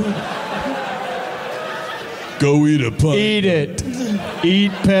 Boo. Go eat a pint. Eat it.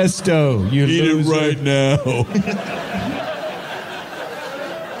 Eat pesto. You Eat loser. It right now.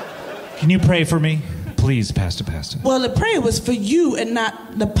 Can you pray for me? Please, Pastor. Well, the prayer was for you and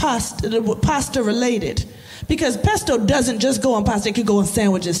not the pasta related. Because pesto doesn't just go on pasta, it could go on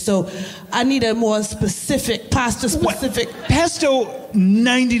sandwiches. So I need a more specific, pasta-specific. What? Pesto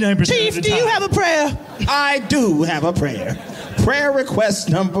 99% Chief, of the time. do you have a prayer? I do have a prayer. Prayer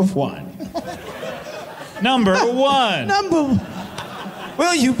request number 1. Number 1.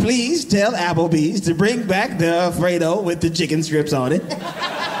 Will you please tell Applebee's to bring back the Alfredo with the chicken strips on it?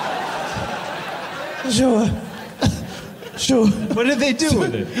 Sure. What did they do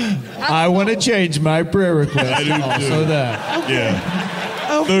with it? I want to change my prayer request. I do also too. that. Okay.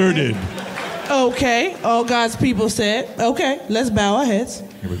 Yeah. Okay. Thirded. Okay. All God's people said. Okay. Let's bow our heads.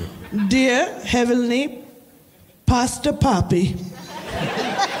 Here we go. Dear Heavenly Pasta Poppy,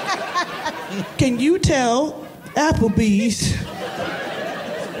 can you tell Applebee's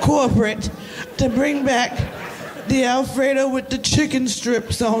corporate to bring back the Alfredo with the chicken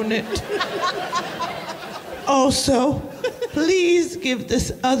strips on it? Also, please give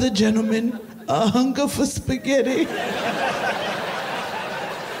this other gentleman a hunger for spaghetti.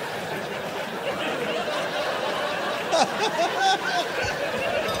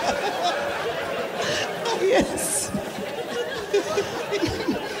 Yes.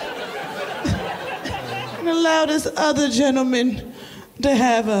 And allow this other gentleman to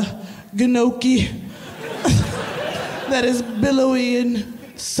have a gnocchi that is billowy and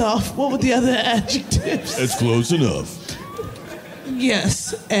soft. What were the other adjectives? That's close enough.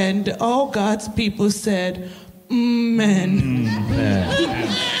 Yes, and all God's people said, "Amen."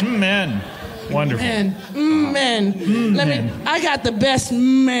 Amen. Wonderful. Amen. I got the best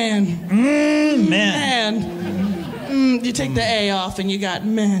man. Man. You take the A off and you got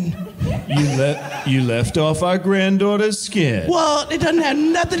men. You left off our granddaughter's skin. Well, it doesn't have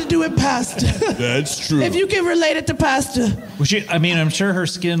nothing to do with pasta. That's true. If you can relate it to pasta. Well, I'm sure her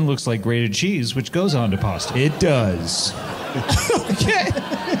skin looks like grated cheese, which goes on to pasta. It does. Okay.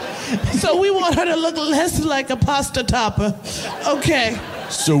 So we want her to look less like a pasta topper. Okay.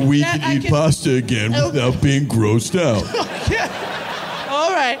 So we can eat pasta again without being grossed out. Okay.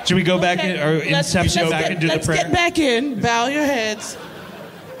 All right. Should we go back in, or inception back into the prayer? Let's get back in. Bow your heads.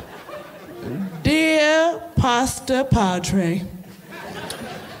 Dear Pasta Padre,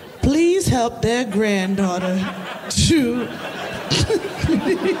 please help their granddaughter to...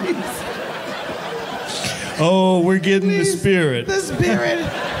 Oh, we're getting the spirit. The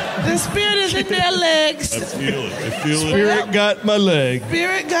spirit is in their legs. I feel it. Spirit got my leg.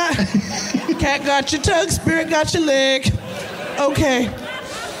 Spirit got... Cat got your tongue, spirit got your leg. Okay.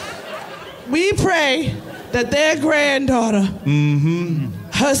 We pray that their granddaughter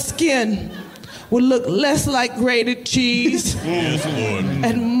her skin would look less like grated cheese Yes, Lord.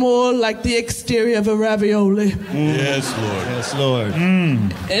 and more like the exterior of a ravioli. Yes, Lord. Yes, Lord.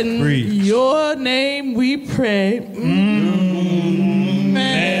 In Preach. your name we pray. Amen.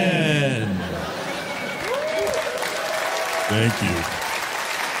 Thank you.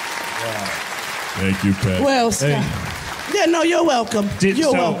 Thank you, Pat. Well, Scott. Yeah, no, you're welcome.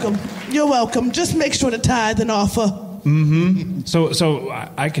 You're welcome. You're welcome. Just make sure to tithe and offer. Mm-hmm. So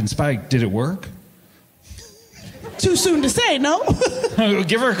I can spike. Did it work? Too soon to say, no?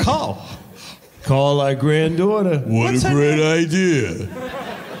 Give her a call. Call our granddaughter. What What's a her great name? idea.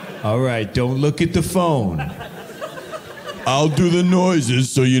 All right, don't look at the phone. I'll do the noises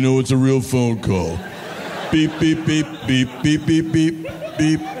so you know it's a real phone call. Beep, beep, beep, beep, beep, beep, beep,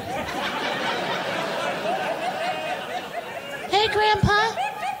 beep. Hey, Grandpa.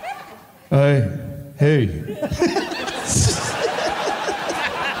 Hey.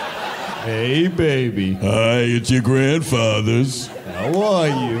 Hey, baby. Hi, it's your grandfather's. How are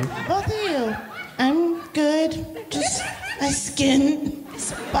you? Both of you. I'm good. Just my skin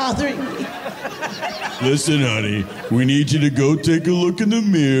is bothering me. Listen, honey, we need you to go take a look in the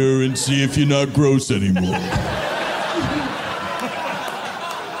mirror and see if you're not gross anymore.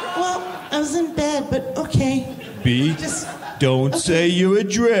 Well, I was in bed, but okay. B, don't say your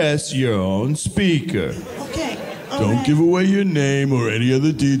address. You're on speaker. Okay. Don't give away your name or any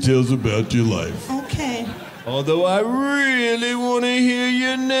other details about your life. Okay. Although I really want to hear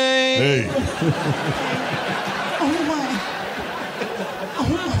your name. Hey. Oh my.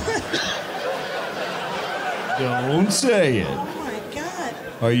 Don't say it. Oh my God.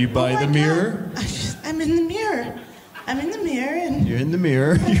 Are you by the mirror? I'm in the mirror. I'm in the mirror and. You're in the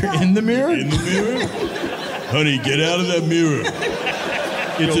mirror. You're in the mirror? In the mirror? Honey, get out of that mirror.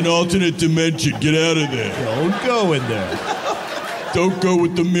 It's an alternate dimension. Get out of there. Don't go in there. Don't go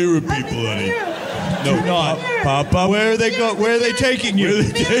with the mirror people, honey. No, not. Pop up. Where are they go? Where are they taking you? Where are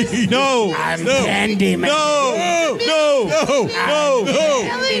they taking you? No. I'm Candyman. No. No. No. No. No.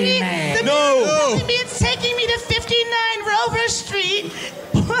 No. It's taking me to 59 Rover Street.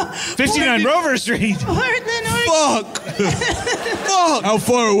 59 Rover Street. Fuck. Fuck. How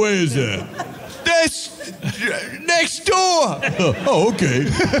far away is that? That's next door. Oh, okay.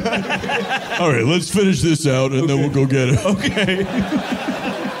 All right, let's finish this out and then we'll go get it. Okay.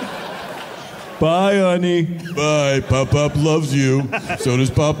 Bye, honey. Bye. Pop-Pop loves you. So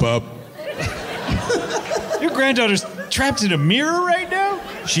does Pop-Pop. Your granddaughter's trapped in a mirror right now?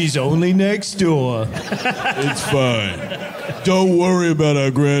 She's only next door. It's fine. Don't worry about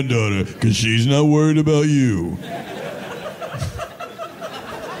our granddaughter, because she's not worried about you.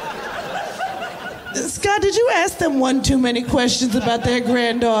 Scott, did you ask them one too many questions about their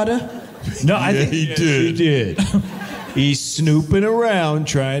granddaughter? No, I Yeah, think he did. He did. He's snooping around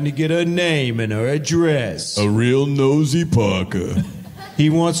trying to get her name and her address. A real nosy Parker. He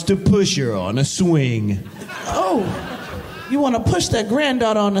wants to push her on a swing. Oh, you want to push that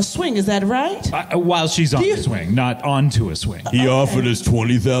granddaughter on a swing, is that right? while she's on the swing, not onto a swing. He offered us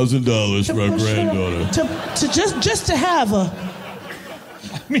 $20,000 for our push her- granddaughter. To just to have her.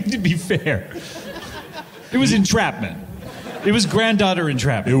 I mean, to be fair, it was entrapment. It was granddaughter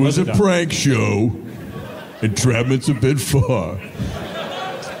entrapment. It was a wasn't it? prank show. Entrapment's a bit far.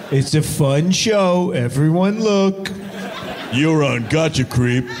 It's a fun show. Everyone look. You're on Gotcha,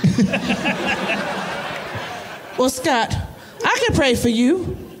 creep. Well, Scott, I can pray for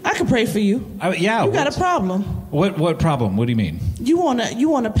you. I can pray for you. Yeah. You got a problem. What problem? What do you mean? You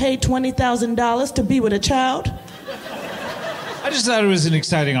wanna pay $20,000 to be with a child? I just thought it was an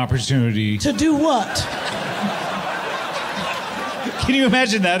exciting opportunity. To do what? Can you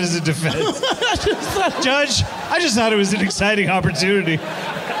imagine that as a defense? Judge, I just thought it was an exciting opportunity.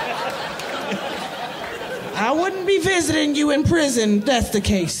 I wouldn't be visiting you in prison. If that's the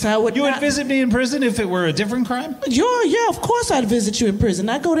case. I would. You would visit me in prison if it were a different crime? Yeah, of course I'd visit you in prison.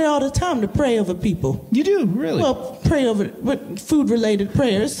 I go there all the time to pray over people. You do, really? Well, pray over food-related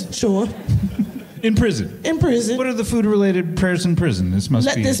prayers, sure. In prison? In prison. What are the food-related prayers in prison? This must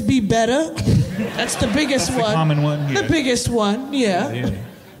Let be... this be better. That's the biggest That's the one. common one, yeah. The biggest one, yeah.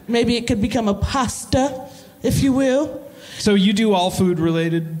 Maybe it could become a pasta, if you will. So you do all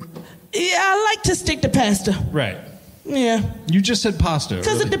food-related? Yeah, I like to stick to pasta. Right. Yeah. You just said pasta.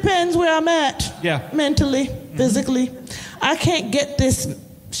 Because really. it depends where I'm at. Yeah. Mentally, physically. I can't get this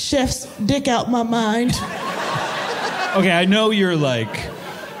chef's dick out my mind. Okay, I know you're like...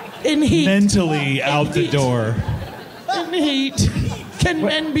 In heat. Mentally out the door. In heat. Can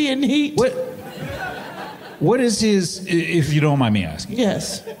men be in heat? What is his, if you don't mind me asking?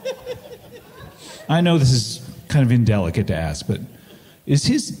 Yes. I know this is kind of indelicate to ask, but Is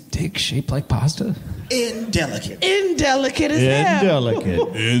his dick shaped like pasta? Indelicate. Indelicate as hell.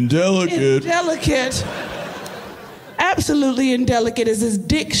 Indelicate. Absolutely indelicate. Is his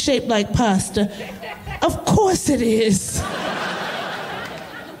dick shaped like pasta? Of course it is.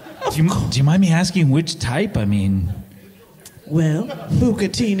 Do you mind me asking which type? I mean... Well,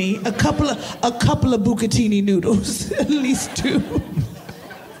 bucatini. A couple of bucatini noodles. At least 2.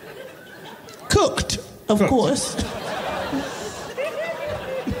 Cooked, of course.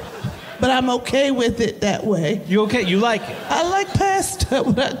 But I'm okay with it that way. You okay? You like it? I like pasta,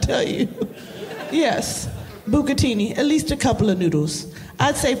 what I tell you. Yes, bucatini, at least a couple of noodles.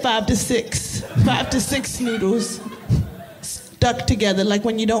 I'd say 5 to 6. 5 to 6 noodles stuck together, like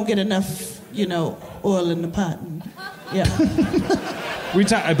when you don't get enough, oil in the pot. Yeah.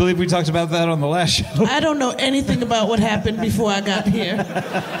 I believe we talked about that on the last show. I don't know anything about what happened before I got here.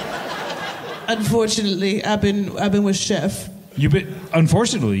 Unfortunately, I've been with Chef.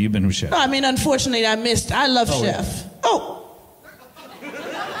 Unfortunately, you've been with Chef. No, I mean, unfortunately, I missed. I love Chef.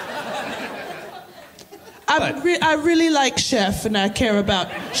 I really like Chef, and I care about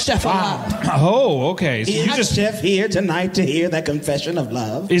Chef a lot. Oh, okay. So you just Chef here tonight to hear that confession of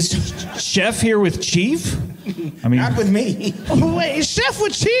love. Is Chef here with Chief? I mean, not with me. Wait, Chef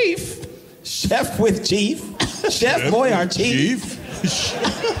with Chief? Chef with Chief? Chef Boyardee.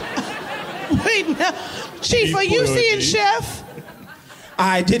 Wait, now, Chief, are you seeing Chef?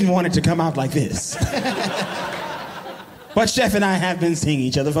 I didn't want it to come out like this. But Chef and I have been seeing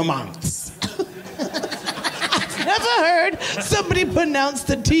each other for months. I've never heard somebody pronounce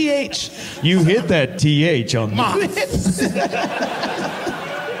the TH. You hit that TH on months.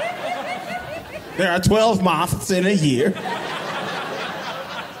 There are 12 months in a year.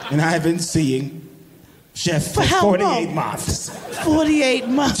 And I have been seeing Chef for 48 months. 48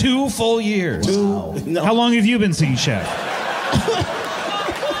 months. 2 full years. Wow. No. How long have you been seeing Chef?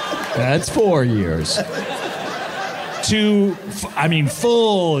 That's 4 years. 2,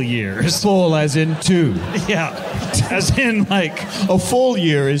 full years. Full as in 2. Yeah. As in, like... A full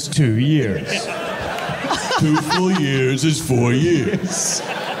year is 2 years. 2 full years is 4 years.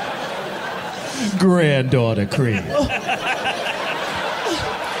 Granddaughter cream.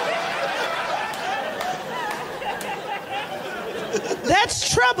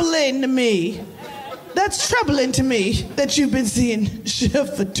 That's troubling to me. That's troubling to me that you've been seeing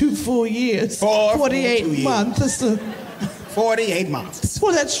Chef for 2 full years. 48 months. 48 months.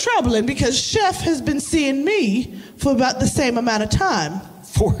 Well, that's troubling because Chef has been seeing me for about the same amount of time.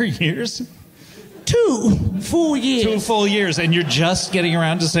 4 years? 2 full years. 2 full years, and you're just getting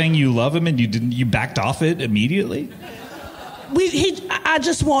around to saying you love him, and you backed off it immediately? I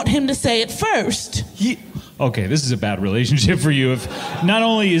just want him to say it first. Okay, this is a bad relationship for you. If not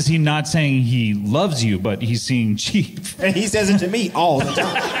only is he not saying he loves you, but he's seeing Chief. And he says it to me all the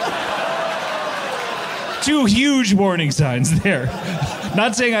time. 2 huge warning signs there.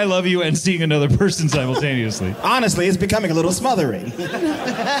 Not saying I love you and seeing another person simultaneously. Honestly, it's becoming a little smothering.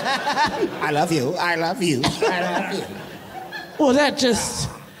 I love you. I love you. I love you. Well, that just...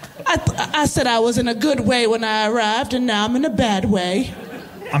 I said I was in a good way when I arrived, and now I'm in a bad way.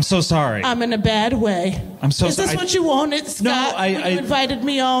 I'm so sorry. I'm in a bad way. I'm so sorry. Is this what you wanted, Scott? No, you invited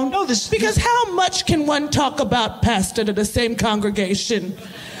me on? No, because how much can one talk about pasta to the same congregation?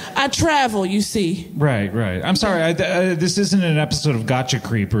 I travel, you see. Right. I'm sorry. This isn't an episode of Gotcha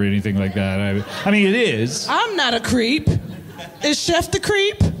Creep or anything like that. I mean, it is. I'm not a creep. Is Chef the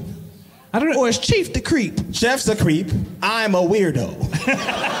creep? I don't know. Or is Chief the creep? Chef's a creep. I'm a weirdo.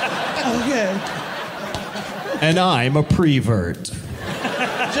 Okay. And I'm a prevert.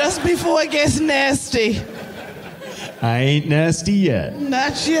 Just before it gets nasty. I ain't nasty yet.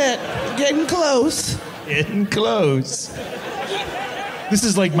 Not yet. Getting close. Getting close. This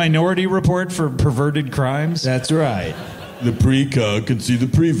is like Minority Report for perverted crimes? That's right. The precog can see the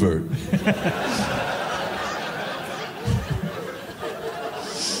prevert.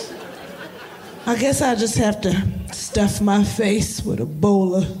 I guess I just have to stuff my face with a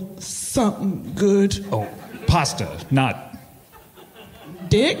bowl of something good. Oh, pasta, not...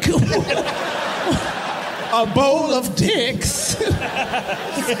 Dick? A bowl of dicks?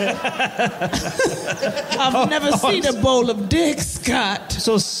 I've never seen a bowl of dicks, Scott.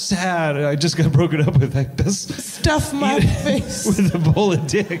 So sad. I just got broken up with. I best stuff my face with a bowl of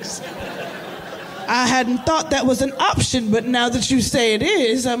dicks. I hadn't thought that was an option, but now that you say it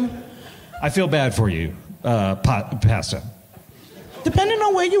is, I feel bad for you, pasta. Depending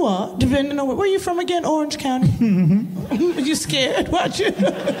on where you are, where are you from again? Orange County. Are you scared? Watch it.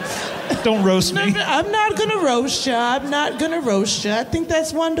 Don't roast me. No, I'm not gonna roast you. I'm not gonna roast you. I think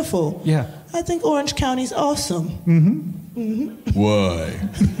that's wonderful. Yeah. I think Orange County's awesome. Mm-hmm. Why?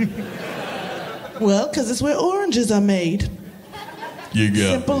 Well, because it's where oranges are made. You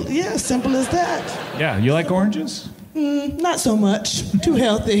got Simple, yeah, simple as that. Yeah, you like oranges? Not so much. Too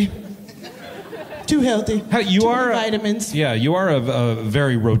healthy. Too healthy. You are vitamins. Yeah, you are a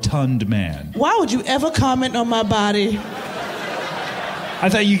very rotund man. Why would you ever comment on my body? I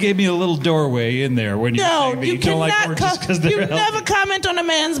thought you gave me a little doorway in there when you were saying that you don't like oranges because they're healthy. Never comment on a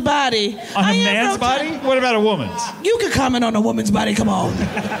man's body. On a man's body? What about a woman's? You could comment on a woman's body. Come on.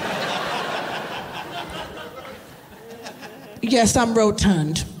 Yes, I'm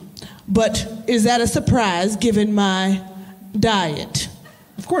rotund. But is that a surprise given my diet?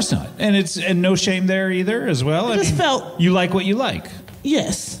 Of course not. And no shame there either as well. I just felt... You like what you like.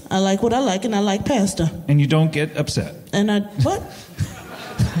 Yes, I like what I like, and I like pasta. And you don't get upset. And I... What?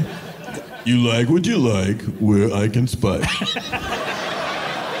 You like what you like, where I can spike.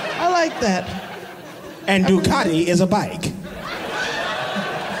 I like that. And Ducati is a bike.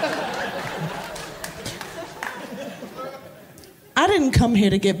 I didn't come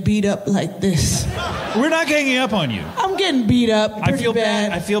here to get beat up like this. We're not ganging up on you. I'm getting beat up. I feel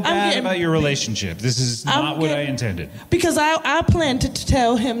bad. I feel bad about your relationship. This is not what I intended. Because I planned to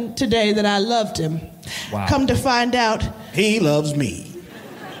tell him today that I loved him. Wow. Come to find out, he loves me.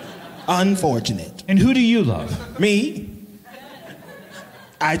 Unfortunate. And who do you love? Me.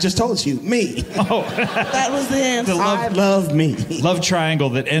 I just told you, me. Oh. That was the answer. I love me. Love triangle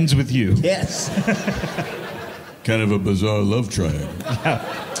that ends with you. Yes. Kind of a bizarre love triangle.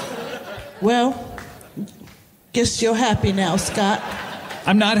 Well, guess you're happy now, Scott.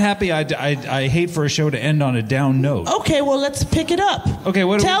 I'm not happy. I hate for a show to end on a down note. Okay, well, let's pick it up. Okay,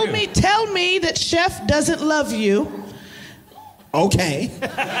 what do tell we do? Tell me that Chef doesn't love you. Okay.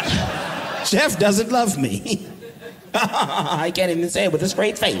 Chef doesn't love me. I can't even say it with a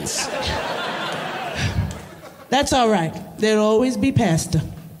straight face. That's all right. There'll always be pasta.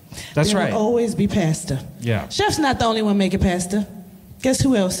 That's right. There'll always be pasta. Yeah. Chef's not the only one making pasta. Guess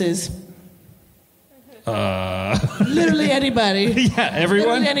who else is? Literally anybody. Yeah, everyone?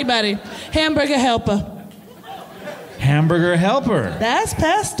 Literally anybody. Hamburger helper. Hamburger helper. That's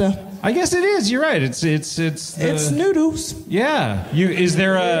pasta. I guess it is. You're right. It's noodles. Yeah. Is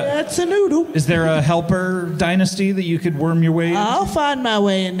there a? It's a noodle. Is there a helper dynasty that you could worm your way into? I'll find my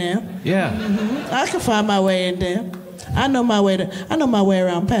way in there. Yeah. Mm-hmm. I can find my way in there. I know my way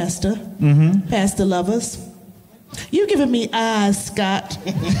around pasta. Mm-hmm. Pasta lovers. You giving me eyes, Scott.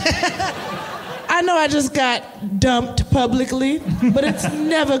 I know I just got dumped publicly, but it's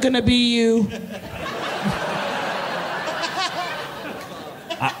never gonna be you.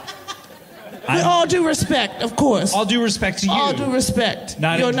 With all due respect, of course. All due respect to you. All due respect.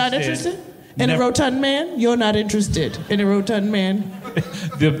 You're not interested in Never. a rotund man? You're not interested in a rotund man.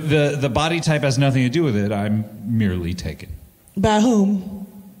 The body type has nothing to do with it. I'm merely taken. By whom?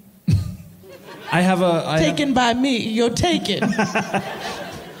 Taken by me. You're taken.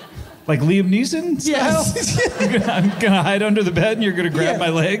 Like Liam Neeson style? Yes. I'm gonna hide under the bed and you're gonna grab my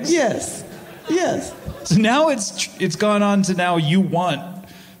legs? Yes. Yes. So now it's gone on to now you want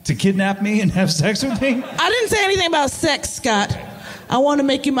to kidnap me and have sex with me? I didn't say anything about sex, Scott. I want to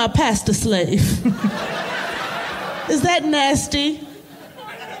make you my pasta slave. Is that nasty?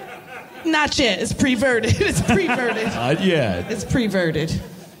 Not yet. It's preverted. It's preverted. Not yet. It's preverted.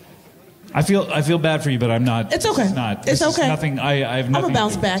 I feel bad for you, but I'm not. It's okay. This It's okay. Is nothing. I have nothing. I'm gonna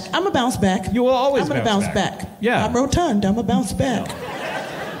bounce back. I'm gonna bounce back. You will always. I'm gonna bounce back. Yeah. I'm rotund. I'm gonna bounce back.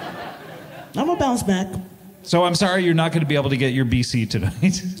 I'm gonna bounce back. So I'm sorry you're not going to be able to get your BC tonight.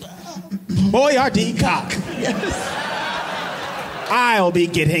 Boyardee cock. Yes. I'll be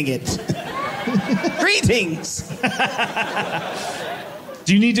getting it. Greetings.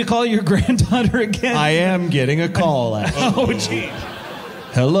 Do you need to call your granddaughter again? I am getting a call. Oh, gee.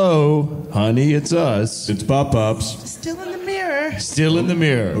 Hello, honey, it's us. It's Pop-Pops. Still in the mirror. Still in the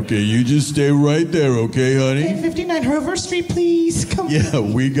mirror. Okay, you just stay right there, okay, honey? 59 Rover Street, please. Come on. Yeah,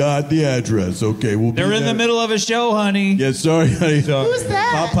 we got the address. Okay, we'll be They're in the middle of a show, honey. Yeah, sorry, honey. Who's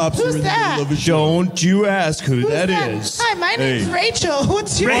that? Pop-Pops are Who's in that? the middle of a show. Don't you ask who that is. Hi, my name's Rachel.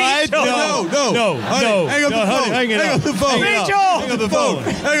 What's your name? No. Honey, hang up the phone. Hang up the phone. Rachel! Hang up the phone.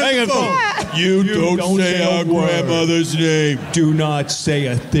 Hang up the phone. You don't say our grandmother's name. Do not say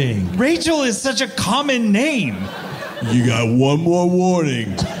a thing. Rachel is such a common name. You got one more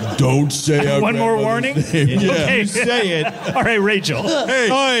warning. Don't say our One more warning? name. Yeah. Okay. You say it. All right, Rachel.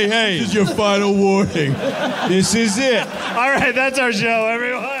 Hey, this is your final warning. This is it. All right, that's our show,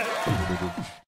 everyone.